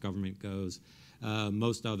the U.S. government goes.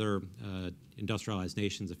 Most other industrialized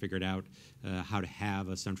nations have figured out how to have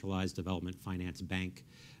a centralized development finance bank.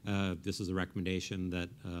 This is a recommendation that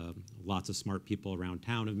lots of smart people around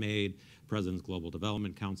town have made. President's Global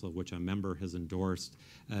Development Council, of which I'm a member, has endorsed.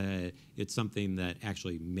 It's something that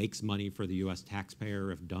actually makes money for the U.S.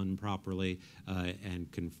 taxpayer if done properly and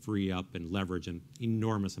can free up and leverage an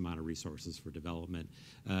enormous amount of resources for development.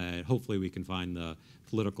 Hopefully we can find the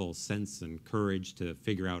political sense and courage to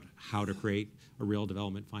figure out how to create a real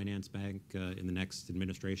development finance bank in the next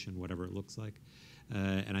administration, whatever it looks like.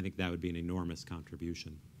 And I think that would be an enormous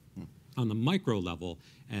contribution. On the micro level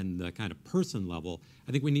and the kind of person level,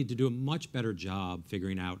 I think we need to do a much better job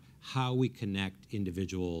figuring out how we connect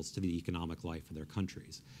individuals to the economic life of their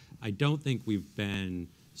countries. I don't think we've been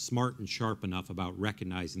smart and sharp enough about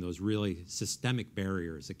recognizing those really systemic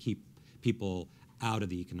barriers that keep people out of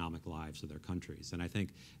the economic lives of their countries. And I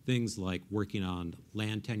think things like working on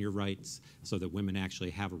land tenure rights so that women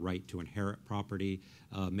actually have a right to inherit property,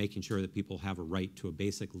 making sure that people have a right to a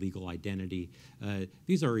basic legal identity.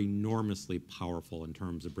 These are enormously powerful in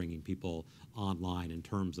terms of bringing people online, in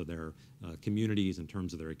terms of their communities, in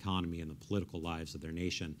terms of their economy and the political lives of their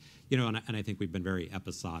nation. You know, and I think we've been very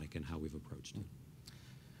episodic in how we've approached it.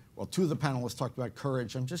 Well, two of the panelists talked about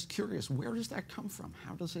courage. I'm just curious, where does that come from?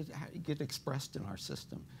 How does it get expressed in our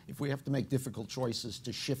system if we have to make difficult choices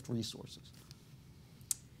to shift resources?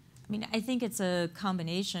 I mean, I think it's a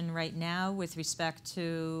combination right now with respect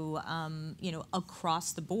to, you know,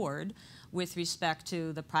 across the board with respect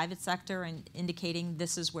to the private sector and indicating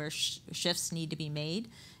this is where shifts need to be made.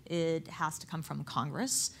 It has to come from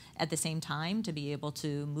Congress at the same time to be able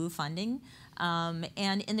to move funding. And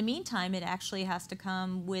in the meantime, it actually has to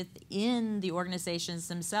come within the organizations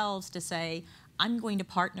themselves to say, I'm going to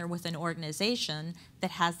partner with an organization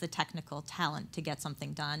that has the technical talent to get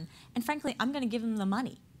something done. And frankly, I'm going to give them the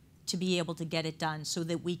money to be able to get it done so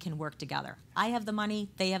that we can work together. I have the money,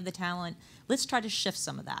 they have the talent. Let's try to shift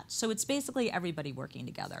some of that. So it's basically everybody working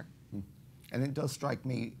together. And it does strike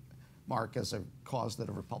me Mark, as a cause that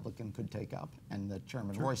a Republican could take up, and that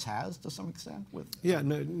Chairman Royce has to some extent with. Yeah,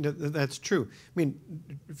 no, that's true. I mean,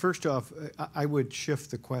 first off, I would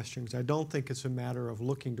shift the question, because I don't think it's a matter of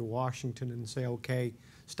looking to Washington and say, okay,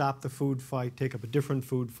 stop the food fight, take up a different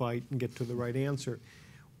food fight, and get to the right answer.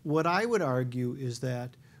 What I would argue is that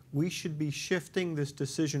we should be shifting this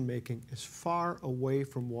decision-making as far away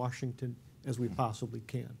from Washington as we possibly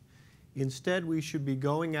can. Instead, we should be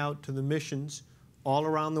going out to the missions all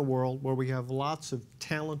around the world where we have lots of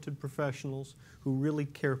talented professionals who really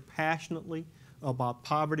care passionately about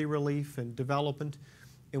poverty relief and development,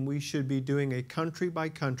 and we should be doing a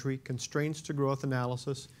country-by-country constraints to growth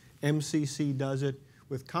analysis. MCC does it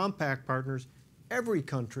with compact partners. Every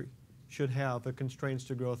country should have a constraints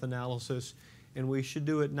to growth analysis, and we should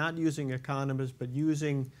do it not using economists, but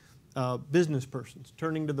using business persons,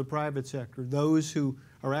 turning to the private sector, those who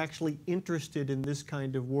are actually interested in this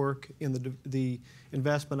kind of work, in the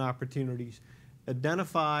investment opportunities.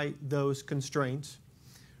 Identify those constraints,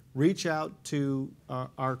 reach out to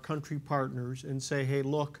our country partners and say, hey,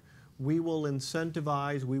 look, we will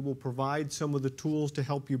incentivize, we will provide some of the tools to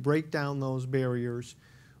help you break down those barriers.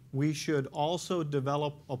 We should also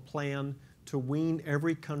develop a plan to wean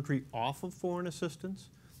every country off of foreign assistance.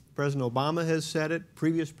 President Obama has said it,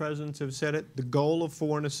 previous presidents have said it, the goal of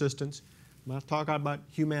foreign assistance, I'm not talking about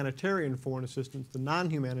humanitarian foreign assistance, the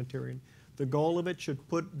non-humanitarian, the goal of it should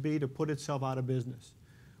be to put itself out of business.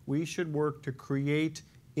 We should work to create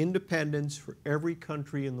independence for every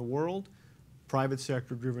country in the world, private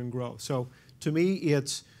sector driven growth. So to me,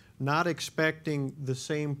 it's not expecting the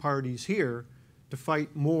same parties here to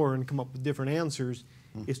fight more and come up with different answers.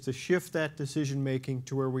 It's to shift that decision making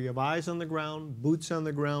to where we have eyes on the ground, boots on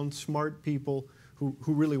the ground, smart people who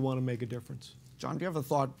really want to make a difference. John, do you have a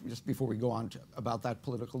thought, just before we go on, about that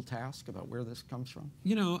political task, about where this comes from?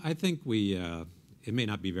 You know, I think we, it may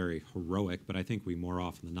not be very heroic, but I think we more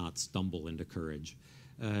often than not stumble into courage.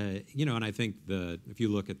 You know, and I think if you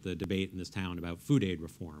look at the debate in this town about food aid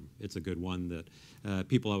reform, it's a good one that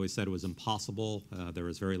people always said it was impossible. There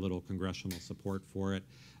was very little congressional support for it.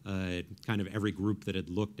 Kind of every group that had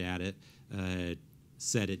looked at it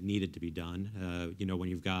said it needed to be done. You know, when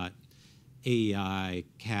you've got AEI,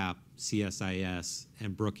 CAP, CSIS,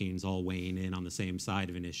 and Brookings all weighing in on the same side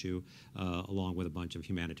of an issue, along with a bunch of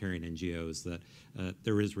humanitarian NGOs, that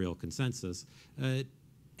there is real consensus.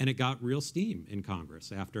 And it got real steam in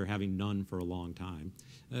Congress after having none for a long time,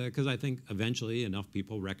 because I think eventually enough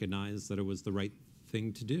people recognized that it was the right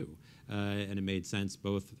thing to do. And it made sense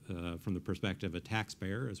both from the perspective of a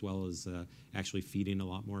taxpayer as well as actually feeding a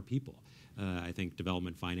lot more people. I think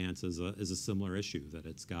development finance is a similar issue, that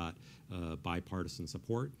it's got bipartisan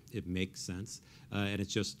support. It makes sense. And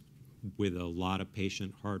it's just with a lot of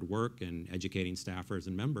patient hard work and educating staffers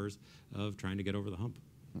and members of trying to get over the hump.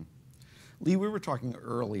 Lee, we were talking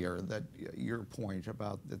earlier that your point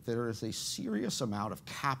about that there is a serious amount of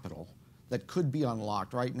capital that could be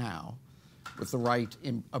unlocked right now with the right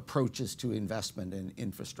approaches to investment in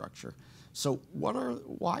infrastructure. So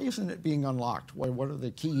why isn't it being unlocked? What are the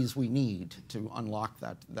keys we need to unlock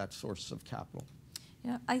that source of capital?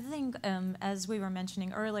 Yeah, I think as we were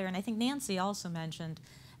mentioning earlier, and I think Nancy also mentioned,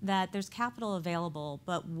 that there's capital available,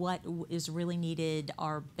 but what is really needed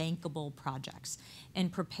are bankable projects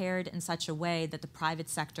and prepared in such a way that the private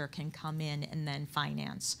sector can come in and then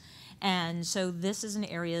finance. And so this is an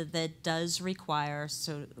area that does require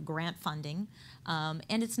grant funding, and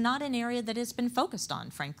it's not an area that has been focused on,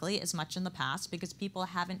 frankly, as much in the past, because people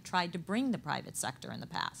haven't tried to bring the private sector in the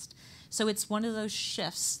past. So it's one of those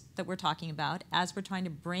shifts that we're talking about. As we're trying to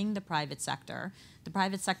bring the private sector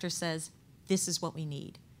says, this is what we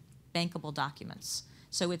need, bankable documents.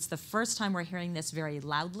 So it's the first time we're hearing this very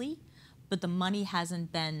loudly, but the money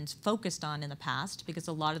hasn't been focused on in the past, because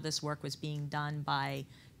a lot of this work was being done by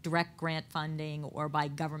direct grant funding or by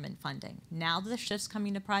government funding. Now that the shift's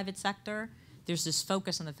coming to private sector, there's this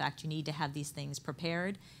focus on the fact you need to have these things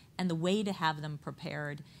prepared, and the way to have them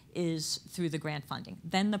prepared is through the grant funding.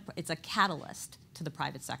 Then it's a catalyst to the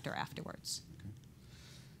private sector afterwards.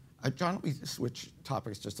 Okay. John, let me switch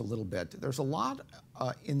topics just a little bit. There's a lot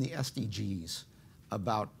in the SDGs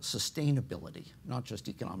about sustainability, not just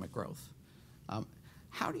economic growth.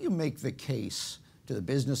 How do you make the case to the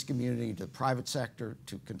business community, to the private sector,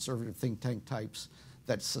 to conservative think tank types,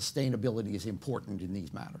 that sustainability is important in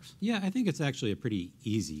these matters? Yeah, I think it's actually a pretty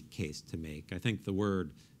easy case to make. I think the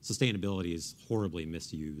word sustainability is horribly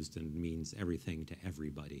misused and means everything to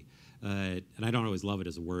everybody. And I don't always love it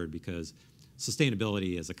as a word, because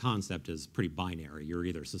sustainability as a concept is pretty binary. You're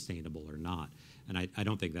either sustainable or not. And I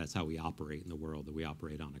don't think that's how we operate in the world, that we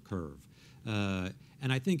operate on a curve.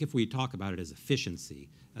 And I think if we talk about it as efficiency,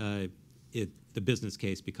 the business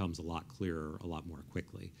case becomes a lot clearer, a lot more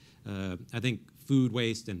quickly. I think food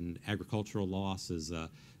waste and agricultural loss is a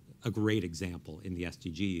great example in the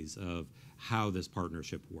SDGs of how this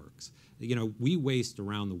partnership works. You know, we waste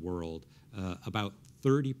around the world about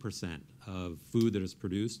 30% of food that is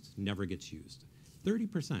produced never gets used.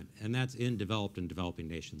 30%, and that's in developed and developing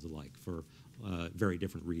nations alike for very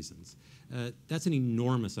different reasons. That's an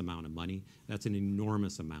enormous amount of money. That's an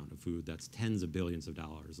enormous amount of food. That's tens of billions of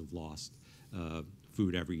dollars of lost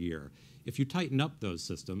food every year. If you tighten up those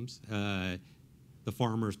systems, the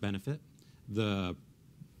farmers benefit, the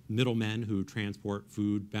middlemen who transport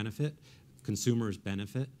food benefit, consumers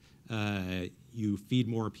benefit, you feed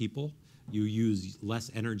more people, you use less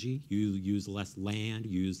energy, you use less land,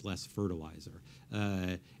 you use less fertilizer.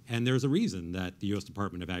 And there's a reason that the U.S.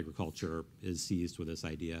 Department of Agriculture is seized with this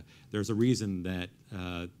idea. There's a reason that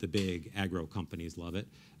the big agro companies love it.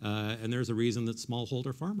 And there's a reason that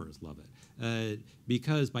smallholder farmers love it.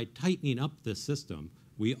 Because by tightening up this system,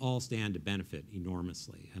 we all stand to benefit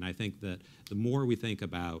enormously. And I think that the more we think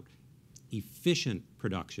about efficient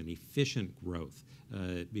production, efficient growth,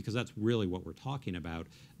 because that's really what we're talking about,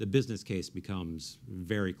 the business case becomes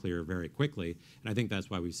very clear very quickly. And I think that's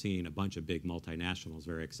why we've seen a bunch of big multinationals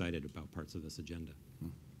very excited about parts of this agenda.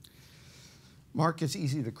 Mark, it's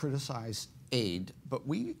easy to criticize aid, but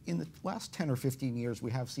we, in the last 10 or 15 years,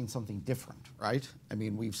 we have seen something different, right? I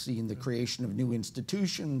mean, we've seen the creation of new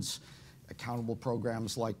institutions, accountable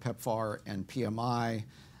programs like PEPFAR and PMI,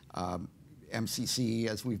 MCC,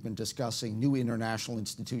 as we've been discussing, new international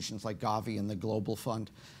institutions like Gavi and the Global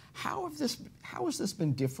Fund. How has this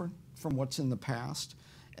been different from what's in the past,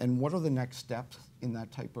 and what are the next steps in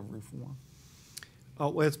that type of reform?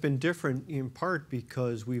 Well, it's been different in part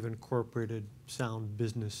because we've incorporated sound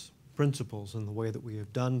business principles in the way that we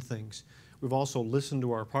have done things. We've also listened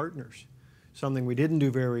to our partners, something we didn't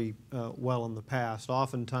do very well in the past.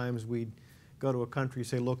 Oftentimes we'd go to a country and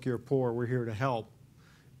say, look, you're poor, we're here to help.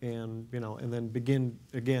 And, you know, and then begin,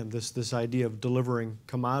 again, this idea of delivering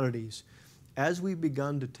commodities. As we've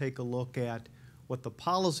begun to take a look at what the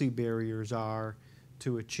policy barriers are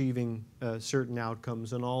to achieving certain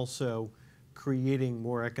outcomes and also creating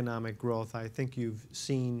more economic growth, I think you've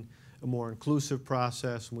seen a more inclusive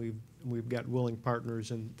process, and we've got willing partners,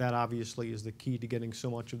 and that obviously is the key to getting so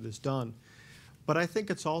much of this done. But I think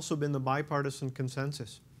it's also been the bipartisan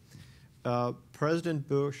consensus. President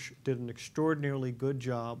Bush did an extraordinarily good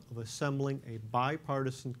job of assembling a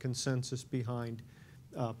bipartisan consensus behind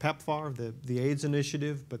PEPFAR, the AIDS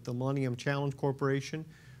initiative, but the Millennium Challenge Corporation.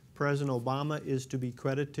 President Obama is to be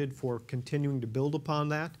credited for continuing to build upon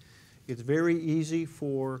that. It's very easy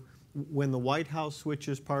for, when the White House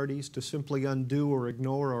switches parties, to simply undo or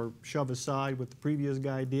ignore or shove aside what the previous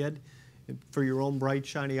guy did for your own bright,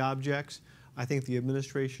 shiny objects. I think the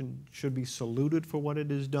administration should be saluted for what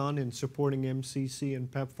it has done in supporting MCC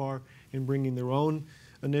and PEPFAR in bringing their own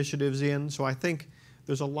initiatives in. So I think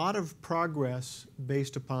there's a lot of progress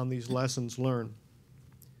based upon these lessons learned.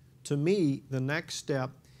 To me, the next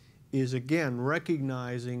step is, again,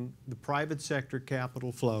 recognizing the private sector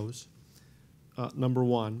capital flows, number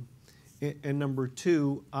one. And number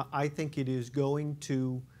two, I think it is going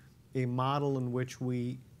to a model in which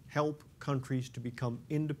we help countries to become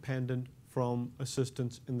independent from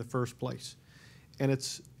assistance in the first place. And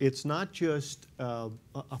it's not just a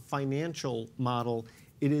financial model,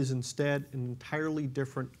 it is instead an entirely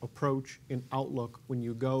different approach and outlook when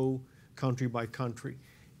you go country by country.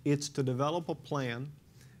 It's to develop a plan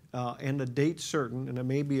and a date certain, and it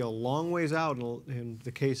may be a long ways out in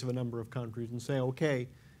the case of a number of countries, and say, okay,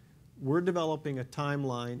 we're developing a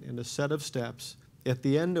timeline and a set of steps at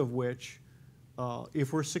the end of which,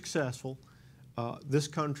 if we're successful, this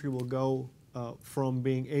country will go from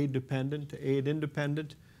being aid dependent to aid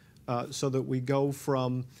independent, so that we go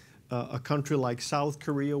from a country like South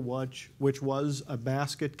Korea, which was a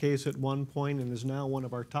basket case at one point and is now one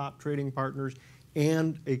of our top trading partners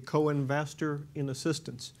and a co-investor in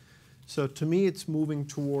assistance. So to me, it's moving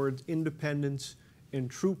towards independence and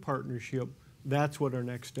true partnership. That's what our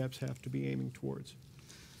next steps have to be aiming towards.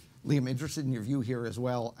 Liam, interested in your view here as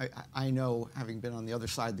well. I know, having been on the other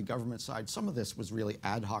side, the government side, some of this was really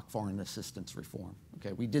ad hoc foreign assistance reform.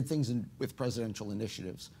 Okay, we did things with presidential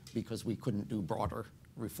initiatives because we couldn't do broader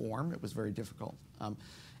reform. It was very difficult.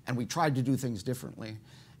 And we tried to do things differently.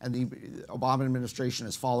 And the Obama administration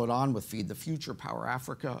has followed on with Feed the Future, Power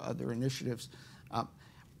Africa, other initiatives. Do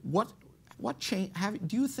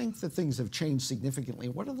you think that things have changed significantly?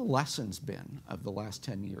 What have the lessons been of the last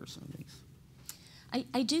 10 years on these?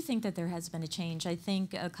 I do think that there has been a change. I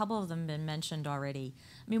think a couple of them have been mentioned already.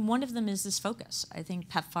 I mean, one of them is this focus. I think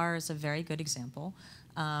PEPFAR is a very good example.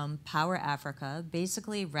 Power Africa,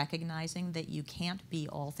 basically recognizing that you can't be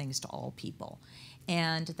all things to all people.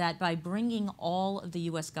 And that by bringing all of the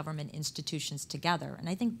U.S. government institutions together, and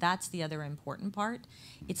I think that's the other important part,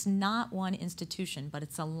 it's not one institution, but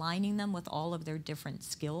it's aligning them with all of their different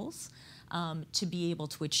skills to be able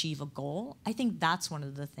to achieve a goal. I think that's one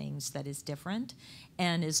of the things that is different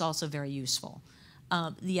and is also very useful.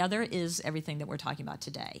 The other is everything that we're talking about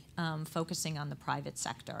today, focusing on the private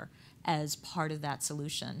sector as part of that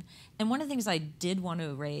solution. And one of the things I did want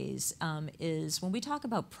to raise is when we talk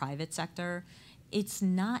about private sector, it's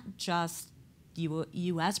not just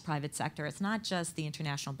U.S. private sector, it's not just the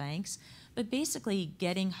international banks, but basically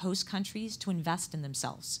getting host countries to invest in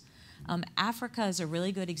themselves. Africa is a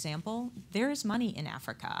really good example. There's money in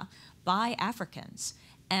Africa by Africans,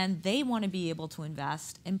 and they want to be able to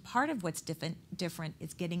invest, and part of what's different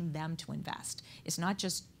is getting them to invest. It's not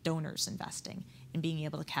just donors investing and being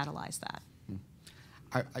able to catalyze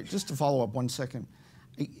that. Just to follow up 1 second,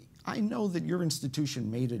 I know that your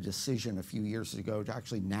institution made a decision a few years ago to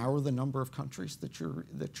actually narrow the number of countries that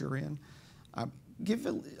you're in. Give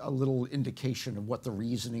a little indication of what the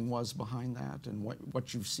reasoning was behind that and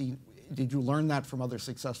what you've seen. Did you learn that from other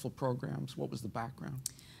successful programs? What was the background?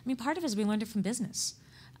 I mean, part of it is we learned it from business.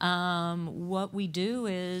 What we do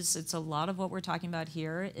is, it's a lot of what we're talking about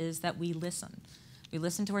here, is that we listen. We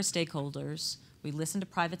listen to our stakeholders. We listen to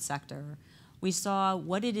private sector. We saw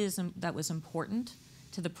what it is that was important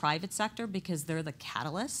to the private sector because they're the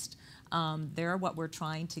catalyst. They're what we're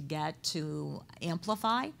trying to get to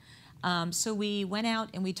amplify. So we went out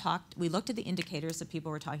and we looked at the indicators that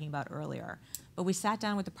people were talking about earlier, but we sat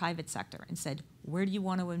down with the private sector and said, where do you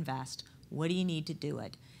want to invest? What do you need to do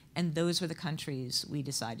it? And those were the countries we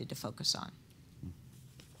decided to focus on.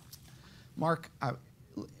 Mark,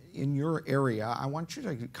 in your area, I want you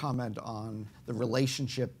to comment on the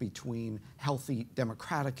relationship between healthy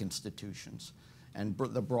democratic institutions and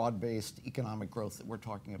the broad-based economic growth that we're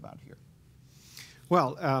talking about here.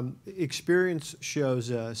 Well, experience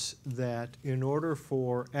shows us that in order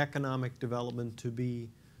for economic development to be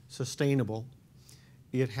sustainable,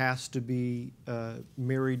 it has to be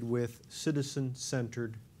married with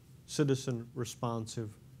citizen-centered, citizen-responsive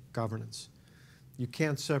governance. You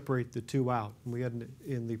can't separate the two out. We had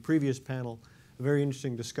in the previous panel a very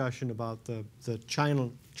interesting discussion about the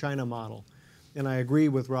China model. And I agree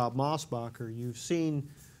with Rob Mosbacher. You've seen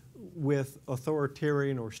with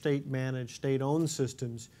authoritarian or state-managed, state-owned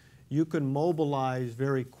systems, you can mobilize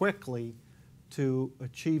very quickly to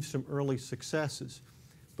achieve some early successes.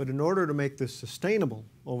 But in order to make this sustainable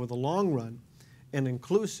over the long run and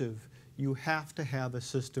inclusive, you have to have a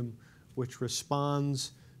system which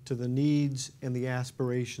responds to the needs and the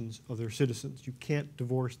aspirations of their citizens. You can't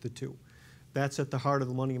divorce the two. That's at the heart of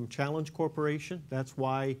the Millennium Challenge Corporation. That's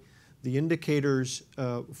why the indicators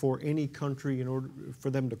for any country, in order for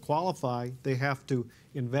them to qualify, they have to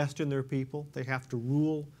invest in their people, they have to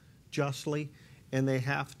rule justly, and they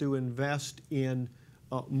have to invest in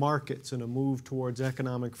markets and a move towards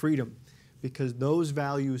economic freedom, because those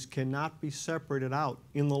values cannot be separated out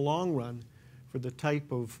in the long run for the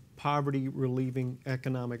type of poverty-relieving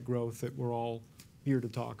economic growth that we're all here to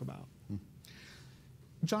talk about.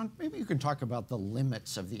 John, maybe you can talk about the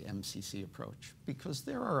limits of the MCC approach, because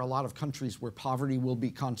there are a lot of countries where poverty will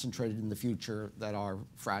be concentrated in the future that are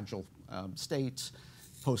fragile states,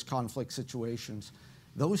 post-conflict situations.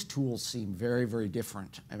 Those tools seem very, very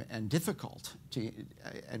different and difficult,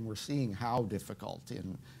 and we're seeing how difficult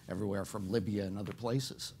in everywhere from Libya and other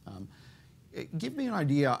places. Give me an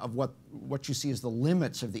idea of what you see as the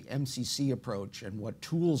limits of the MCC approach and what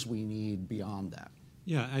tools we need beyond that.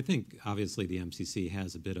 Yeah, I think obviously the MCC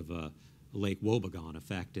has a bit of a Lake Wobegon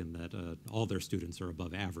effect in that all their students are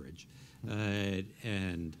above average.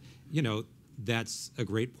 And, you know, that's a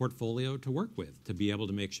great portfolio to work with, to be able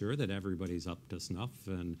to make sure that everybody's up to snuff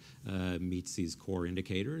and meets these core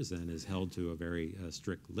indicators and is held to a very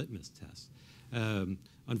strict litmus test.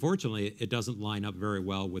 Unfortunately, it doesn't line up very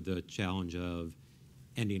well with the challenge of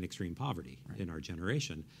ending extreme poverty in our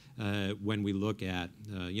generation. When we look at,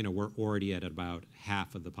 you know, we're already at about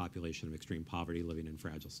half of the population of extreme poverty living in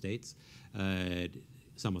fragile states.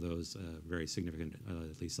 Some of those very significant,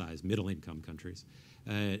 at least size, middle-income countries.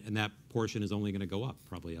 And that portion is only going to go up,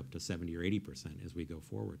 probably up to 70 or 80% as we go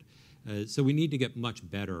forward. So we need to get much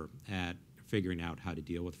better at figuring out how to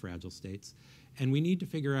deal with fragile states. And we need to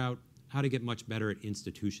figure out how to get much better at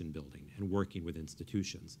institution building and working with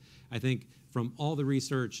institutions. I think from all the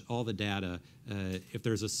research, all the data, if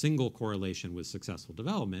there's a single correlation with successful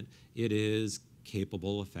development, it is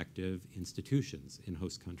capable, effective institutions in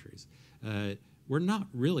host countries. We're not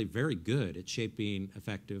really very good at shaping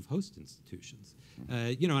effective host institutions.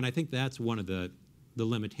 You know, and I think that's one of the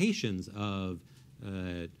limitations of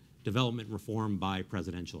development reform by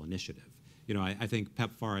presidential initiative. You know, I think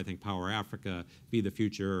PEPFAR, I think Power Africa, Be the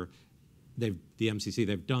Future, the MCC,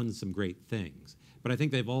 they've done some great things. But I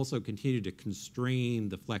think they've also continued to constrain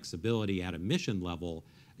the flexibility at a mission level.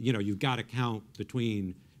 You know, you've got to count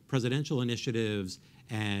between presidential initiatives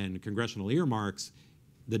and congressional earmarks.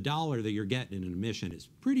 The dollar that you're getting in a mission is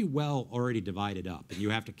pretty well already divided up, and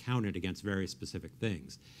you have to count it against very specific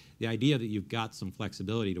things. The idea that you've got some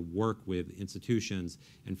flexibility to work with institutions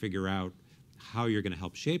and figure out how you're going to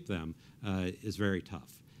help shape them is very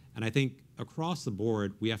tough. And I think across the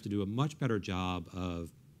board, we have to do a much better job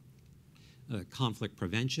of conflict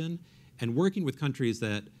prevention and working with countries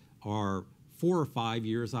that are 4 or 5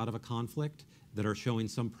 years out of a conflict that are showing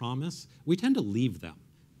some promise. We tend to leave them.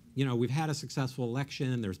 You know, we've had a successful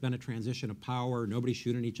election, there's been a transition of power, nobody's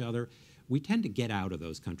shooting each other. We tend to get out of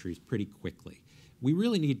those countries pretty quickly. We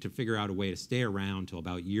really need to figure out a way to stay around till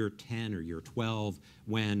about year 10 or year 12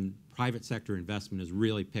 when private sector investment is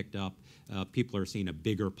really picked up. People are seeing a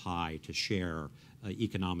bigger pie to share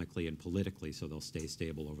economically and politically, so they'll stay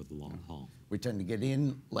stable over the long haul. We tend to get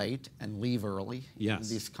in late and leave early in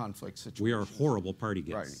these conflict situations. We are horrible party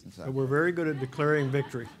guests. Right, exactly. We're very good at declaring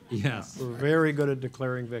victory. Yes. We're very good at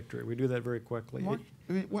declaring victory. We do that very quickly.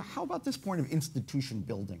 Well, how about this point of institution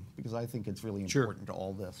building? Because I think it's really important to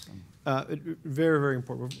all this. Very, very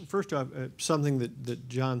important. First off, something that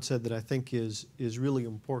John said that I think is really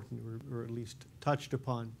important, or at least touched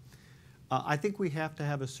upon. I think we have to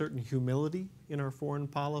have a certain humility in our foreign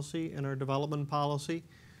policy and our development policy.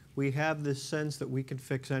 We have this sense that we can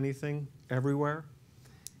fix anything everywhere,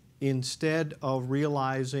 instead of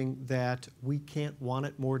realizing that we can't want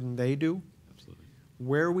it more than they do. Absolutely.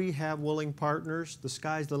 Where we have willing partners, the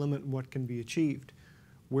sky's the limit in what can be achieved.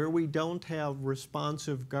 Where we don't have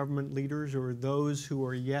responsive government leaders or those who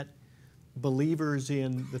are yet believers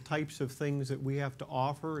in the types of things that we have to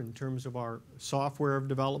offer in terms of our software of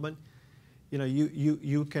development, you know,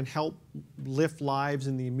 you can help lift lives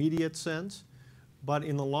in the immediate sense, but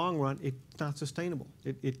in the long run, it's not sustainable.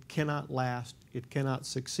 It cannot last. It cannot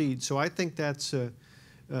succeed. So I think that's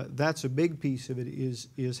a big piece of it,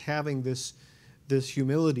 is having this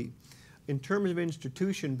humility. In terms of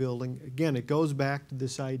institution building, again, it goes back to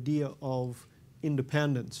this idea of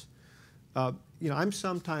independence. You know, I'm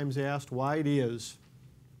sometimes asked why it is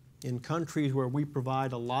in countries where we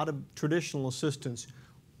provide a lot of traditional assistance,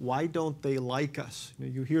 why don't they like us? You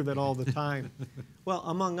know, you hear that all the time. Well,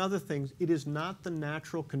 among other things, it is not the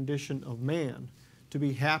natural condition of man to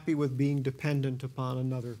be happy with being dependent upon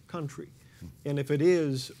another country. And if it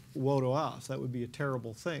is, woe to us. That would be a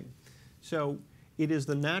terrible thing. So it is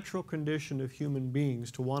the natural condition of human beings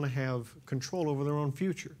to want to have control over their own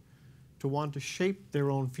future, to want to shape their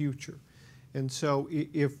own future. And so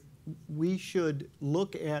if we should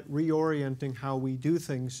look at reorienting how we do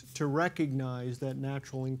things to recognize that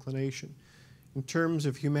natural inclination. In terms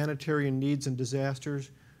of humanitarian needs and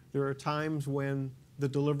disasters, there are times when the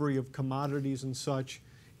delivery of commodities and such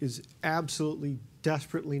is absolutely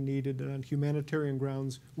desperately needed, and on humanitarian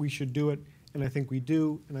grounds we should do it, and I think we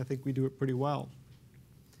do, and I think we do it pretty well.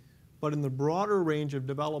 But in the broader range of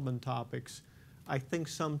development topics, I think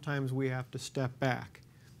sometimes we have to step back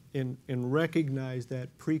and recognize that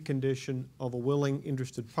precondition of a willing,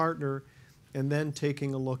 interested partner, and then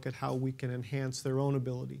taking a look at how we can enhance their own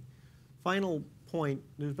ability. Final point,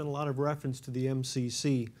 there's been a lot of reference to the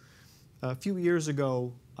MCC. A few years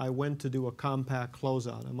ago, I went to do a compact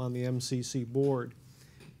closeout. I'm on the MCC board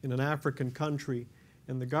in an African country,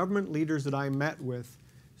 and the government leaders that I met with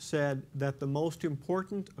said that the most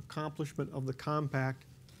important accomplishment of the compact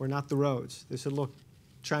were not the roads. They said, look,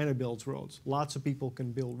 China builds roads. Lots of people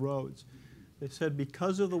can build roads. They said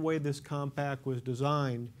because of the way this compact was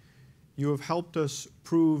designed, you have helped us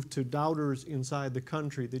prove to doubters inside the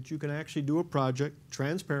country that you can actually do a project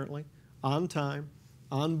transparently, on time,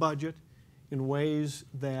 on budget, in ways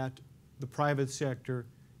that the private sector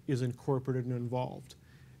is incorporated and involved.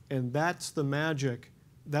 And that's the magic,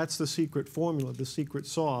 that's the secret formula, the secret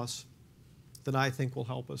sauce that I think will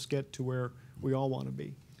help us get to where we all want to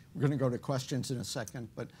be. We're going to go to questions in a second,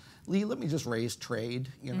 but Lee, let me just raise trade.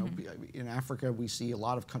 You know, in Africa, we see a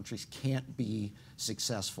lot of countries can't be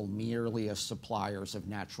successful merely as suppliers of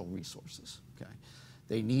natural resources. Okay,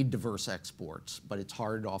 they need diverse exports, but it's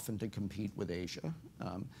hard often to compete with Asia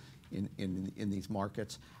in these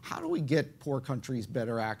markets. How do we get poor countries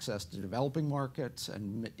better access to developing markets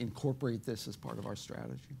and incorporate this as part of our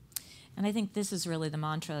strategy? And I think this is really the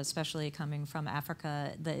mantra, especially coming from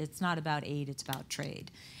Africa, that it's not about aid, it's about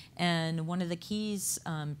trade. And one of the keys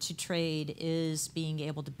to trade is being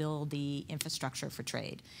able to build the infrastructure for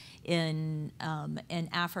trade. In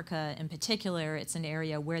Africa in particular, it's an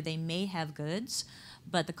area where they may have goods,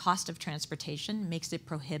 but the cost of transportation makes it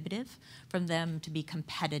prohibitive for them to be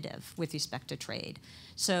competitive with respect to trade.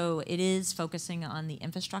 So it is focusing on the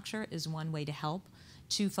infrastructure is one way to help,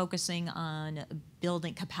 to focusing on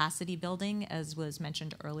building, capacity building, as was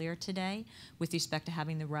mentioned earlier today, with respect to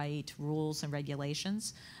having the right rules and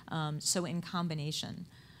regulations. So in combination.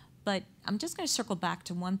 But I'm just going to circle back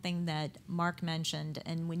to one thing that Mark mentioned,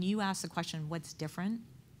 and when you asked the question, what's different?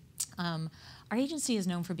 Our agency is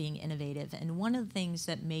known for being innovative, and one of the things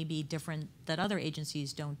that may be different that other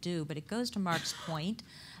agencies don't do, but it goes to Mark's point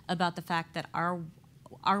about the fact that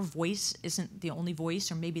our voice isn't the only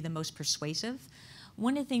voice or maybe the most persuasive.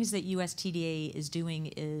 One of the things that USTDA is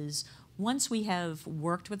doing is once we have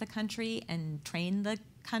worked with a country and trained the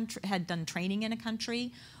country, had done training in a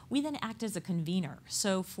country, we then act as a convener.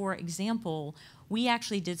 So for example, we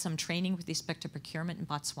actually did some training with respect to procurement in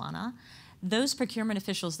Botswana. Those procurement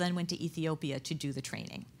officials then went to Ethiopia to do the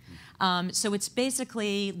training. So it's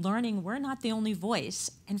basically learning we're not the only voice,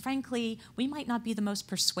 and frankly, we might not be the most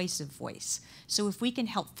persuasive voice. So if we can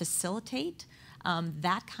help facilitate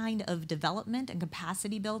that kind of development and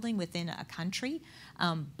capacity building within a country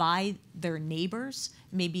by their neighbors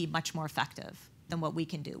may be much more effective than what we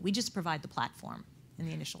can do. We just provide the platform in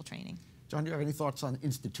the initial training. John, do you have any thoughts on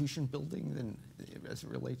institution building as it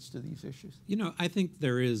relates to these issues? You know, I think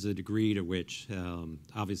there is a degree to which,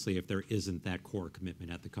 obviously, if there isn't that core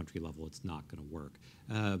commitment at the country level, it's not going to work.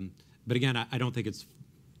 But again, I don't think it's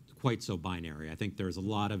quite so binary. I think there's a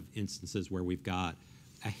lot of instances where we've got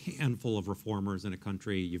a handful of reformers in a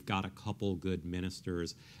country, you've got a couple good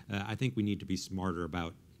ministers. I think we need to be smarter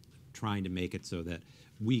about trying to make it so that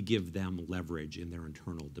we give them leverage in their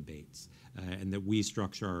internal debates, and that we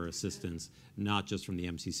structure our assistance not just from the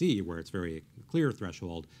MCC, where it's very clear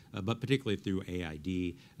threshold, but particularly through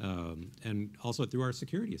AID, and also through our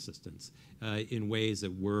security assistance in ways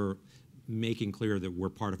that we're making clear that we're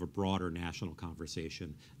part of a broader national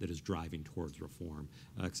conversation that is driving towards reform.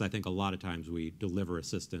 Because I think a lot of times we deliver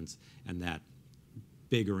assistance and that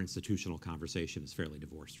bigger institutional conversation is fairly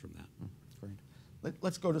divorced from that. Great.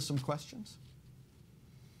 Let's go to some questions.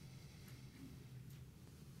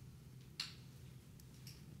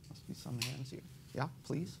 Must be some hands here. Yeah,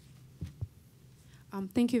 please.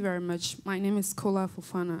 Thank you very much. My name is Kola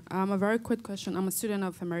Fufana. A very quick question. I'm a student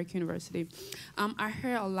of American University. I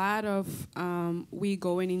hear a lot of we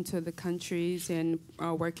going into the countries and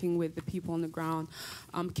working with the people on the ground.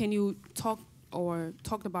 Can you talk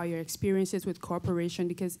about your experiences with cooperation?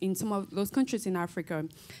 Because in some of those countries in Africa,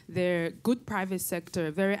 they're good private sector,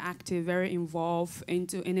 very active, very involved and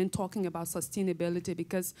then talking about sustainability,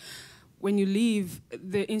 because when you leave,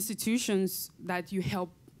 the institutions that you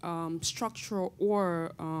help structure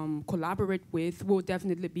or collaborate with will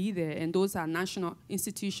definitely be there, and those are national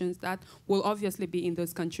institutions that will obviously be in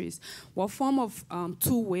those countries. What form of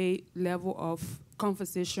two-way level of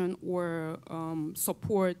conversation or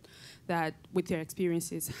support that with your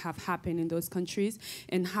experiences have happened in those countries,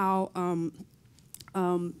 and how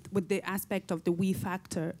with the aspect of the we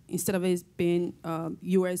factor, instead of it being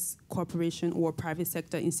US corporation or private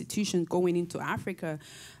sector institutions going into Africa,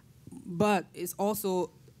 but it's also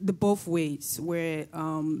the both ways where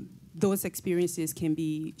those experiences can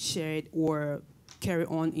be shared or carry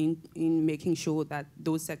on in making sure that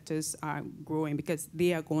those sectors are growing, because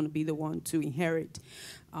they are going to be the one to inherit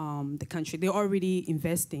the country. They're already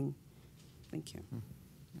investing. Thank you.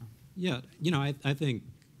 Yeah, you know, I think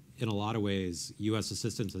in a lot of ways, U.S.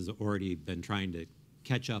 assistance has already been trying to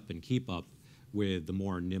catch up and keep up with the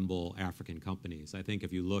more nimble African companies. I think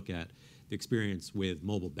if you look at the experience with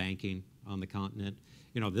mobile banking on the continent,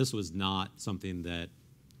 you know, this was not something that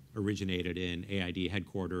originated in AID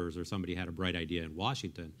headquarters or somebody had a bright idea in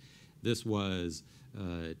Washington. This was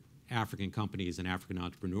African companies and African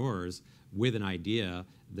entrepreneurs with an idea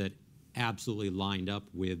that absolutely lined up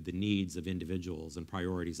with the needs of individuals and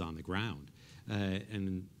priorities on the ground.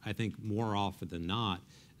 And I think more often than not,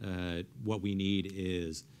 what we need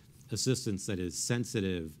is assistance that is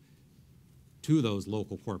sensitive to those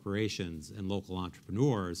local corporations and local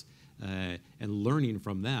entrepreneurs, and learning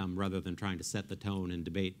from them rather than trying to set the tone and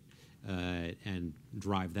debate and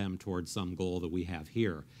drive them towards some goal that we have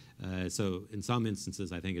here. So in some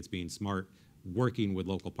instances, I think it's being smart, working with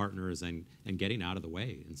local partners and getting out of the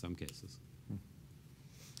way in some cases.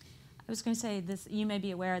 I was going to say this, you may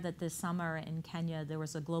be aware that this summer in Kenya there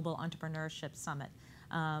was a global entrepreneurship summit.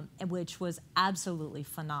 which was absolutely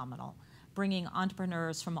phenomenal. Bringing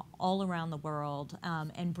entrepreneurs from all around the world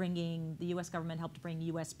and bringing, the U.S. government helped bring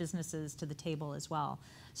U.S. businesses to the table as well.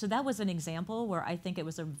 So that was an example where I think it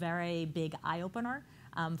was a very big eye-opener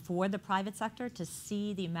for the private sector to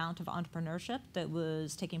see the amount of entrepreneurship that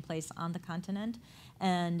was taking place on the continent.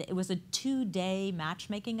 And it was a 2-day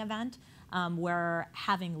matchmaking event where,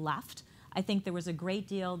 having left, I think there was a great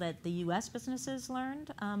deal that the U.S. businesses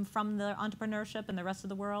learned from the entrepreneurship in the rest of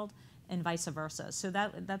the world, and vice versa. So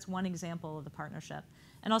that's one example of the partnership.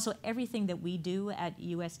 And also everything that we do at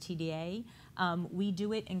USTDA, we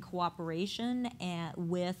do it in cooperation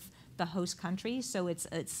with the host country. So it's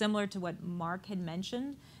similar to what Mark had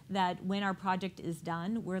mentioned, that when our project is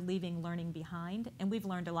done, we're leaving learning behind, and we've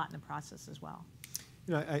learned a lot in the process as well.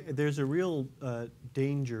 You know, there's a real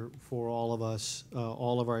danger for all of us,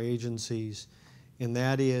 all of our agencies, and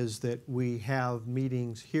that is that we have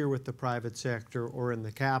meetings here with the private sector or in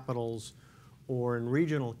the capitals or in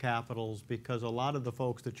regional capitals because a lot of the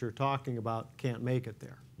folks that you're talking about can't make it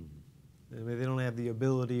there. I mean, they don't have the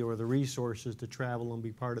ability or the resources to travel and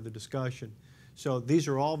be part of the discussion. So these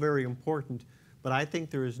are all very important, but I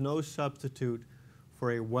think there is no substitute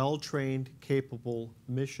for a well-trained, capable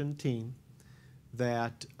mission team,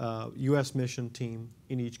 that U.S. mission team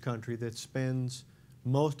in each country that spends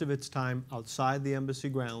most of its time outside the embassy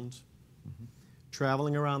grounds,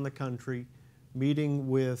 traveling around the country, meeting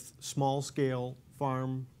with small-scale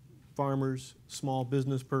farmers, small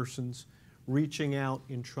business persons, reaching out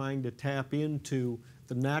and trying to tap into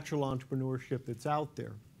the natural entrepreneurship that's out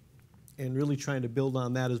there and really trying to build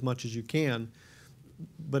on that as much as you can.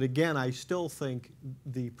 But again, I still think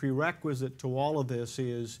the prerequisite to all of this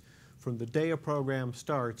is, from the day a program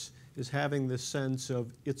starts, is having this sense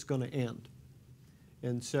of it's going to end.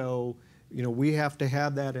 And so, you know, we have to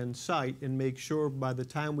have that in sight and make sure by the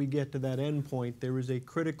time we get to that end point, there is a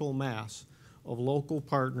critical mass of local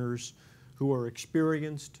partners who are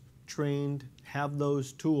experienced, trained, have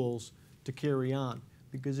those tools to carry on.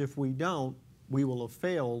 Because if we don't, we will have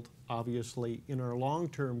failed, obviously, in our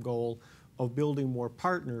long-term goal of building more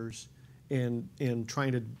partners and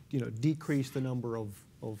trying to, you know, decrease the number of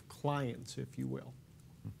clients, if you will.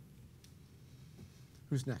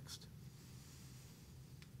 Who's next?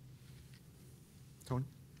 Tony?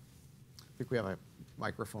 I think we have a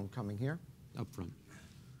microphone coming here. Up front.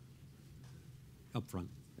 Up front.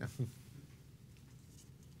 Yeah.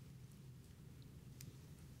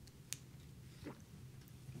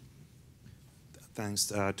 Thanks.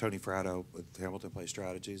 Tony Fratto with Hamilton Place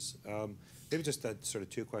Strategies. Maybe just sort of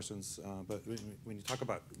two questions, but when you talk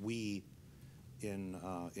about we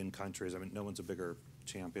in countries, I mean, no one's a bigger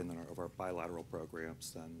champion of our bilateral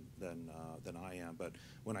programs than I am, but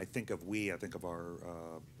when I think of we, I think of our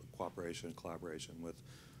cooperation and collaboration with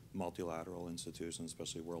multilateral institutions,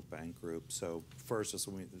 especially World Bank Group. So first, just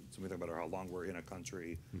when we think about how long we're in a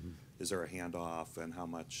country, is there a handoff, and how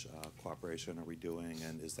much cooperation are we doing,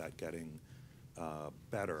 and is that getting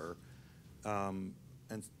better? And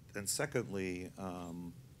secondly,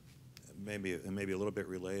 maybe a little bit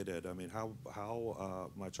related, I mean, how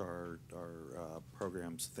much are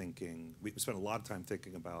programs thinking? We spend a lot of time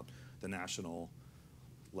thinking about the national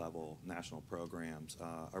level, national programs.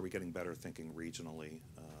 Are we getting better thinking regionally?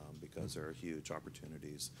 Because there are huge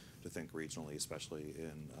opportunities to think regionally, especially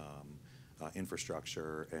in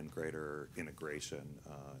infrastructure and greater integration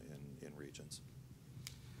in regions.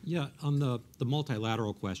 Yeah, on the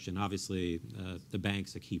multilateral question, obviously the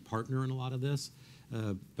bank's a key partner in a lot of this.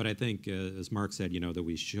 But I think, as Mark said, you know, that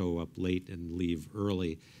we show up late and leave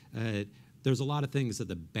early. There's a lot of things that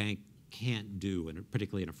the bank can't do,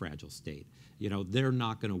 particularly in a fragile state. You know, they're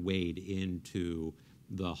not going to wade into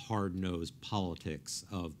the hard-nosed politics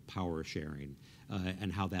of power sharing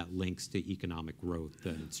and how that links to economic growth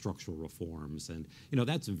and structural reforms. And, you know,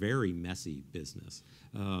 that's very messy business.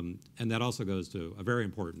 And that also goes to a very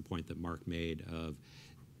important point that Mark made of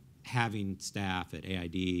having staff at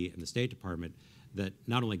AID and the State Department that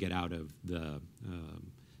not only get out of the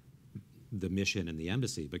mission and the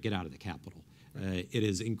embassy, but get out of the Capitol. It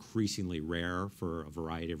is increasingly rare for a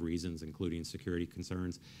variety of reasons, including security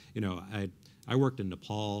concerns. You know, I worked in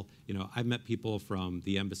Nepal. You know, I've met people from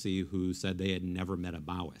the embassy who said they had never met a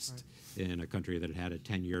Maoist in a country that had a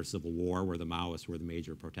 10-year civil war where the Maoists were the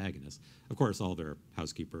major protagonists. Of course, all their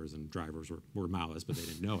housekeepers and drivers were Maoists, but they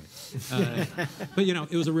didn't know it. But, you know,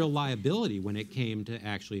 it was a real liability when it came to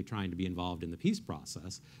actually trying to be involved in the peace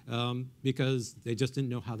process because they just didn't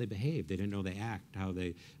know how they behaved. They didn't know they act, how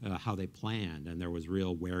they planned, and there was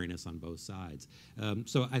real wariness on both sides.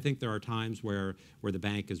 So I think there are times where the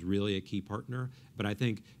bank is really a key partner there. But I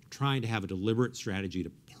think trying to have a deliberate strategy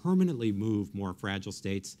to permanently move more fragile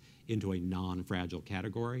states into a non-fragile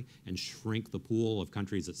category and shrink the pool of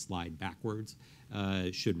countries that slide backwards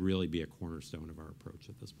should really be a cornerstone of our approach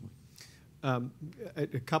at this point.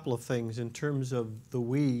 A couple of things. In terms of the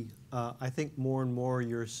we, I think more and more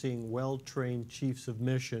you're seeing well-trained chiefs of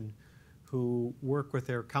mission who work with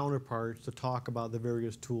their counterparts to talk about the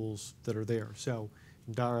various tools that are there. So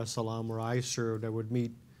in Dar es Salaam, where I served, I would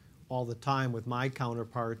meet all the time with my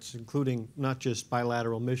counterparts, including not just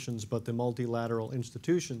bilateral missions, but the multilateral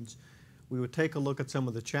institutions. We would take a look at some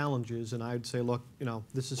of the challenges, and I'd say, look, you know,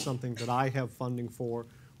 this is something that I have funding for,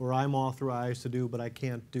 or I'm authorized to do, but I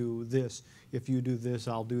can't do this. If you do this,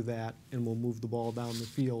 I'll do that, and we'll move the ball down the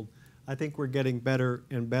field. I think we're getting better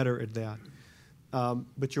and better at that.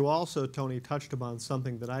 But you also, Tony, touched upon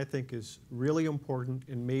something that I think is really important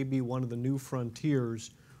and maybe one of the new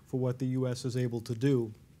frontiers for what the U.S. is able to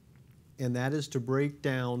do, and that is to break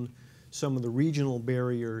down some of the regional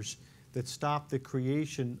barriers that stop the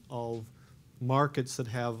creation of markets that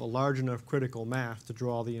have a large enough critical mass to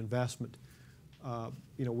draw the investment.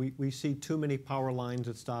 You know, we see too many power lines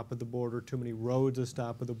that stop at the border, too many roads that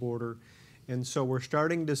stop at the border, and so we're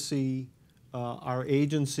starting to see our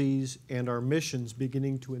agencies and our missions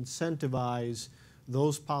beginning to incentivize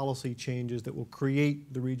those policy changes that will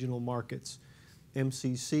create the regional markets.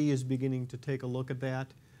 MCC is beginning to take a look at that.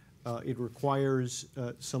 It requires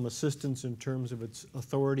some assistance in terms of its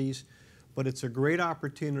authorities, but it's a great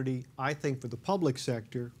opportunity, I think, for the public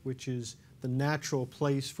sector, which is the natural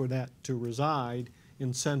place for that to reside,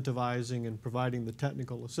 incentivizing and providing the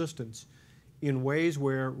technical assistance in ways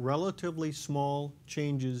where relatively small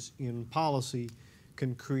changes in policy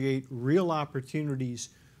can create real opportunities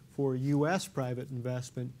for U.S. private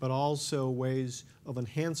investment, but also ways of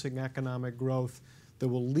enhancing economic growth that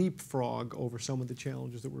will leapfrog over some of the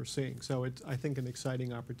challenges that we're seeing. So it's, I think, an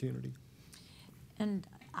exciting opportunity. And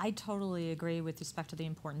I totally agree with respect to the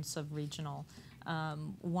importance of regional.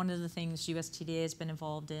 One of the things USTDA has been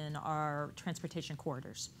involved in are transportation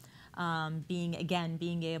corridors.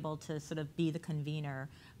 Being able to sort of be the convener.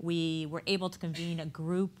 We were able to convene a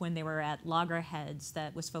group when they were at loggerheads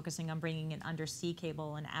that was focusing on bringing an undersea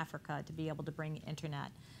cable in Africa to be able to bring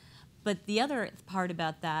internet. But the other part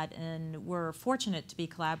about that, and we're fortunate to be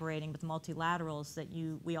collaborating with multilaterals that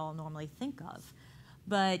we all normally think of,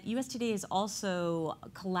 but USTDA is also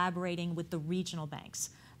collaborating with the regional banks.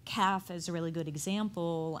 CAF is a really good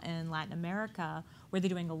example in Latin America where they're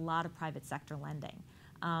doing a lot of private sector lending.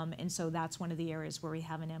 And so that's one of the areas where we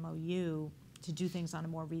have an MOU to do things on a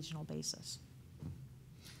more regional basis.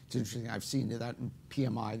 It's interesting, I've seen that in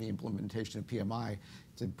PMI, the implementation of PMI.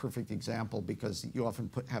 It's a perfect example because you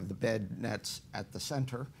often have the bed nets at the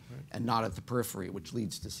center and not at the periphery, which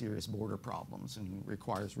leads to serious border problems and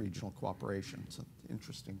requires regional cooperation. So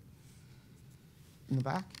interesting. In the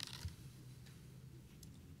back?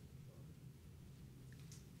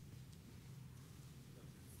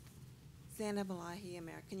 Zainab Alahi,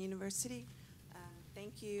 American University.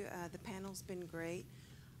 Thank you. The panel's been great.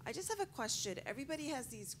 I just have a question. Everybody has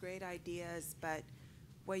these great ideas, but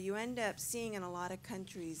what you end up seeing in a lot of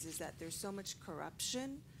countries is that there's so much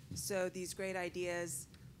corruption, so these great ideas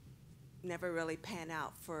never really pan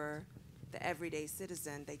out for the everyday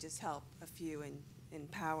citizen. They just help a few in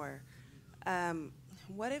power.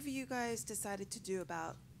 What have you guys decided to do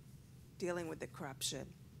about dealing with the corruption?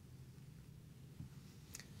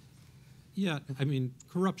 Yeah, I mean,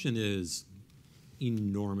 corruption is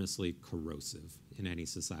enormously corrosive in any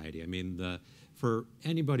society. I mean, for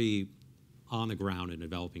anybody on the ground in a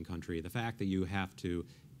developing country, the fact that you have to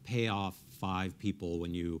pay off 5 people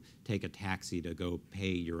when you take a taxi to go pay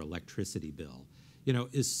your electricity bill, you know,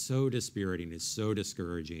 is so dispiriting, is so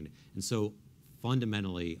discouraging, and so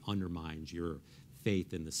fundamentally undermines your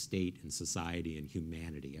faith in the state and society and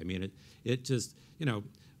humanity. I mean, it just, you know,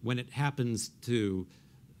 when it happens to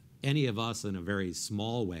any of us in a very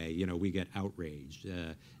small way, you know, we get outraged,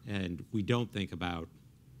 and we don't think about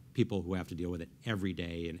people who have to deal with it every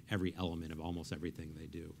day in every element of almost everything they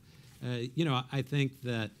do. You know, I think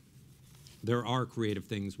that there are creative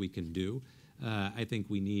things we can do. I think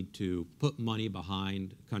we need to put money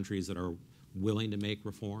behind countries that are willing to make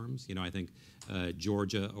reforms. You know, I think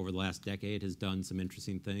Georgia over the last decade has done some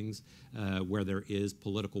interesting things where there is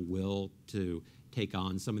political will to take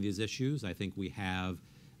on some of these issues. I think we have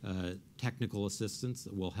technical assistance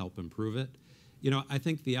that will help improve it. You know, I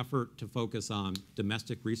think the effort to focus on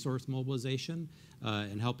domestic resource mobilization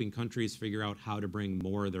and helping countries figure out how to bring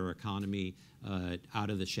more of their economy out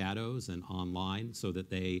of the shadows and online so that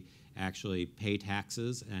they actually pay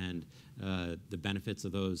taxes and the benefits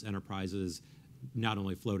of those enterprises not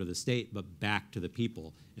only flow to the state, but back to the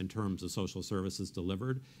people in terms of social services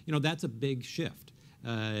delivered. You know, that's a big shift.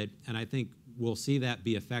 And I think we'll see that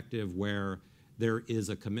be effective where there is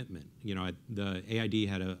a commitment. You know, the AID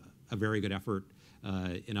had a very good effort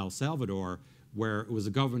in El Salvador, where it was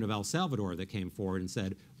the government of El Salvador that came forward and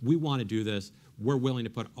said, we want to do this. We're willing to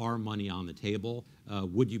put our money on the table.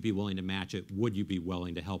 Would you be willing to match it? Would you be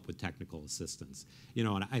willing to help with technical assistance? You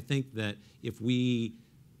know, and I think that if we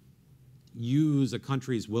use a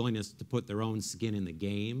country's willingness to put their own skin in the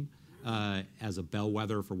game as a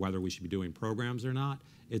bellwether for whether we should be doing programs or not,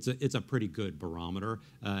 it's a pretty good barometer,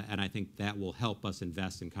 and I think that will help us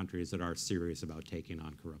invest in countries that are serious about taking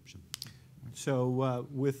on corruption. So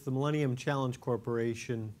with the Millennium Challenge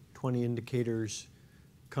Corporation, 20 indicators,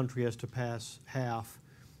 country has to pass half,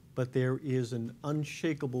 but there is an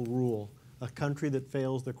unshakable rule. A country that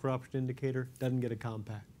fails the corruption indicator doesn't get a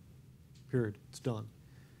compact, period. It's done.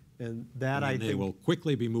 And that, I think, they will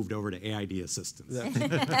quickly be moved over to AID assistance. So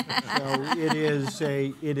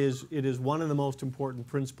it is one of the most important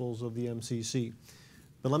principles of the MCC.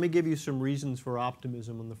 But let me give you some reasons for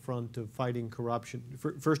optimism on the front of fighting corruption.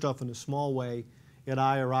 First off, in a small way, at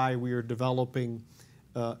IRI we are developing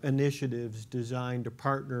initiatives designed to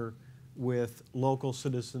partner with local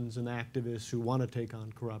citizens and activists who want to take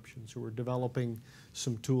on corruption. So we're developing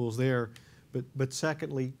some tools there. But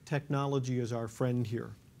secondly, technology is our friend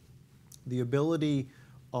here. The ability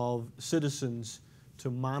of citizens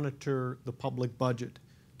to monitor the public budget,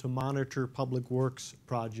 to monitor public works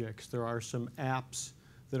projects. There are some apps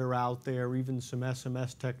that are out there, even some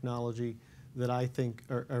SMS technology that I think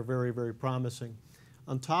are very, very promising.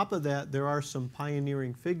 On top of that, there are some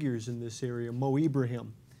pioneering figures in this area. Mo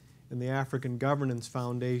Ibrahim and the African Governance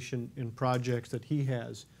Foundation in projects that he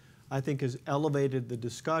has, I think has elevated the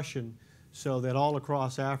discussion so that all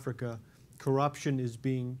across Africa, corruption is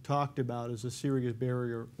being talked about as a serious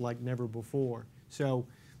barrier like never before. So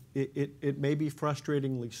it may be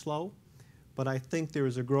frustratingly slow, but I think there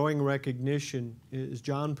is a growing recognition, as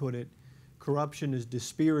John put it, corruption is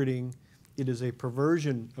dispiriting. It is a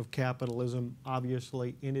perversion of capitalism,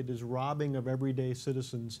 obviously, and it is robbing of everyday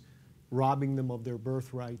citizens, robbing them of their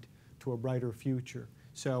birthright to a brighter future.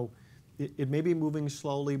 So it may be moving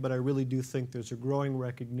slowly, but I really do think there's a growing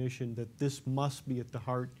recognition that this must be at the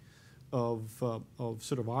heart of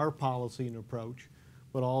sort of our policy and approach,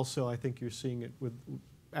 but also I think you're seeing it with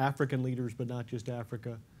African leaders, but not just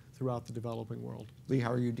Africa, throughout the developing world. Lee,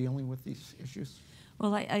 how are you dealing with these issues?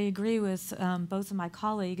 Well, I agree with both of my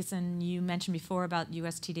colleagues, and you mentioned before about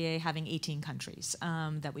USTDA having 18 countries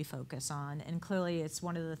that we focus on, and clearly it's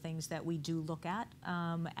one of the things that we do look at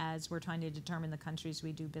as we're trying to determine the countries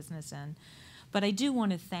we do business in. But I do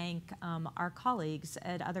want to thank our colleagues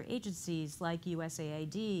at other agencies like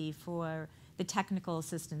USAID for the technical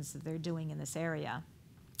assistance that they're doing in this area.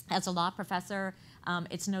 As a law professor,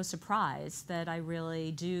 it's no surprise that I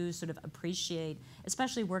really do sort of appreciate,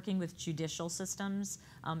 especially working with judicial systems,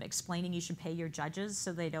 explaining you should pay your judges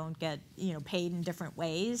so they don't get paid in different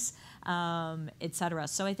ways, et cetera.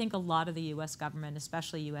 So I think a lot of the U.S. government,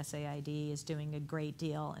 especially USAID, is doing a great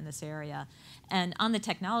deal in this area. And on the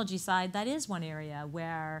technology side, that is one area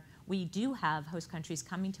where we do have host countries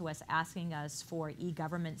coming to us asking us for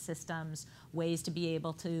e-government systems, ways to be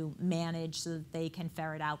able to manage so that they can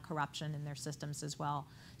ferret out corruption in their systems as well.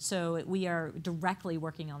 So we are directly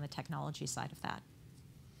working on the technology side of that.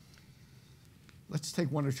 Let's take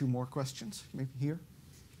one or two more questions, maybe here.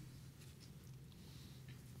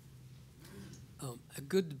 A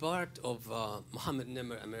good part of Mohammed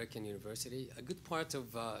Nimr American University, a good part of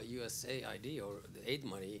USAID or the aid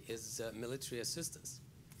money is military assistance.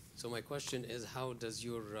 So my question is, how does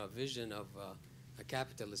your vision of a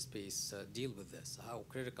capitalist peace deal with this? How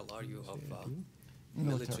critical are you of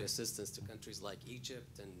military assistance to countries like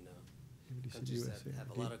Egypt and countries that have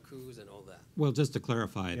a lot of coups and all that? Well, just to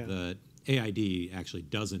clarify, the AID actually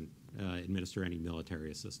doesn't administer any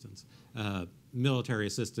military assistance. Military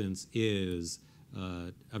assistance is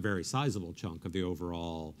a very sizable chunk of the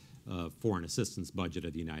overall foreign assistance budget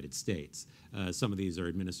of the United States. Some of these are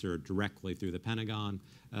administered directly through the Pentagon.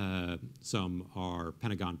 Some are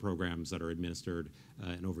Pentagon programs that are administered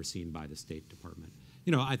and overseen by the State Department.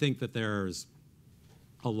 You know, I think that there's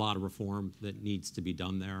a lot of reform that needs to be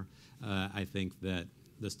done there. I think that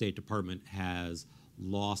the State Department has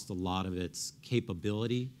lost a lot of its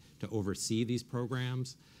capability to oversee these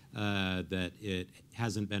programs, that it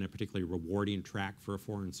hasn't been a particularly rewarding track for a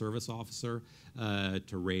foreign service officer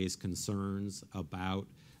to raise concerns about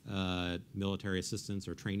military assistance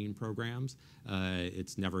or training programs.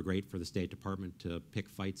 It's never great for the State Department to pick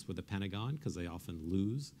fights with the Pentagon because they often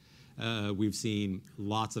lose. We've seen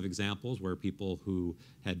lots of examples where people who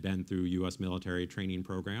had been through U.S. military training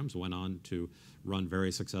programs went on to run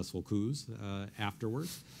very successful coups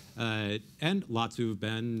afterwards, and lots who've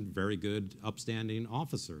been very good, upstanding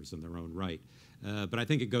officers in their own right. But I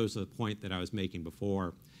think it goes to the point that I was making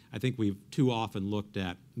before. I think we've too often looked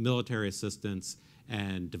at military assistance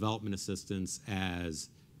and development assistance as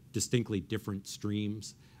distinctly different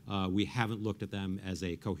streams. We haven't looked at them as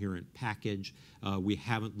a coherent package. We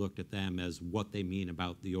haven't looked at them as what they mean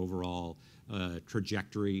about the overall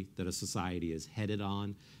trajectory that a society is headed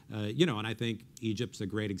on. And I think Egypt's a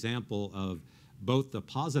great example of both the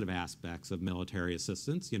positive aspects of military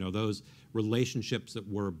assistance, those relationships that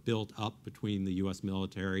were built up between the U.S.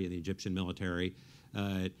 military and the Egyptian military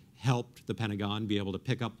helped the Pentagon be able to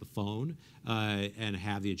pick up the phone and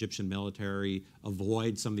have the Egyptian military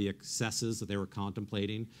avoid some of the excesses that they were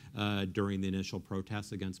contemplating during the initial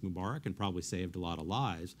protests against Mubarak, and probably saved a lot of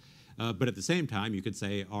lives. But at the same time, you could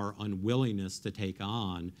say our unwillingness to take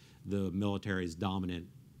on the military's dominant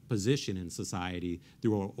position in society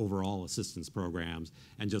through overall assistance programs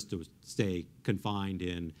and just to stay confined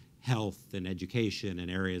in health and education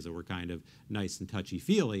and areas that were kind of nice and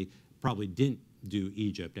touchy-feely probably didn't do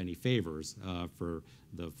Egypt any favors for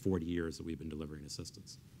the 40 years that we've been delivering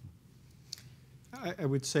assistance. I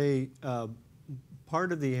would say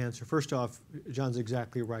part of the answer, first off, John's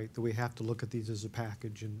exactly right, that we have to look at these as a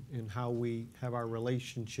package and how we have our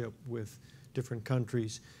relationship with different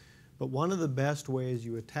countries. But one of the best ways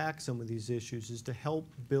you attack some of these issues is to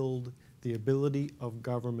help build the ability of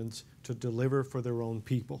governments to deliver for their own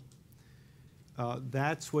people.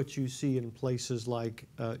 That's what you see in places like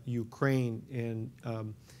Ukraine.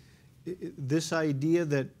 And this idea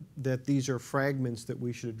that these are fragments that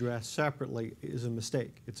we should address separately is a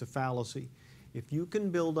mistake. It's a fallacy. If you can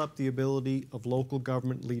build up the ability of local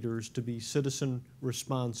government leaders to be citizen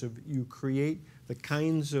responsive, you create the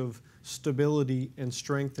kinds of stability and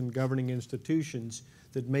strength in governing institutions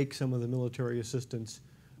that make some of the military assistance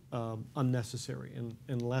unnecessary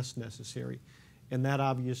and less necessary. And that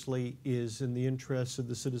obviously is in the interests of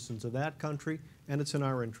the citizens of that country, and it's in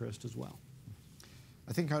our interest as well.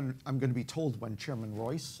 I think I'm going to be told when Chairman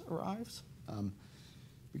Royce arrives,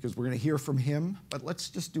 because we're going to hear from him. But let's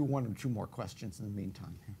just do one or two more questions in the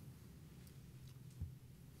meantime.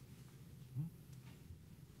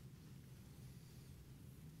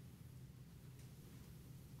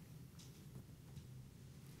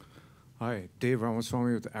 Hi, Dave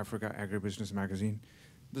Ramaswamy with Africa Agribusiness Magazine.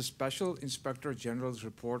 The Special Inspector General's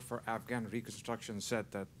report for Afghan reconstruction said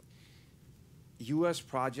that U.S.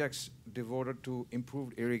 projects devoted to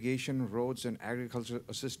improved irrigation, roads, and agricultural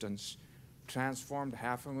assistance transformed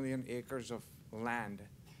 500,000 acres of land,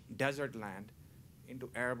 desert land, into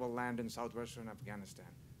arable land in southwestern Afghanistan.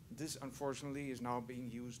 This, unfortunately, is now being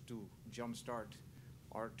used to jumpstart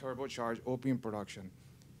or turbocharge opium production.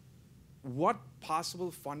 What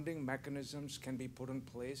possible funding mechanisms can be put in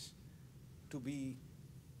place to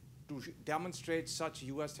demonstrate such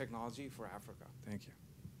U.S. technology for Africa? Thank you.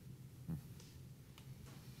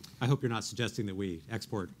 I hope you're not suggesting that we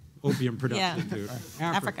export opium production to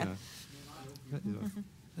Africa.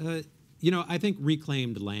 I think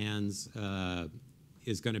reclaimed lands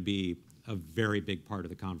is going to be a very big part of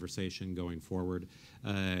the conversation going forward.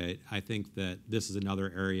 I think that this is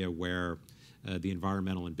another area where the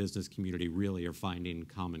environmental and business community really are finding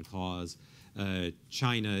common cause.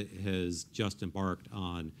 China has just embarked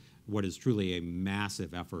on what is truly a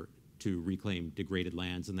massive effort to reclaim degraded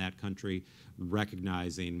lands in that country,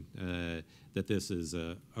 recognizing that this is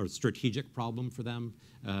a strategic problem for them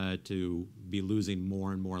to be losing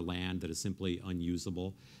more and more land that is simply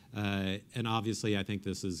unusable. And obviously, I think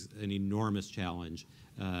this is an enormous challenge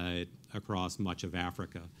across much of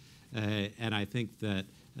Africa. And I think that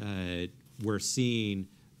we're seeing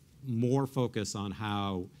more focus on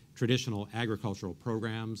how traditional agricultural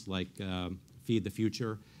programs like Feed the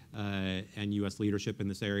Future and U.S. leadership in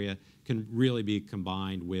this area can really be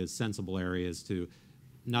combined with sensible areas to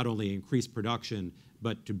not only increase production,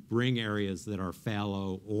 but to bring areas that are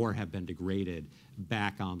fallow or have been degraded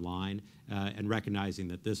back online, and recognizing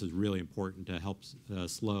that this is really important to help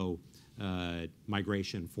slow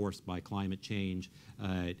migration forced by climate change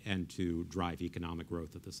and to drive economic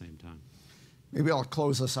growth at the same time. Maybe I'll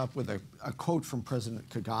close us up with a quote from President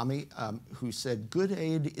Kagame, who said, "Good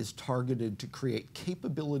aid is targeted to create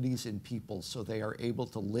capabilities in people so they are able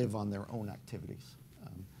to live on their own activities,"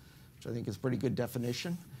 which I think is a pretty good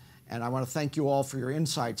definition. And I want to thank you all for your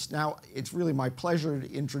insights. Now, it's really my pleasure to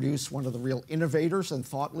introduce one of the real innovators and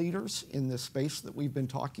thought leaders in this space that we've been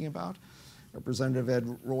talking about. Representative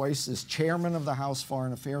Ed Royce is chairman of the House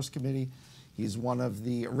Foreign Affairs Committee. He's one of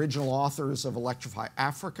the original authors of Electrify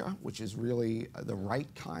Africa, which is really the right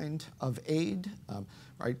kind of aid,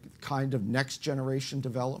 right kind of next generation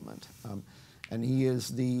development. And he is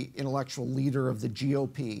the intellectual leader of the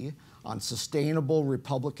GOP on sustainable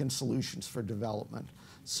Republican solutions for development.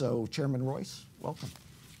 So, Chairman Royce, welcome.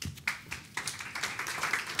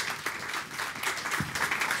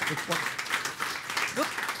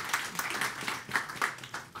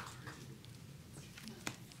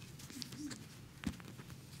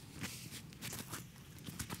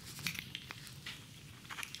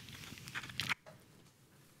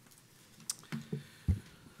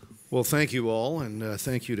 Well, thank you all, and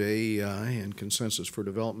thank you to AEI and Consensus for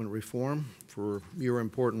Development Reform for your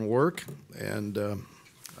important work. And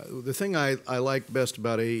the thing I like best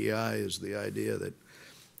about AEI is the idea that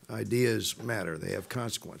ideas matter. They have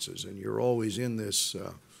consequences, and you're always in this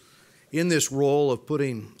role of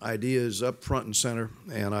putting ideas up front and center.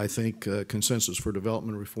 And I think Consensus for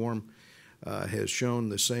Development Reform has shown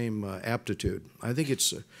the same aptitude. I think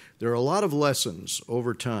there are a lot of lessons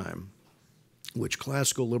over time which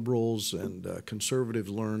classical liberals and conservatives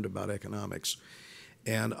learned about economics.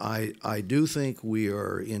 And I do think we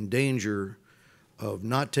are in danger of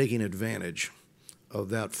not taking advantage of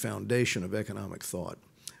that foundation of economic thought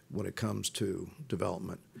when it comes to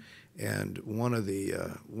development. And one of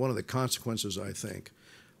the consequences, I think,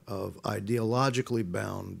 of ideologically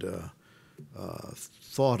bound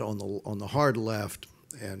thought on the hard left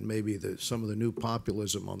and maybe some of the new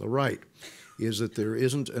populism on the right is that there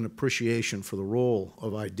isn't an appreciation for the role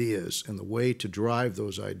of ideas and the way to drive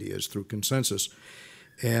those ideas through consensus.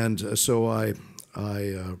 And so I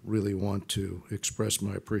really want to express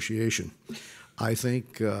my appreciation. I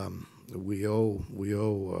think we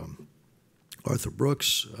owe Arthur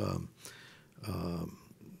Brooks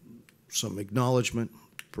some acknowledgement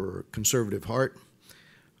for conservative heart.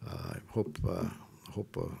 I hope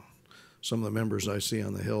some of the members I see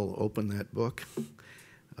on the Hill open that book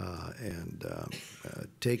and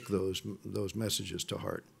take those messages to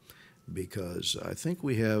heart, because I think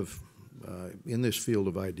we have in this field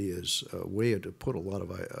of ideas a way to put a lot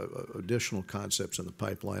of additional concepts in the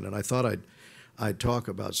pipeline. And I thought I'd talk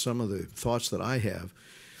about some of the thoughts that I have,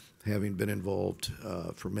 having been involved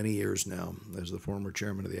for many years now as the former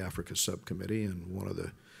chairman of the Africa Subcommittee and one of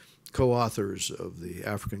the co-authors of the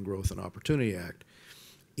African Growth and Opportunity Act,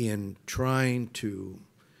 in trying to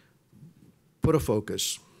put a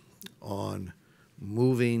focus on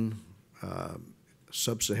moving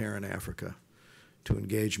sub-Saharan Africa to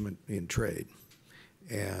engagement in trade,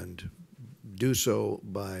 and do so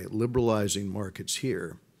by liberalizing markets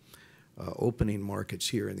here, opening markets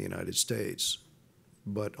here in the United States,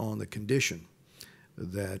 but on the condition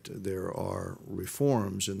that there are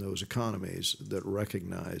reforms in those economies that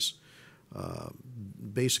recognize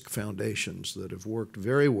basic foundations that have worked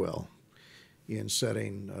very well in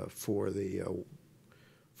setting for the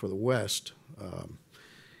West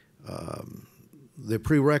the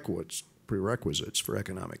prerequisites for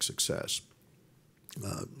economic success.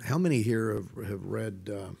 How many here have read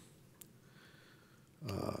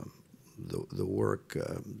the work,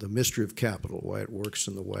 The Mystery of Capital, Why It Works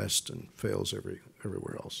in the West and Fails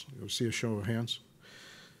Everywhere Else? You see a show of hands?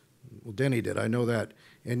 Well, Denny did, I know that.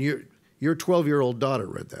 And your 12-year-old daughter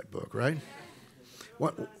read that book, right?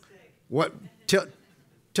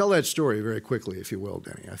 Tell that story very quickly, if you will,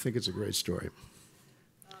 Denny. I think it's a great story.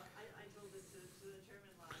 I told this to the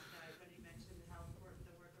chairman last night when he mentioned how important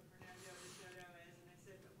the work of Fernando Risotto is, and I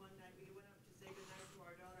said that one night we went up to say goodnight to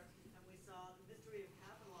our daughter, and we saw The Mystery of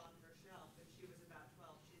Capital on her shelf, and she was about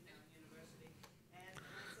 12. She's now in university. And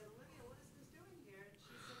I said, Olivia, what is this doing here? And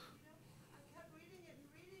she said, I kept reading it and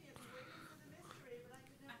waiting for the mystery, but I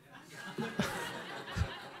could never find it.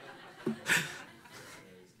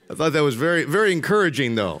 I thought that was very, very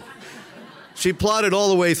encouraging, though. She plodded all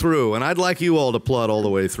the way through, and I'd like you all to plod all the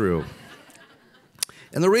way through.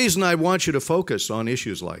 And the reason I want you to focus on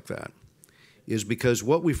issues like that is because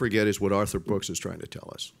what we forget is what Arthur Brooks is trying to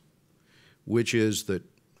tell us, which is that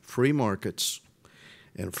free markets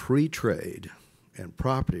and free trade and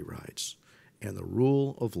property rights and the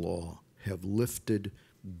rule of law have lifted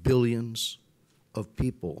billions of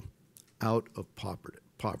people out of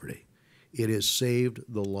poverty. It has saved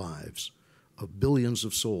the lives of billions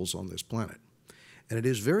of souls on this planet. And it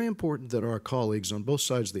is very important that our colleagues on both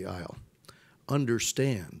sides of the aisle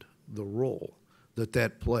understand the role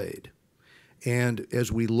that played. And as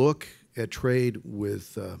we look at trade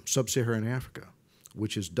with sub-Saharan Africa,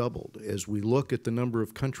 which has doubled as we look at the number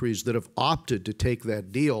of countries that have opted to take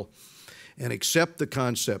that deal and accept the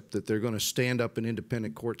concept that they're going to stand up an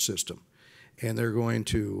independent court system and they're going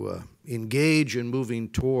to engage in moving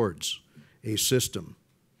towards a system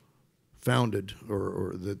founded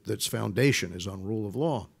or that's foundation is on rule of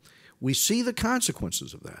law. We see the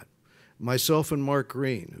consequences of that. Myself and Mark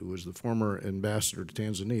Green, who was the former ambassador to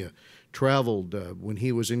Tanzania, traveled when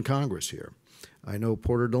he was in Congress here. I know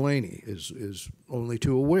Porter Delaney is only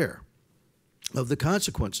too aware of the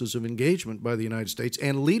consequences of engagement by the United States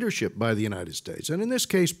and leadership by the United States, and in this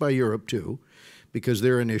case by Europe too, because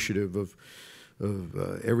their initiative of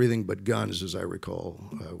everything but guns, as I recall,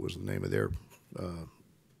 was the name of their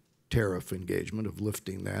tariff engagement, of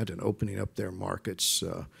lifting that and opening up their markets.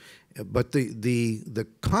 But the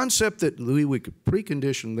concept that we could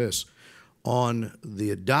precondition this on the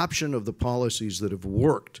adoption of the policies that have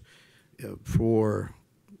worked for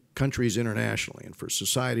countries internationally and for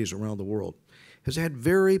societies around the world has had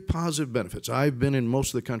very positive benefits. I've been in most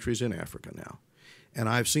of the countries in Africa now, and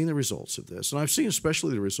I've seen the results of this, and I've seen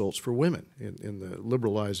especially the results for women in the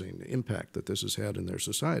liberalizing impact that this has had in their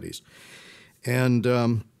societies.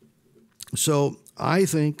 And so I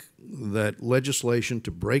think that legislation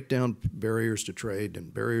to break down barriers to trade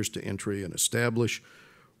and barriers to entry and establish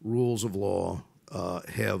rules of law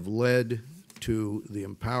have led to the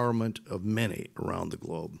empowerment of many around the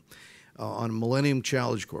globe. On Millennium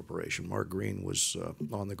Challenge Corporation, Mark Green was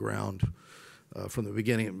on the ground from the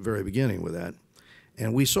beginning, very beginning with that,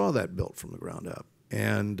 and we saw that built from the ground up.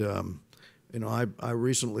 And you know, I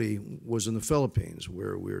recently was in the Philippines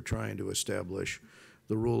where we were trying to establish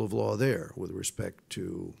the rule of law there with respect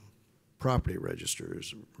to property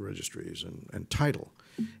registries and title.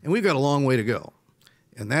 And we've got a long way to go.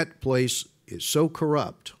 And that place is so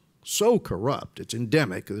corrupt, it's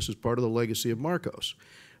endemic. This is part of the legacy of Marcos.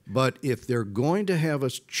 But if they're going to have a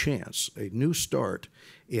chance, a new start,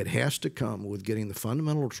 it has to come with getting the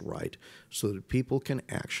fundamentals right so that people can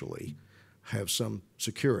actually have some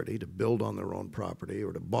security to build on their own property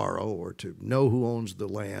or to borrow or to know who owns the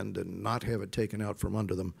land and not have it taken out from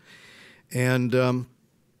under them. And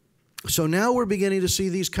so now we're beginning to see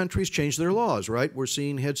these countries change their laws, right? We're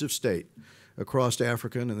seeing heads of state across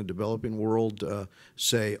Africa and in the developing world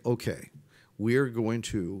say, okay, we are going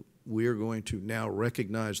to now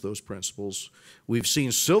recognize those principles. We've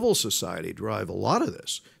seen civil society drive a lot of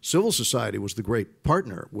this. Civil society was the great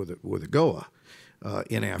partner with AGOA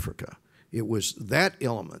in Africa. It was that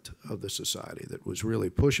element of the society that was really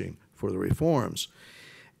pushing for the reforms.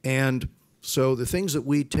 And so the things that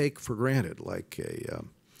we take for granted, like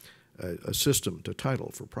a system to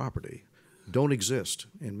title for property, don't exist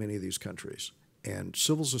in many of these countries. And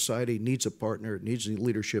civil society needs a partner, it needs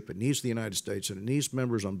leadership, it needs the United States, and it needs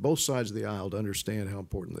members on both sides of the aisle to understand how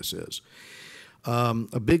important this is.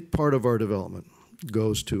 A big part of our development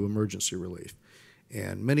goes to emergency relief.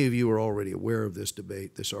 And many of you are already aware of this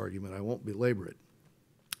debate, this argument. I won't belabor it.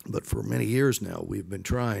 But for many years now, we've been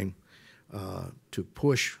trying to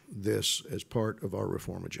push this as part of our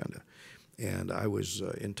reform agenda. And I was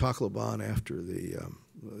in Tacloban after the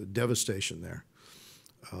devastation there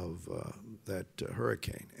of that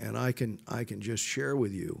hurricane. And I can just share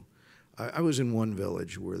with you, I was in one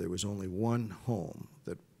village where there was only one home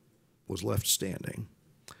that was left standing.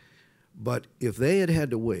 But if they had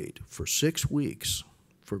had to wait for 6 weeks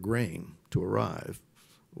for grain to arrive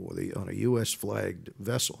on a U.S. flagged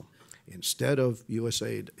vessel, instead of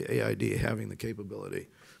USAID having the capability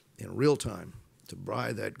in real time to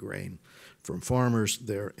buy that grain from farmers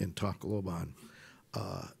there in Tacloban,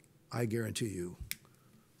 I guarantee you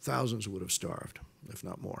thousands would have starved, if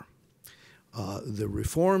not more. The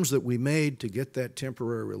reforms that we made to get that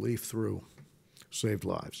temporary relief through saved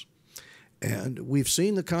lives. And we've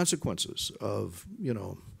seen the consequences of, you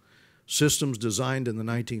know, systems designed in the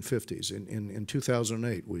 1950s. In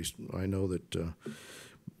 2008, I know that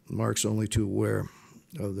Mark's only too aware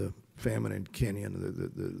of the famine in Kenya and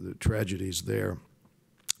the tragedies there.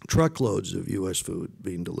 Truckloads of U.S. food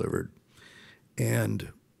being delivered.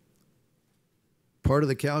 And part of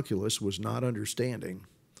the calculus was not understanding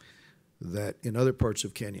that in other parts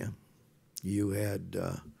of Kenya, you had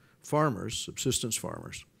farmers, subsistence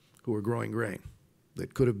farmers, who were growing grain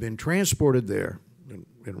that could have been transported there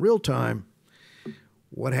in real time.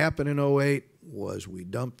 What happened in 2008 was we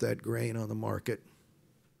dumped that grain on the market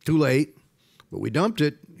too late, but we dumped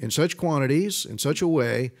it in such quantities, in such a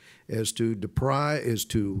way as to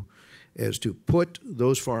put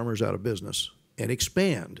those farmers out of business and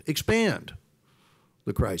expand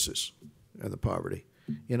the crisis and the poverty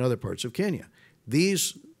in other parts of Kenya.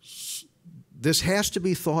 These this has to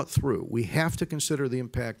be thought through. We have to consider the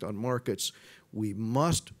impact on markets. We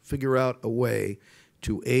must figure out a way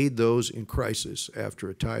to aid those in crisis after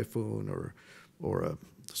a typhoon or a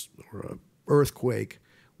earthquake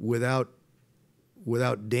without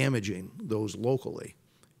damaging those locally.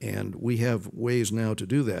 And we have ways now to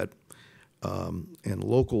do that. And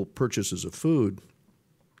local purchases of food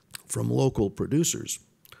from local producers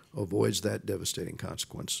avoids that devastating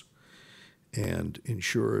consequence and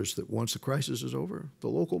ensures that once the crisis is over, the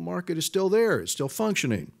local market is still there, it's still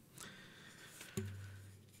functioning.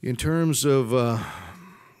 In terms of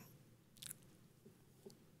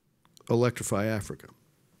Electrify Africa,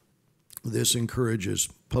 this encourages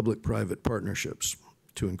public-private partnerships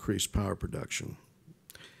to increase power production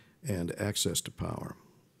and access to power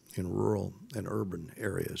in rural and urban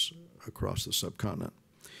areas across the subcontinent.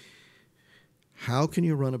 How can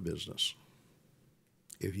you run a business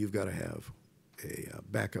if you've got to have a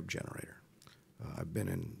backup generator? I've been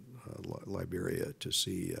in Liberia to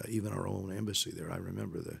see even our own embassy there. I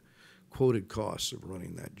remember the quoted costs of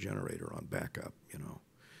running that generator on backup, you know,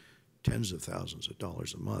 tens of thousands of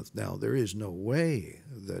dollars a month. Now, there is no way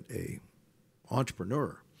that a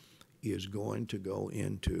entrepreneur is going to go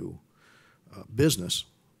into business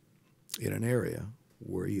in an area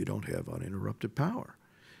where you don't have uninterrupted power.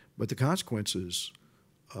 But the consequences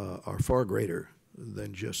are far greater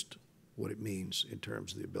than just what it means in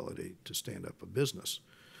terms of the ability to stand up a business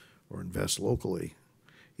or invest locally.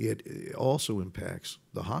 It also impacts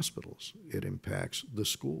the hospitals. It impacts the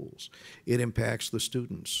schools. It impacts the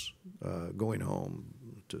students going home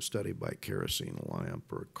to study by kerosene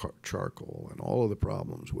lamp or charcoal and all of the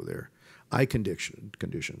problems with their eye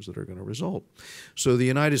conditions that are going to result. So the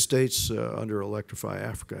United States, under Electrify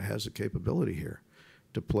Africa, has the capability here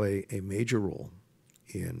to play a major role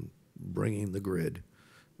in bringing the grid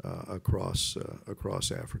across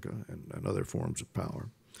Africa and other forms of power.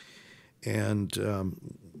 And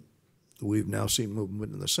we've now seen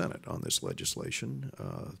movement in the Senate on this legislation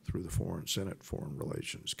through the Senate Foreign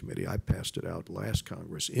Relations Committee. I passed it out last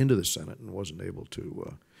Congress into the Senate and wasn't able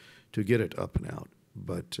to get it up and out.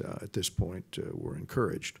 But at this point, we're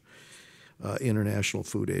encouraged. International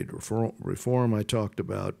food aid reform I talked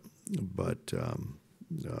about, but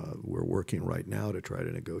we're working right now to try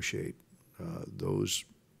to negotiate those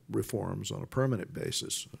reforms on a permanent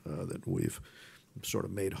basis that we've sort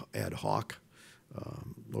of made ad hoc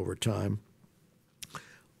over time.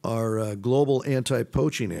 Our Global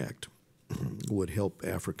Anti-Poaching Act would help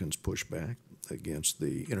Africans push back against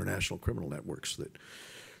the international criminal networks that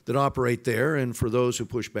operate there, and for those who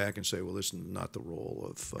push back and say, well, this is not the role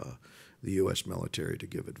of the U.S. military to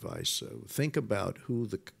give advice, think about who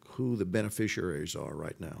the beneficiaries are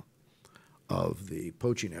right now of the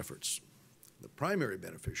poaching efforts. The primary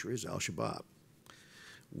beneficiary is Al-Shabaab,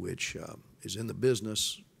 which is in the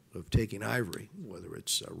business of taking ivory, whether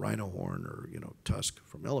it's rhino horn or tusk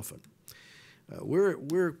from elephant.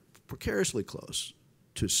 We're precariously close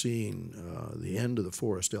to seeing the end of the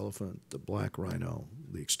forest elephant, the black rhino,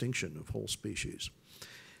 the extinction of whole species.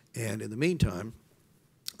 And in the meantime,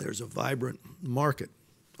 there's a vibrant market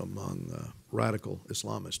among radical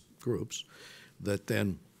Islamist groups that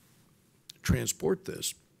then transport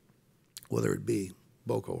this, whether it be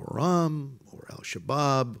Boko Haram or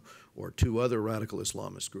Al-Shabaab or two other radical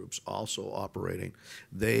Islamist groups also operating.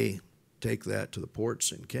 They take that to the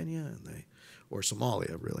ports in Kenya or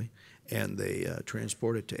Somalia, really, and they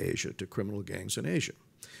transport it to Asia, to criminal gangs in Asia.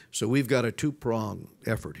 So we've got a two-pronged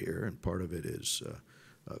effort here, and part of it is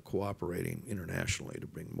cooperating internationally to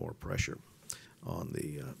bring more pressure on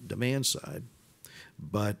the demand side.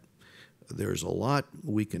 But there's a lot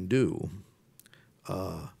we can do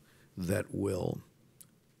that will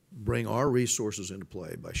bring our resources into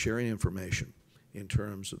play by sharing information in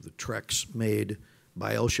terms of the treks made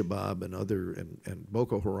by Al-Shabaab and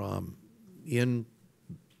Boko Haram in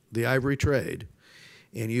the ivory trade,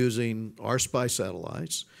 and using our spy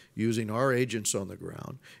satellites, using our agents on the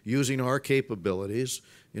ground, using our capabilities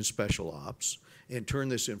in special ops, and turn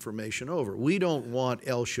this information over. We don't want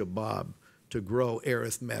Al-Shabaab to grow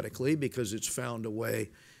arithmetically because it's found a way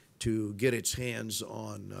to get its hands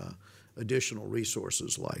on additional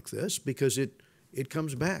resources like this, because it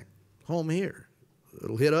comes back home here.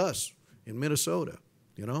 It'll hit us in Minnesota,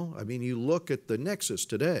 you know? I mean, you look at the nexus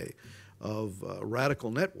today of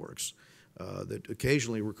radical networks that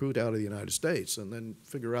occasionally recruit out of the United States and then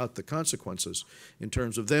figure out the consequences in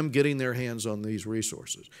terms of them getting their hands on these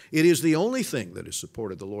resources. It is the only thing that has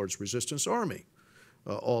supported the Lord's Resistance Army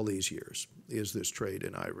all these years, is this trade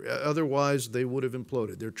in ivory. Otherwise, they would have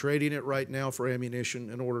imploded. They're trading it right now for ammunition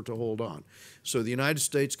in order to hold on. So the United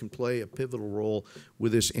States can play a pivotal role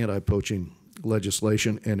with this anti-poaching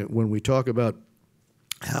legislation. And when we talk about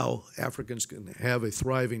how Africans can have a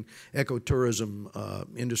thriving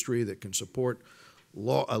ecotourism industry that can support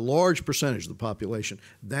a large percentage of the population,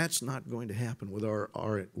 that's not going to happen with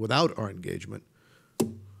without our engagement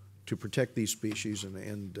to protect these species and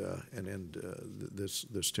end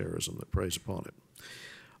this terrorism that preys upon it.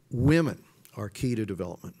 Women are key to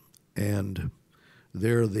development, and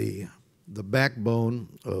they're the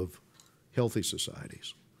backbone of healthy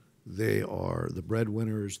societies. They are the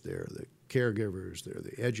breadwinners, they're the caregivers, they're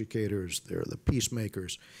the educators, they're the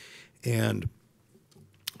peacemakers, and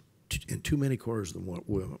in too many corners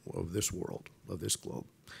of this world, of this globe,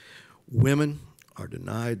 women are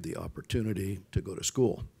denied the opportunity to go to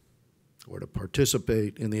school, or to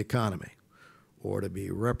participate in the economy, or to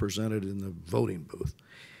be represented in the voting booth,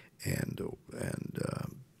 and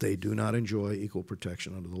they do not enjoy equal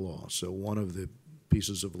protection under the law. So one of the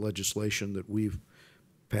pieces of legislation that we've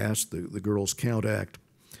passed, the Girls Count Act,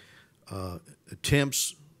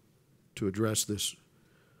 attempts to address this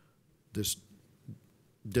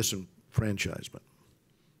disenfranchisement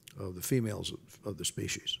of the females of the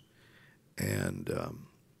species. And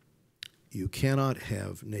you cannot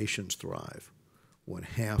have nations thrive when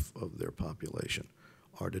half of their population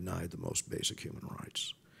are denied the most basic human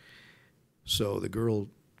rights. So the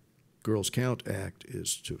Girls Count Act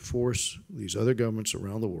is to force these other governments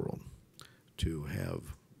around the world to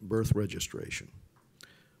have birth registration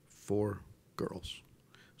for girls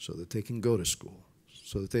so that they can go to school,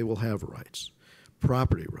 so that they will have rights,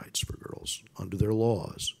 property rights for girls under their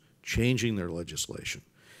laws, changing their legislation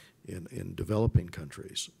in developing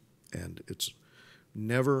countries. And it's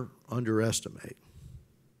never underestimate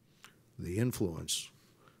the influence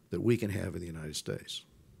that we can have in the United States.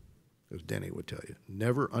 As Denny would tell you,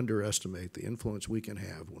 never underestimate the influence we can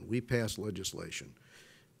have when we pass legislation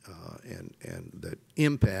and that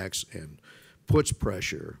impacts and puts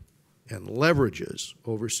pressure and leverages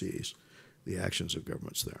overseas the actions of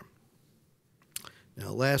governments there.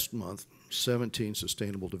 Now, last month, 17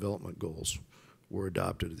 Sustainable Development Goals were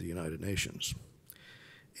adopted at the United Nations.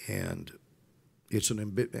 And it's an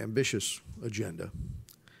ambitious agenda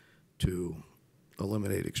to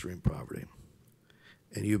eliminate extreme poverty.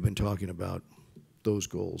 And you've been talking about those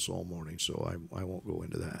goals all morning, so I won't go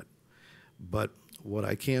into that. But what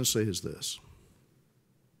I can say is this.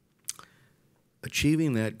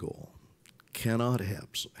 Achieving that goal cannot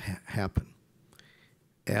happen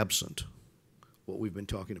absent what we've been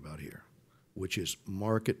talking about here, which is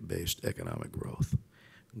market-based economic growth.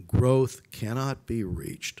 Growth cannot be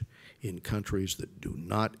reached in countries that do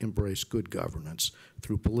not embrace good governance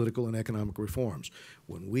through political and economic reforms.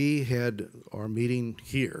 When we had our meeting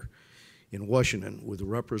here in Washington with the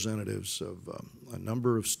representatives of a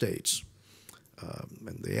number of states,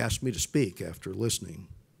 and they asked me to speak after listening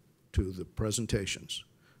to the presentations,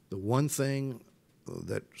 the one thing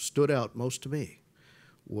that stood out most to me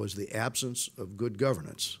was the absence of good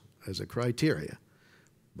governance as a criteria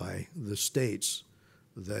by the states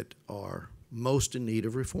that are most in need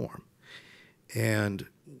of reform. And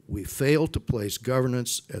we failed to place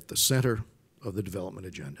governance at the center of the development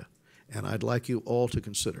agenda. And I'd like you all to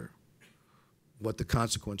consider what the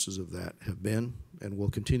consequences of that have been and will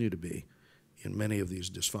continue to be in many of these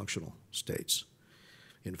dysfunctional states.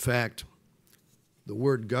 In fact, the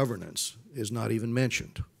word governance is not even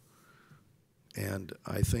mentioned. And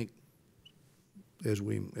I think as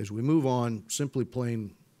we move on, simply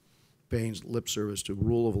paying lip service to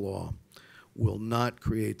rule of law will not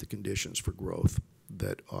create the conditions for growth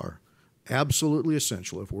that are absolutely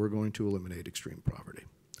essential if we're going to eliminate extreme poverty.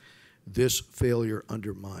 This failure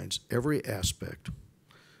undermines every aspect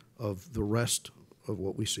of the rest of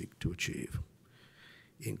what we seek to achieve,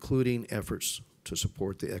 including efforts to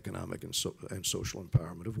support the economic and social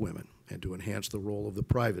empowerment of women and to enhance the role of the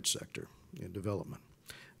private sector in development.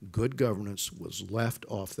 Good governance was left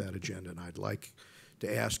off that agenda, and I'd like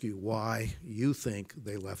to ask you why you think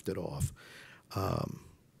they left it off.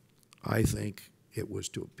 I think it was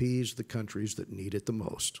to appease the countries that need it the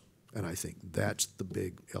most, and I think that's the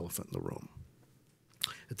big elephant in the room.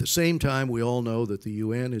 At the same time, we all know that the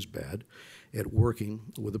UN is bad at working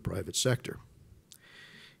with the private sector.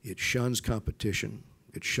 It shuns competition.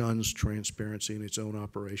 It shuns transparency in its own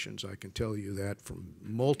operations. I can tell you that from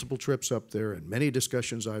multiple trips up there and many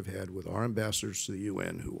discussions I've had with our ambassadors to the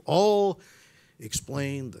UN who all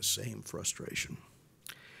explain the same frustration.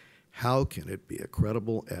 How can it be a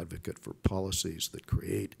credible advocate for policies that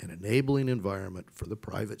create an enabling environment for the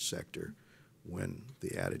private sector when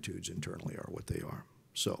the attitudes internally are what they are.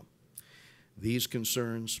 So these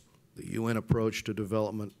concerns, the UN approach to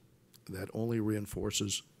development, that only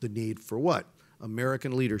reinforces the need for what?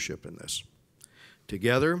 American leadership in this.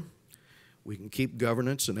 Together, we can keep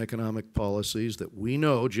governance and economic policies that we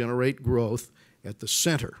know generate growth at the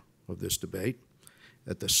center of this debate,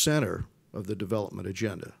 at the center of the development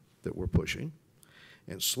agenda that we're pushing.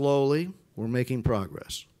 And slowly, we're making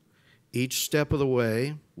progress. Each step of the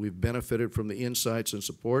way, we've benefited from the insights and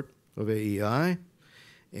support of AEI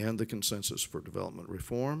and the Consensus for Development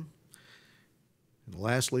Reform. And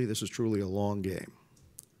lastly, this is truly a long game.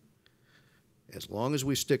 As long as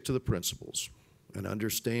we stick to the principles and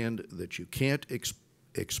understand that you can't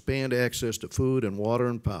expand access to food and water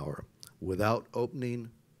and power without opening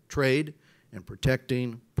trade and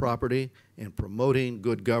protecting property and promoting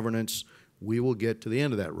good governance, we will get to the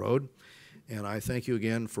end of that road. And I thank you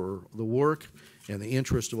again for the work and the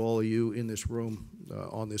interest of all of you in this room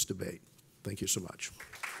on this debate. Thank you so much.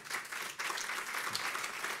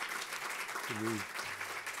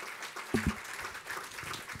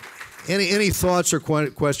 Any thoughts or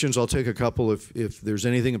questions? I'll take a couple if there's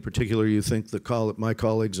anything in particular you think my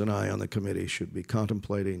colleagues and I on the committee should be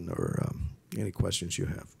contemplating, or any questions you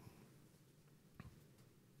have.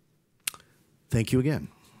 Thank you again.